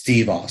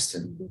 Steve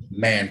Austin,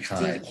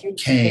 Mankind,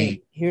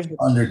 Kane,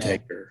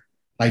 Undertaker.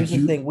 Here's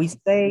the thing.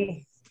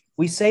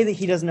 We say that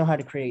he doesn't know how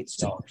to create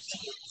stars.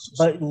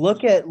 But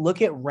look at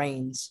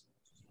Reigns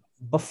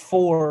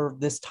before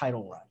this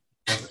title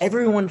run.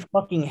 Everyone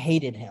fucking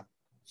hated him.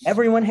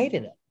 Everyone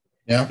hated him.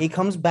 Yeah. He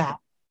comes back.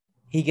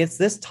 He gets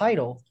this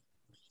title.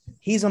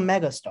 He's a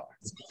megastar.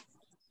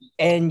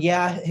 And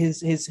yeah,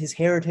 his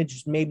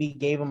heritage maybe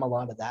gave him a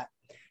lot of that.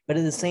 But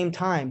at the same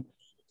time,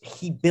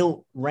 he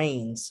built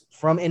Reigns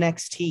from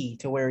NXT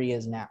to where he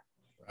is now.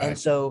 Right. And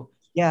so,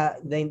 yeah,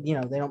 they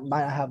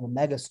might not have a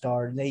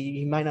megastar.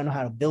 He might not know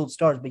how to build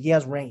stars, but he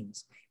has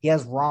Reigns. He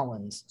has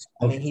Rollins.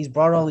 I mean, he's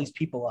brought all these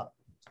people up.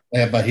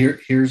 Yeah, but here's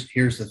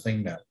the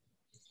thing now.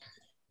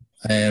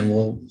 And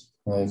we'll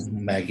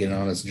Matt get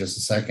on this in just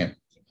a second.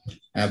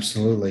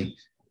 Absolutely.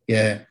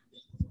 Yeah.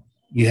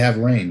 You have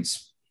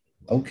Reigns.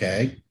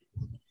 Okay.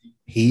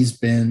 He's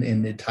been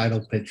in the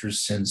title picture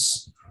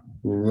since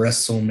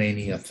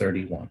WrestleMania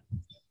 31.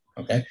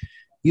 Okay.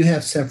 You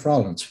have Seth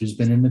Rollins, who's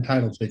been in the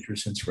title picture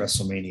since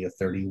WrestleMania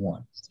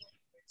 31.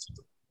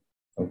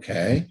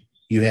 Okay.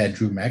 You had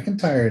Drew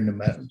McIntyre in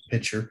the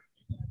picture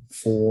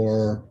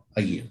for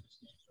a year.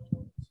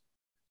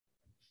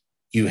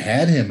 You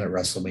had him at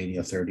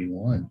WrestleMania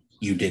 31.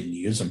 You didn't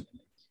use him.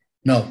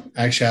 No,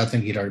 actually, I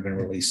think he'd already been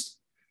released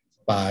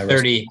by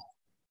 30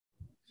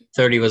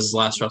 was his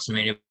last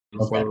WrestleMania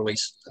before the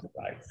release.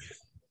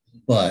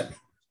 But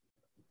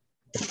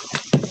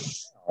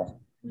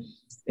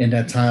in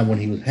that time when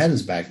Vince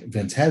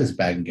had his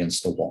back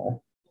against the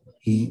wall,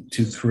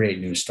 to create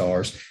new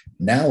stars.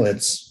 Now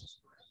it's,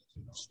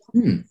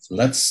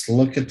 let's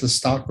look at the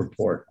stock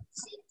report.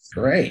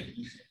 Great.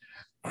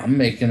 I'm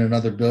making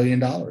another $1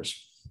 billion.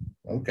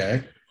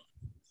 Okay.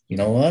 You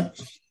know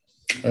what?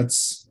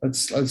 Let's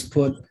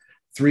put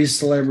 3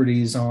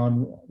 celebrities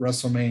on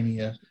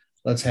WrestleMania.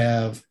 Let's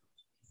have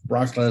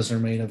Brock Lesnar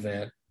main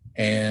event,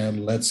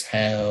 and let's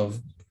have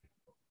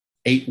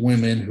 8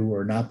 women who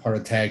are not part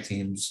of tag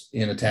teams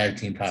in a tag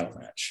team title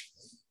match.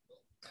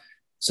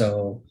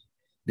 So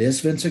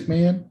this Vince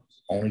McMahon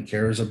only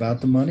cares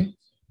about the money,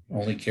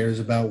 only cares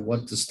about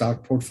what the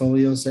stock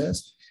portfolio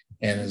says.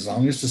 And as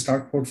long as the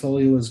stock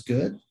portfolio is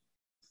good,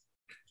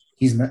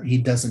 he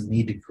doesn't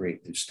need to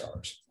create new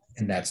stars.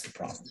 And that's the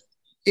problem,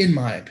 in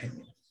my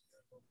opinion.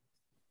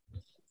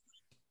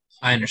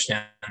 I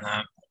understand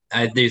that.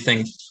 I do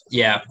think,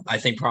 I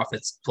think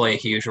profits play a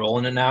huge role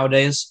in it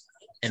nowadays.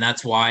 And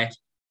that's why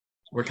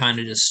we're kind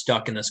of just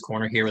stuck in this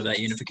corner here with that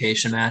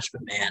unification match.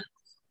 But, man,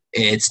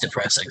 it's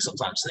depressing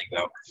sometimes to think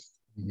about.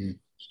 Mm-hmm.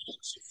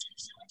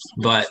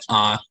 But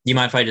you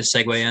mind if I just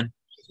segue in?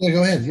 Yeah,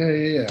 go ahead.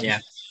 Yeah.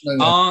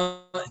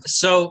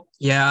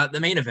 The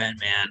main event,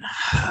 man.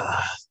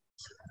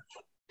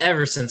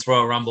 Ever since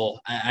Royal Rumble,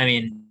 I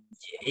mean,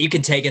 you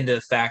can take into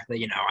the fact that,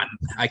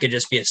 I could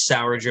just be a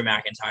sour Drew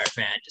McIntyre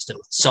fan, just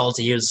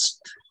salty he was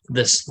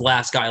this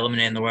last guy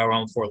eliminated in the Royal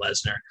Rumble for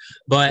Lesnar.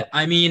 But,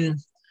 I mean,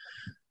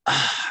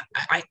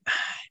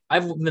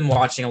 I've been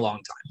watching a long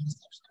time,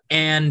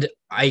 and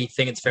I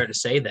think it's fair to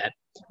say that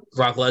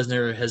Brock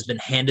Lesnar has been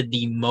handed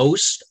the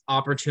most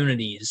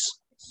opportunities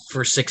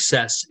for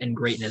success and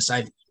greatness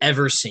I've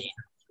ever seen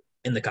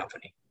in the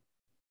company.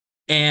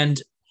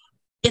 And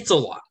it's a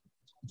lot.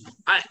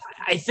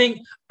 I think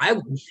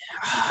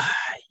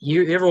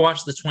you ever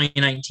watched the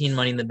 2019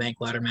 Money in the Bank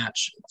ladder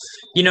match?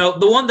 The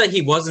one that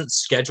he wasn't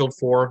scheduled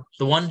for,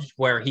 the one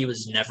where he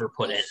was never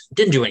put in,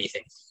 didn't do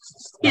anything.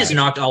 He just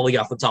knocked Ali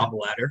off the top of the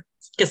ladder,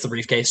 gets the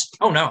briefcase.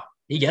 Oh no,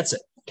 he gets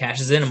it.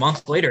 Cashes in a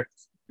month later,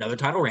 another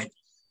title reign.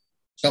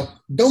 So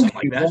don't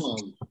get me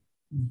wrong.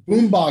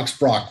 Boombox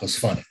Brock was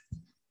funny.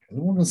 I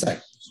don't want to say.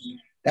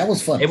 That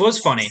was funny. It was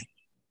funny.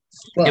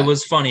 But it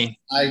was funny.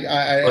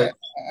 I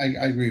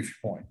agree with your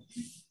point.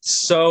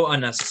 So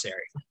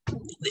unnecessary.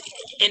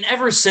 And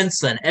ever since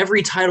then,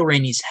 every title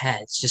reign he's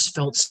had just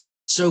felt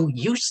so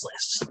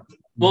useless.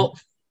 Well,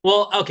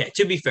 okay,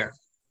 to be fair.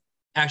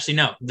 Actually,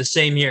 no. The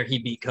same year he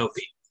beat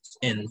Kofi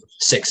in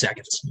 6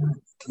 seconds.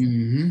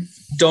 Mm-hmm.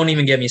 Don't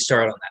even get me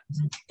started on that.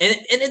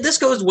 And this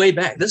goes way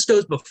back. This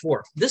goes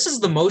before. This is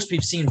the most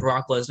we've seen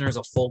Brock Lesnar as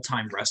a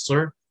full-time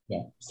wrestler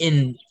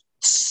in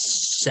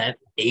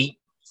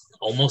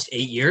almost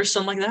 8 years,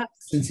 something like that.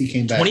 Since he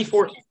came back.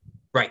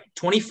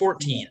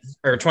 2014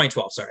 or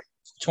 2012, sorry.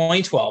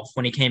 2012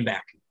 when he came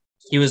back.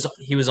 He was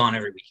on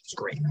every week. It was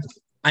great.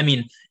 I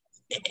mean,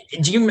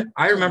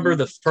 I remember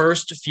the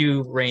first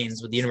few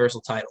reigns with the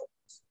Universal title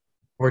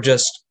were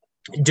just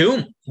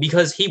doomed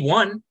because he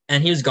won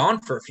and he was gone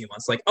for a few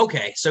months. Like,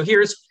 okay, so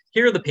here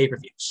are the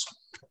pay-per-views.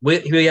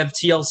 We have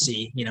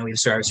TLC, we have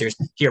Survivor Series.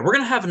 Here, we're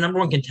gonna have a number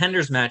one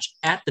contenders match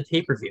at the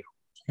pay-per-view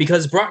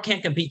because Brock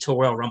can't compete till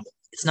Royal Rumble.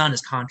 It's not in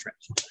his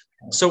contract.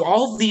 So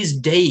all these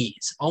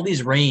days, all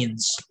these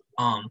reigns,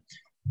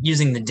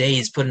 using the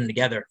days putting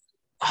together,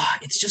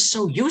 it's just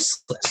so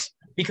useless.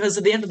 Because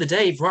at the end of the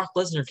day, Brock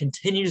Lesnar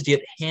continues to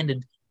get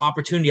handed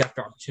opportunity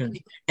after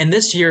opportunity, and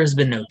this year has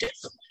been no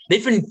different.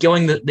 They've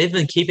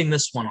been keeping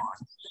this one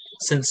on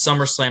since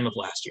SummerSlam of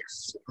last year.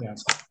 Yeah.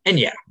 And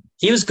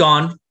he was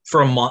gone for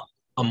a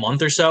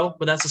month or so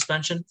with that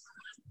suspension,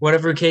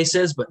 whatever the case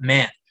is. But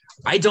man,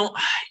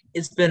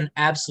 it's been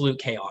absolute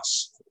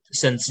chaos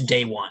since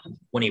day one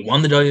when he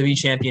won the WWE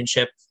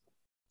Championship,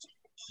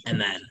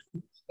 and then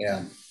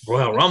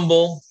Royal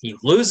Rumble, he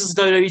loses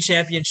the WWE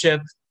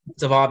Championship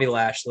to Bobby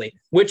Lashley,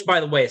 which, by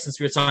the way, since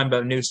we were talking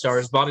about new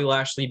stars, Bobby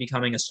Lashley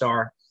becoming a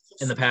star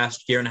in the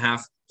past year and a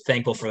half,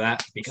 thankful for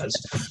that because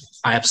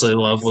I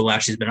absolutely love what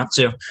Lashley's been up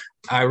to.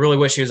 I really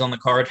wish he was on the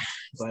card,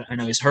 but I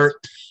know he's hurt.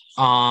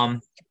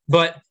 And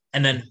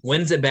then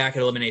wins it back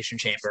at Elimination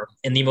Chamber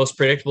in the most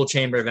predictable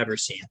chamber I've ever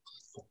seen.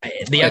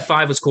 The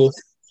F5 was cool.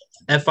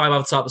 F5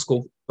 off the top was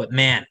cool, but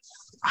man,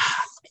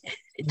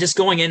 just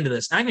going into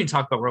this, I haven't even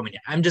talked about Roman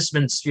yet. I've just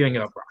been spewing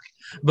about Brock.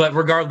 But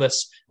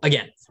regardless,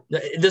 again,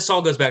 this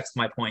all goes back to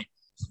my point.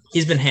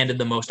 He's been handed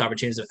the most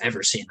opportunities I've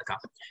ever seen in the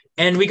company.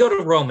 And we go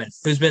to Roman,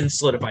 who's been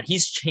solidified.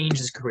 He's changed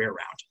his career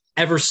around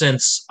ever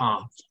since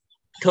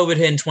COVID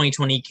hit in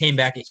 2020. He came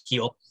back at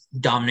heel,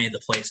 dominated the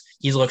place.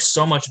 He's looked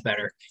so much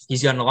better.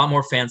 He's gotten a lot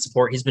more fan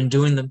support. He's been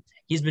doing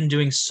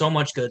so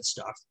much good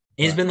stuff.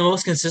 He's been the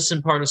most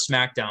consistent part of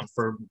SmackDown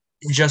for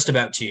just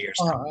about 2 years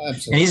now.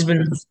 Absolutely. And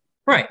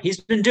he's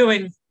been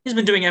doing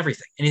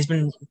everything, and he's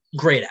been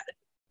great at it.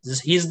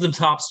 He's the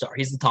top star.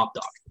 He's the top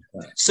dog.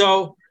 Right.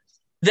 So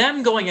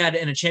them going at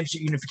it in a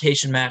championship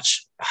unification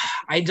match,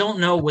 I don't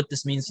know what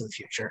this means for the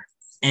future.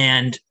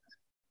 And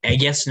I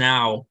guess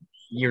now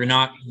you're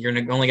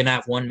only going to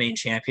have one main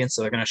champion,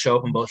 so they're going to show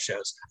up on both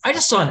shows. I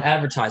just saw an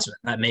advertisement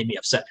that made me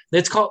upset.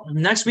 It's called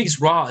next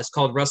week's Raw is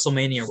called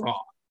WrestleMania Raw.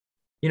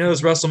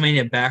 There's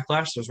WrestleMania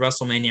Backlash. There's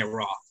WrestleMania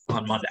Raw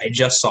on Monday. I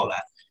just saw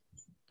that.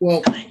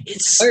 Well,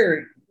 it's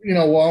Larry.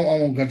 I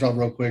won't cut you off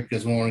real quick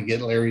because we want to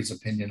get Larry's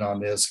opinion on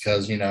this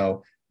because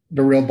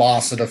the real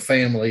boss of the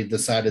family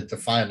decided to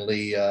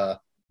finally go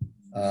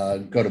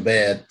to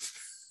bed.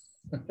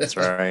 That's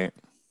right.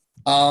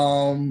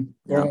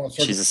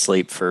 She's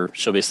asleep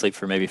she'll be asleep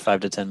for maybe 5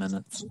 to 10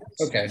 minutes.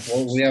 Okay.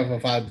 Well, we have a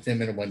 5 to 10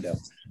 minute window.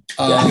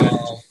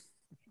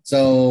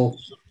 So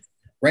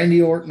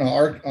Randy Orton,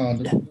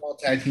 the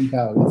tag team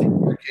title, do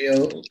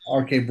you think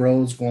RK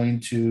Bro is going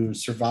to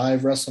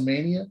survive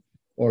WrestleMania,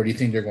 or do you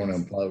think they're going to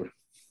implode?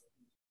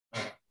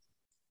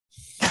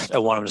 I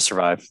want them to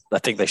survive. I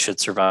think they should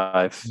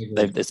survive.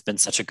 It's been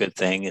such a good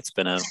thing. It's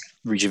been a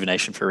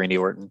rejuvenation for Randy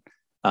Orton,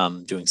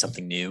 doing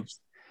something new.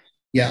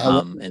 Yeah.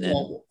 And then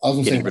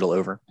getting Riddle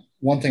over.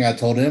 One thing I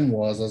told him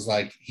was, I was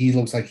like, he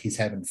looks like he's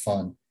having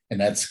fun, and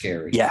that's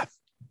scary. Yeah.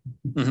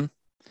 Mm-hmm.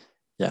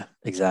 Yeah,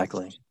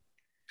 exactly.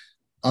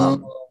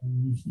 I'm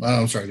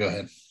sorry. Go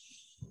ahead.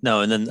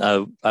 No, and then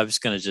I was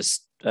going to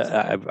just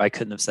I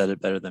couldn't have said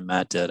it better than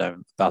Matt did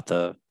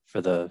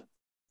for the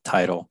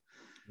title.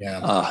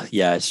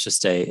 Yeah. It's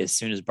just as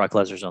soon as Brock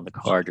Lesnar's on the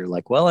card, you're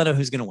like, well, I know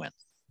who's going to win,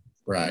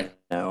 right?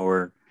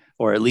 Or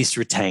at least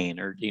retain,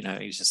 or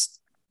he's just,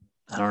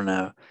 I don't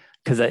know,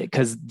 because I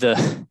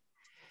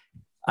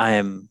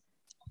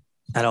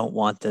don't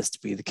want this to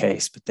be the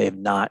case, but they have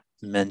not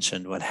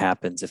mentioned what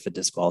happens if a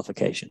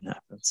disqualification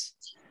happens.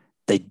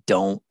 They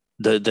don't.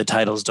 The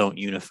titles don't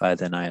unify.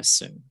 Then I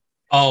assume.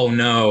 Oh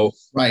no!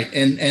 Right,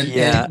 and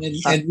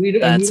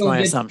that's my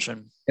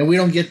assumption. And we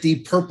don't get the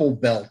purple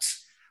belt.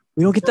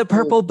 We don't get the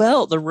purple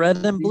belt, the red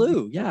and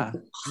blue. Yeah.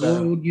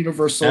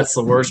 Universal. That's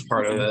the worst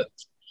part of it.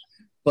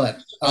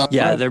 But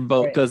they're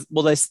both because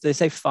they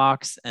say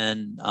Fox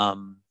and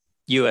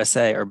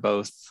USA are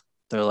both.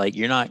 They're like,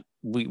 you're not.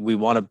 We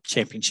want a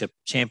championship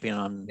champion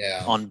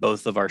on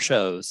both of our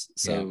shows.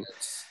 So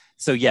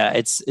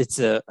it's if it's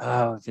a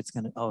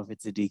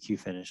DQ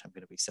finish, I'm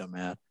gonna be so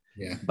mad.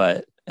 Yeah.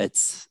 But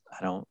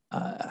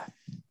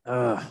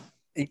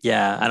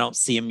I don't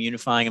see him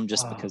unifying them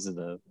just because of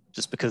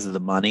the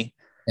money.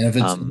 And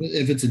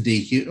if it's a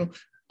DQ,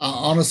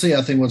 honestly,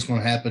 I think what's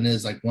going to happen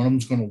is like one of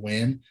them's going to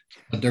win,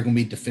 but they're going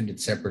to be defended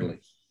separately.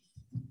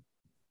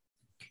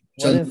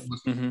 Bennett,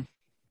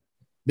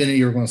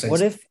 you were going to say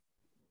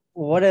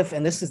what if,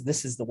 and this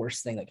is the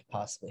worst thing that could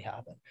possibly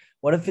happen.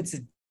 What if it's a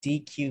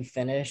DQ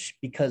finish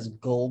because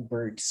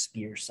Goldberg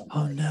spears somebody?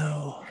 Oh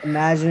no!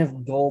 Imagine if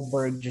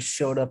Goldberg just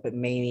showed up at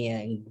Mania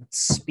and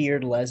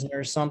speared Lesnar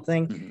or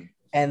something,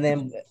 and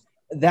then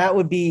that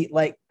would be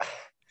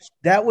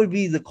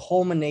the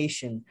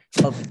culmination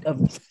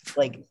of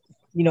like,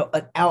 you know,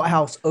 an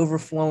outhouse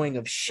overflowing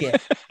of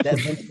shit that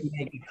Vince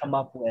McMahon could come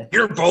up with.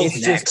 You're both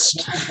next.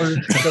 Just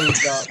Goldberg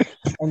shows up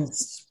and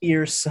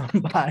spears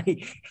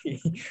somebody,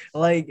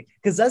 like,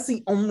 because that's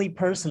the only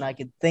person I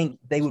could think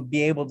they would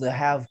be able to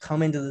have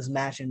come into this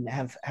match and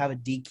have a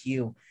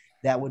DQ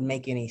that would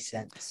make any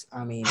sense.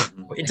 I mean,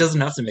 it doesn't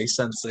have to make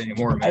sense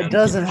anymore, man. It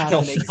doesn't have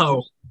to make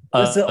sense.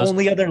 That's the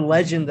only other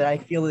legend that I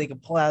feel they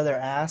could pull out of their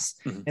ass.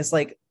 It's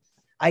like,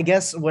 I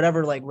guess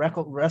whatever, like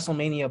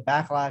WrestleMania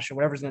Backlash or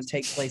whatever's going to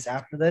take place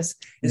after this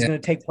is going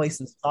to take place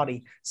in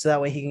Saudi, so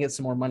that way he can get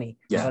some more money.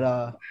 Yeah.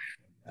 But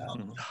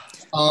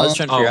I was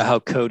trying to figure out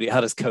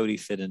how does Cody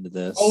fit into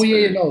this? Oh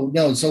yeah,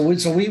 no. So we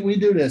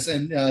do this,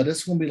 and this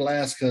is going to be the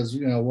last because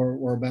you know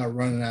we're about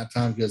running out of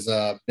time because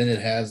Bennett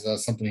has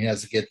something he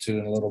has to get to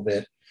in a little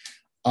bit.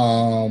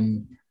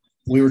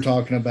 We were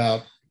talking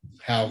about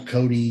how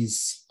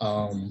Cody's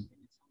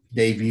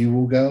debut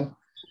will go.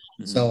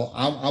 So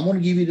I'm going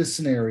to give you the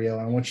scenario.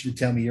 I want you to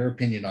tell me your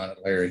opinion on it,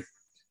 Larry.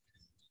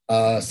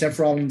 Seth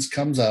Rollins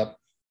comes up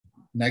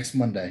next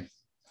Monday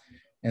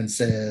and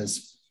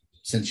says,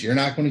 since you're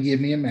not going to give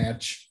me a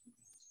match,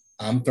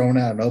 I'm throwing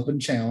out an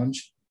open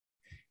challenge,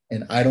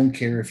 and I don't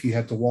care if you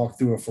have to walk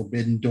through a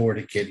forbidden door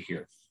to get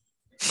here.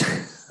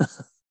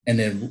 And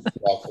then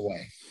walk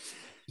away.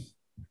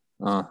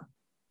 What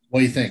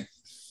do you think?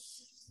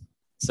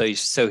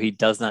 So he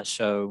does not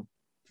show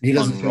he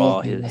doesn't on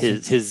Raw. He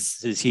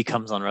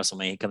comes on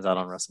WrestleMania. He comes out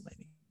on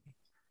WrestleMania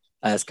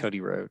as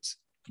Cody Rhodes.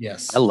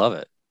 Yes, I love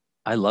it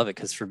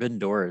because Forbidden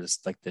Door is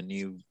like the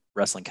new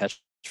wrestling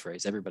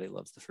catchphrase. Everybody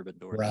loves the Forbidden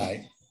Door.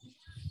 Right.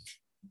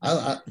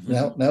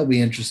 That'll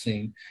be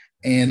interesting.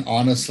 And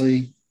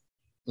honestly,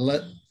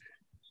 let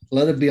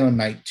it be on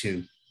night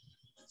 2.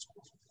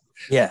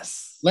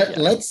 Yes.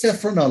 Let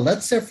Seth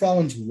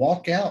Rollins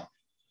walk out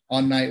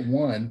on night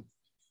 1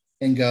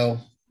 and go,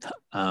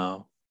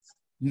 oh,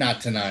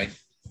 not tonight.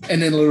 And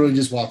then literally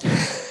just walk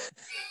away.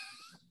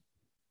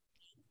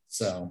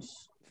 So,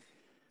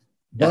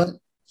 but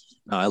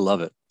no, I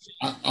love it.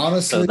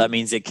 Honestly, so that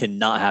means it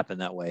cannot happen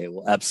that way. It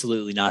will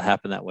absolutely not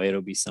happen that way.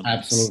 It'll be some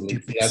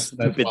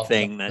stupid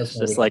thing that's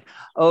just like,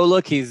 oh,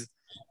 look, he's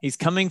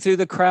coming through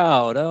the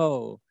crowd.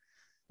 Oh,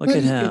 look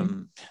at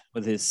him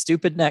with his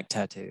stupid neck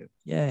tattoo.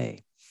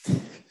 Yay.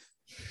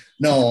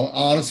 No,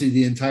 honestly,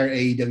 the entire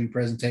AEW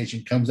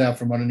presentation comes out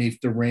from underneath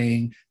the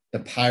ring, the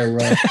pyro,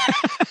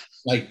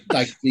 like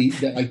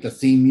the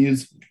theme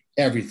music,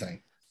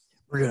 everything.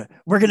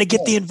 We're gonna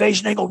get the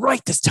invasion angle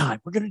right this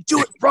time. We're gonna do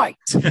it right.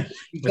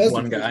 With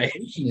one guy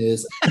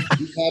is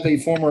you have a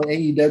former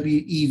AEW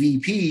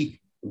EVP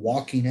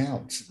walking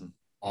out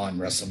on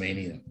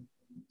WrestleMania.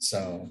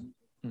 So,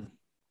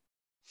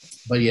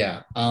 but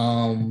yeah,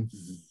 I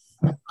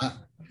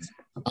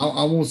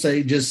will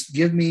say just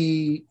give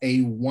me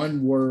a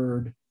one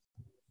word,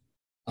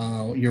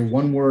 your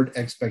one word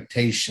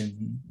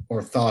expectation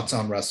or thoughts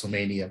on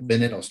WrestleMania.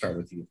 Bennett, I'll start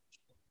with you.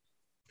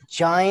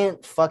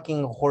 Giant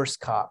fucking horse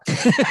cock. Are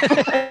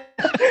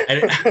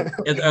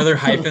there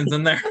hyphens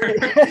in there?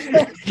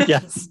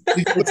 Yes.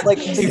 It's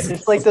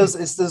like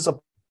those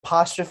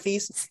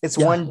apostrophes. It's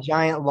one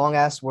giant long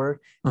ass word.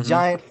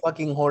 Giant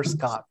fucking horse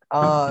cock.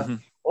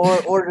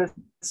 Or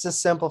to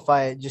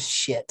simplify it, just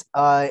shit.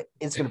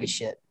 It's gonna be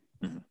shit.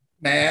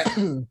 Matt.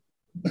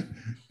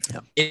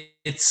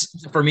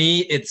 It's for me,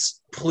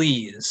 it's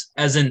please,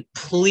 as in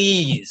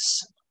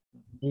please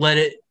let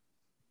it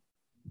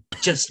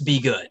just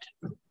be good.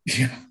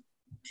 Yeah.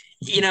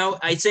 You know,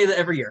 I say that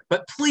every year,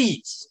 but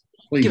please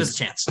give us a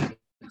chance.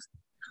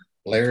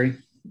 Larry,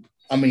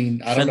 I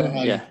mean, I don't know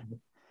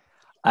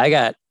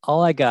how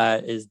all I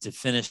got is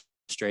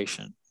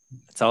defenestration.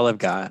 That's all I've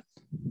got.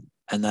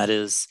 And that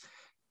is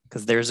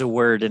because there's a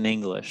word in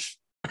English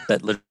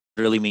that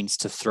literally means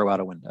to throw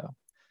out a window.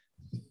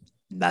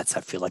 And that's,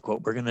 I feel like,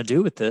 what we're going to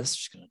do with this.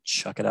 Just going to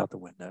chuck it out the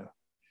window.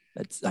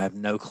 I have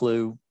no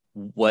clue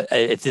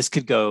if this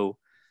could go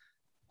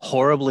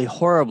horribly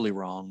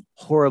wrong,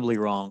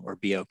 or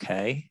be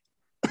okay.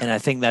 And I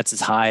think that's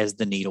as high as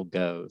the needle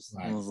goes.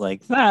 Right. I was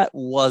like, that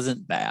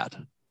wasn't bad.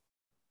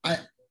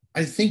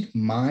 I think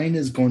mine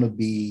is going to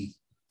be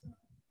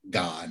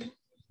God.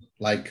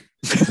 Like,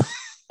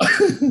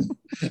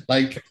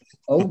 like,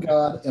 oh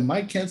God, am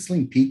I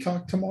canceling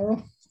Peacock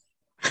tomorrow?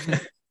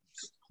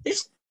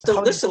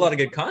 There's still a lot of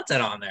good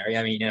content on there.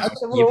 I mean, you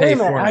pay $4.99.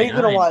 How are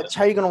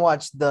you gonna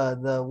watch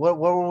the what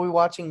were we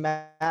watching,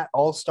 Matt?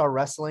 All Star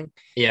Wrestling.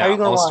 Yeah,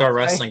 All Star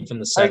Wrestling from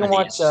the 70s. How are you gonna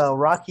watch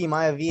Rocky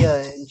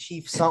Maivia and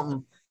Chief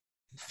something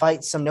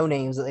fight some no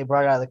names that they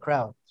brought out of the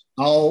crowd?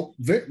 Oh,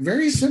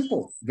 very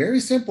simple. Very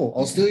simple.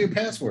 I'll steal your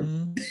password.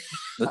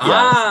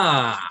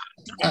 Yeah.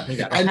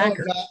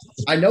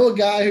 I know a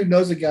guy who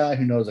knows a guy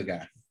who knows a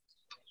guy.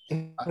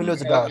 Who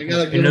knows about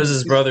Who knows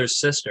his brother's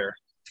sister?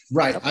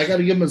 Right. I got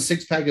to give him a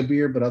 6-pack of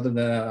beer, but other than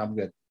that, I'm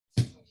good.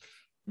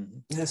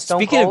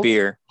 Speaking of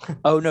beer,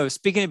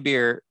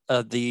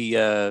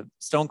 the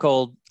Stone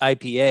Cold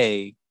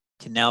IPA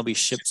can now be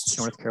shipped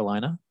to North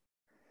Carolina.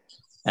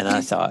 And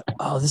I thought,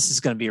 oh, this is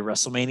going to be a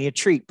WrestleMania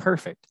treat.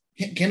 Perfect.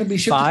 Can it be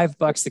shipped?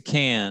 $5 a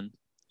can,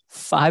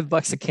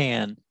 $5 a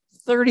can,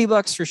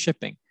 $30 for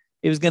shipping.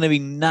 It was going to be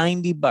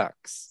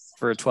 $90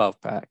 for a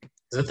 12-pack.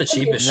 Is that the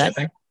cheapest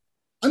shipping?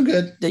 I'm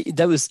good.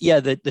 That was,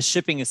 the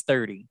shipping is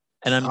 30.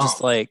 And I'm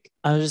just like,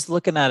 I was just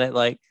looking at it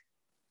like,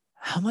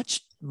 how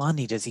much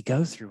money does he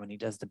go through when he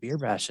does the beer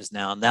bashes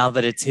now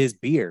that it's his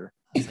beer?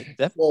 I was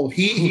like, well,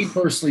 he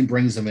personally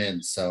brings them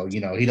in. So, he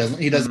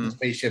doesn't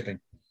pay shipping.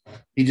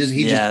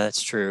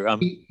 That's true.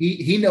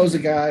 He knows a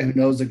guy who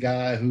knows a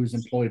guy who's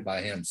employed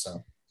by him.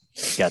 So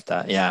got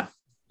that. Yeah.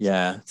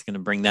 It's going to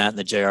bring that in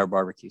the JR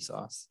barbecue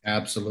sauce.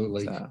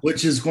 Absolutely. So.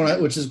 Which is going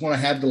to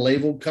have the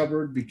label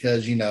covered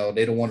because, they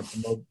don't want to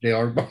promote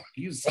JR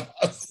barbecue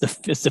sauce.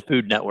 It's the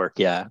Food Network.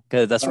 Yeah.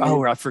 Cause that's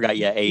I forgot.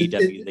 Yeah.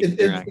 AEW.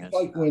 It's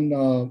like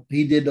when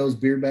he did those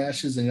beer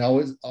bashes and he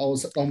always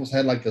almost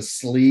had like a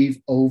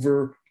sleeve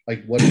over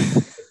like what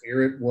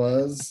beer it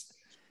was.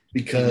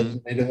 Because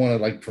they didn't want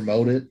to like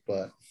promote it,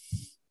 but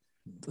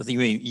you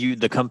mean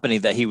the company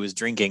that he was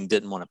drinking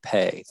didn't want to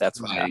pay. That's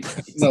what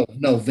happened.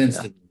 No, Vince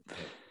didn't.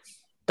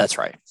 That's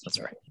right.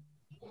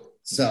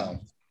 So,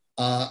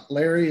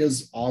 Larry,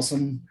 is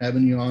awesome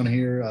having you on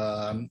here.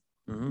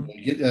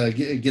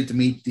 Get to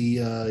meet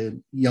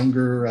the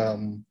younger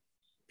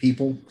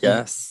people.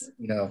 Yes.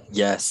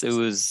 Yes, it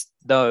was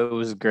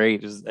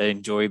great. I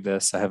enjoyed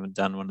this. I haven't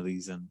done one of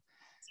these in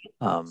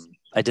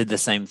I did the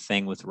same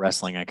thing with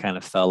wrestling. I kind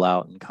of fell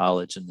out in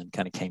college and then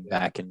kind of came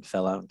back and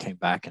fell out and came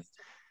back and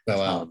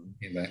fell out,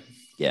 came back.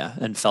 Yeah,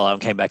 and fell out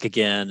and came back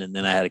again. And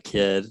then I had a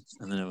kid,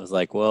 and then it was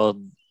like,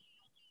 well,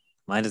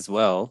 might as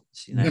well.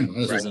 She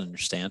doesn't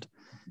understand.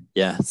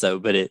 Yeah. So,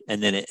 but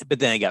then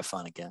it got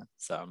fun again.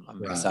 So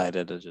I'm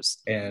excited to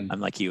I'm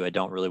like you. I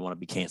don't really want to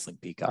be canceling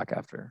Peacock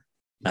after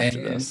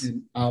this.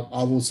 And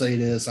I will say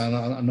this. I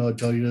know I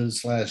told you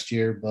this last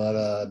year,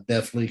 but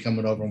definitely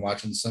coming over and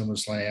watching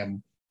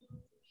SummerSlam.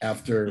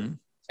 After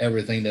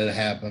everything that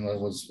happened, it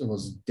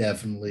was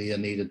definitely a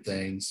needed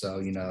thing.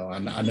 So,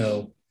 I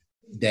know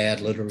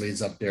Dad literally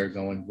is up there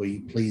going, will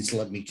you please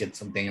let me get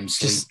some damn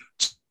sleep?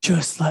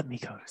 Just let me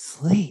go to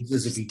sleep.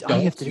 If you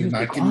don't, have to do is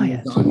be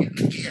quiet.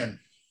 Again.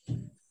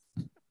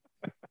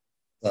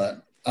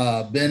 But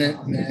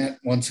Bennett, Matt,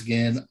 once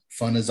again,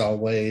 fun as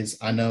always.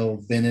 I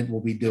know Bennett will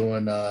be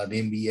doing the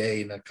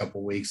NBA in a couple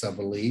of weeks, I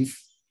believe.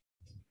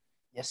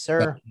 Yes,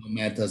 sir.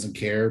 Matt doesn't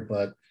care,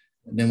 but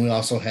then we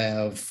also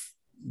have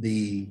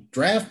the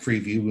draft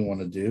preview we want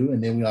to do,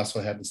 and then we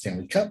also have the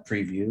Stanley Cup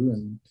preview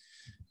and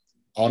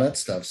all that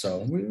stuff. So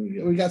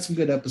we got some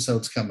good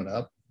episodes coming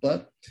up.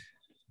 But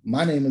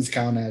my name is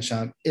Kyle Nash.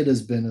 It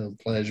has been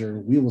a pleasure.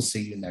 We will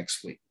see you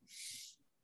next week.